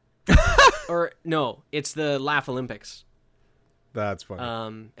 Or no, it's the Laugh Olympics. That's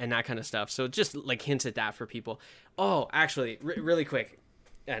funny. And that kind of stuff. So just like hints at that for people. Oh, actually, really quick,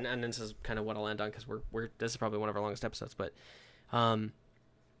 and this is kind of what I'll end on because this is probably one of our longest episodes. But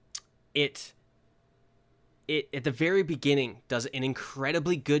it at the very beginning does an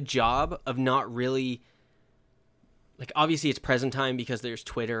incredibly good job of not really, like, obviously it's present time because there's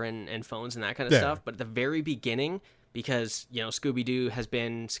Twitter and phones and that kind of stuff. But at the very beginning, because Scooby-Doo has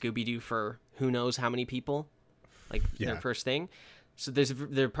been Scooby-Doo for who knows how many people. Like their first thing. So there's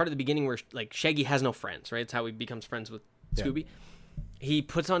part of the beginning where like Shaggy has no friends, right? It's how he becomes friends with Scooby. He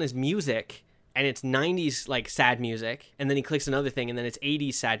puts on his music and it's 90s like sad music, and then he clicks another thing and then it's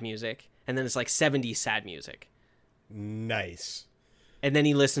 80s sad music, and then it's like 70s sad music. Nice. And then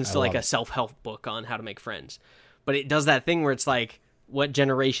he listens to like a self-help book on how to make friends. But it does that thing where it's like, what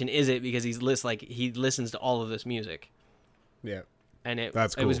generation is it? Because he listens to all of this music. Yeah. And it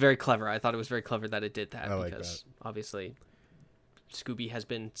was very clever. I thought it was very clever that it did that because obviously Scooby has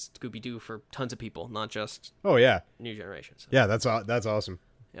been Scooby-Doo for tons of people, not just new generations. So. Yeah, that's awesome.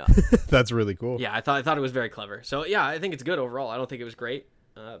 Yeah. That's really cool. Yeah, I thought it was very clever. So yeah, I think it's good overall. I don't think it was great.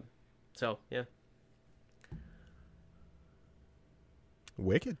 So yeah.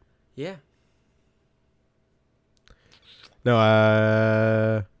 Wicked. Yeah. No,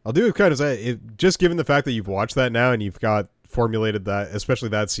 I'll do it kind of say just given the fact that you've watched that now and you've got formulated that, especially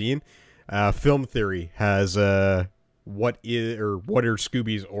that scene. Film Theory has what are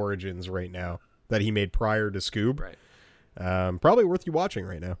Scooby's origins right now that he made prior to Scoob. Right. Probably worth you watching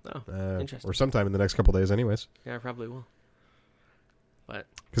right now. Oh, interesting. Or sometime in the next couple days, anyways. Yeah, I probably will. But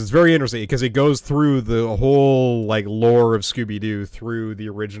because it's very interesting because it goes through the whole like lore of Scooby-Doo through the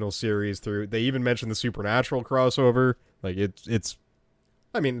original series. They even mentioned the Supernatural crossover. Like it's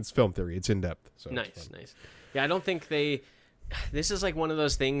Film Theory. It's in depth. So nice. Yeah, I don't think this is like one of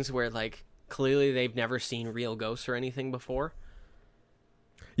those things where like clearly they've never seen real ghosts or anything before.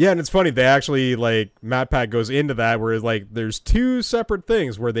 Yeah, and it's funny, they actually like MatPat goes into that where like there's two separate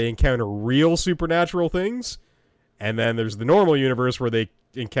things where they encounter real supernatural things, and then there's the normal universe where they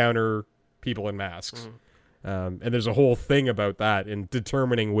encounter people in masks. And there's a whole thing about that and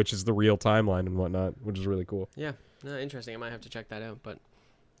determining which is the real timeline and whatnot, which is really cool. Yeah, interesting. I might have to check that out, but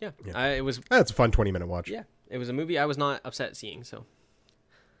yeah. It's a fun 20-minute watch. Yeah, it was a movie I was not upset seeing, so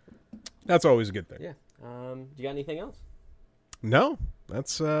that's always a good thing. Yeah. Do you got anything else? No,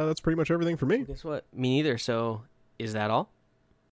 that's pretty much everything for me. Guess what? Me neither. So is that all?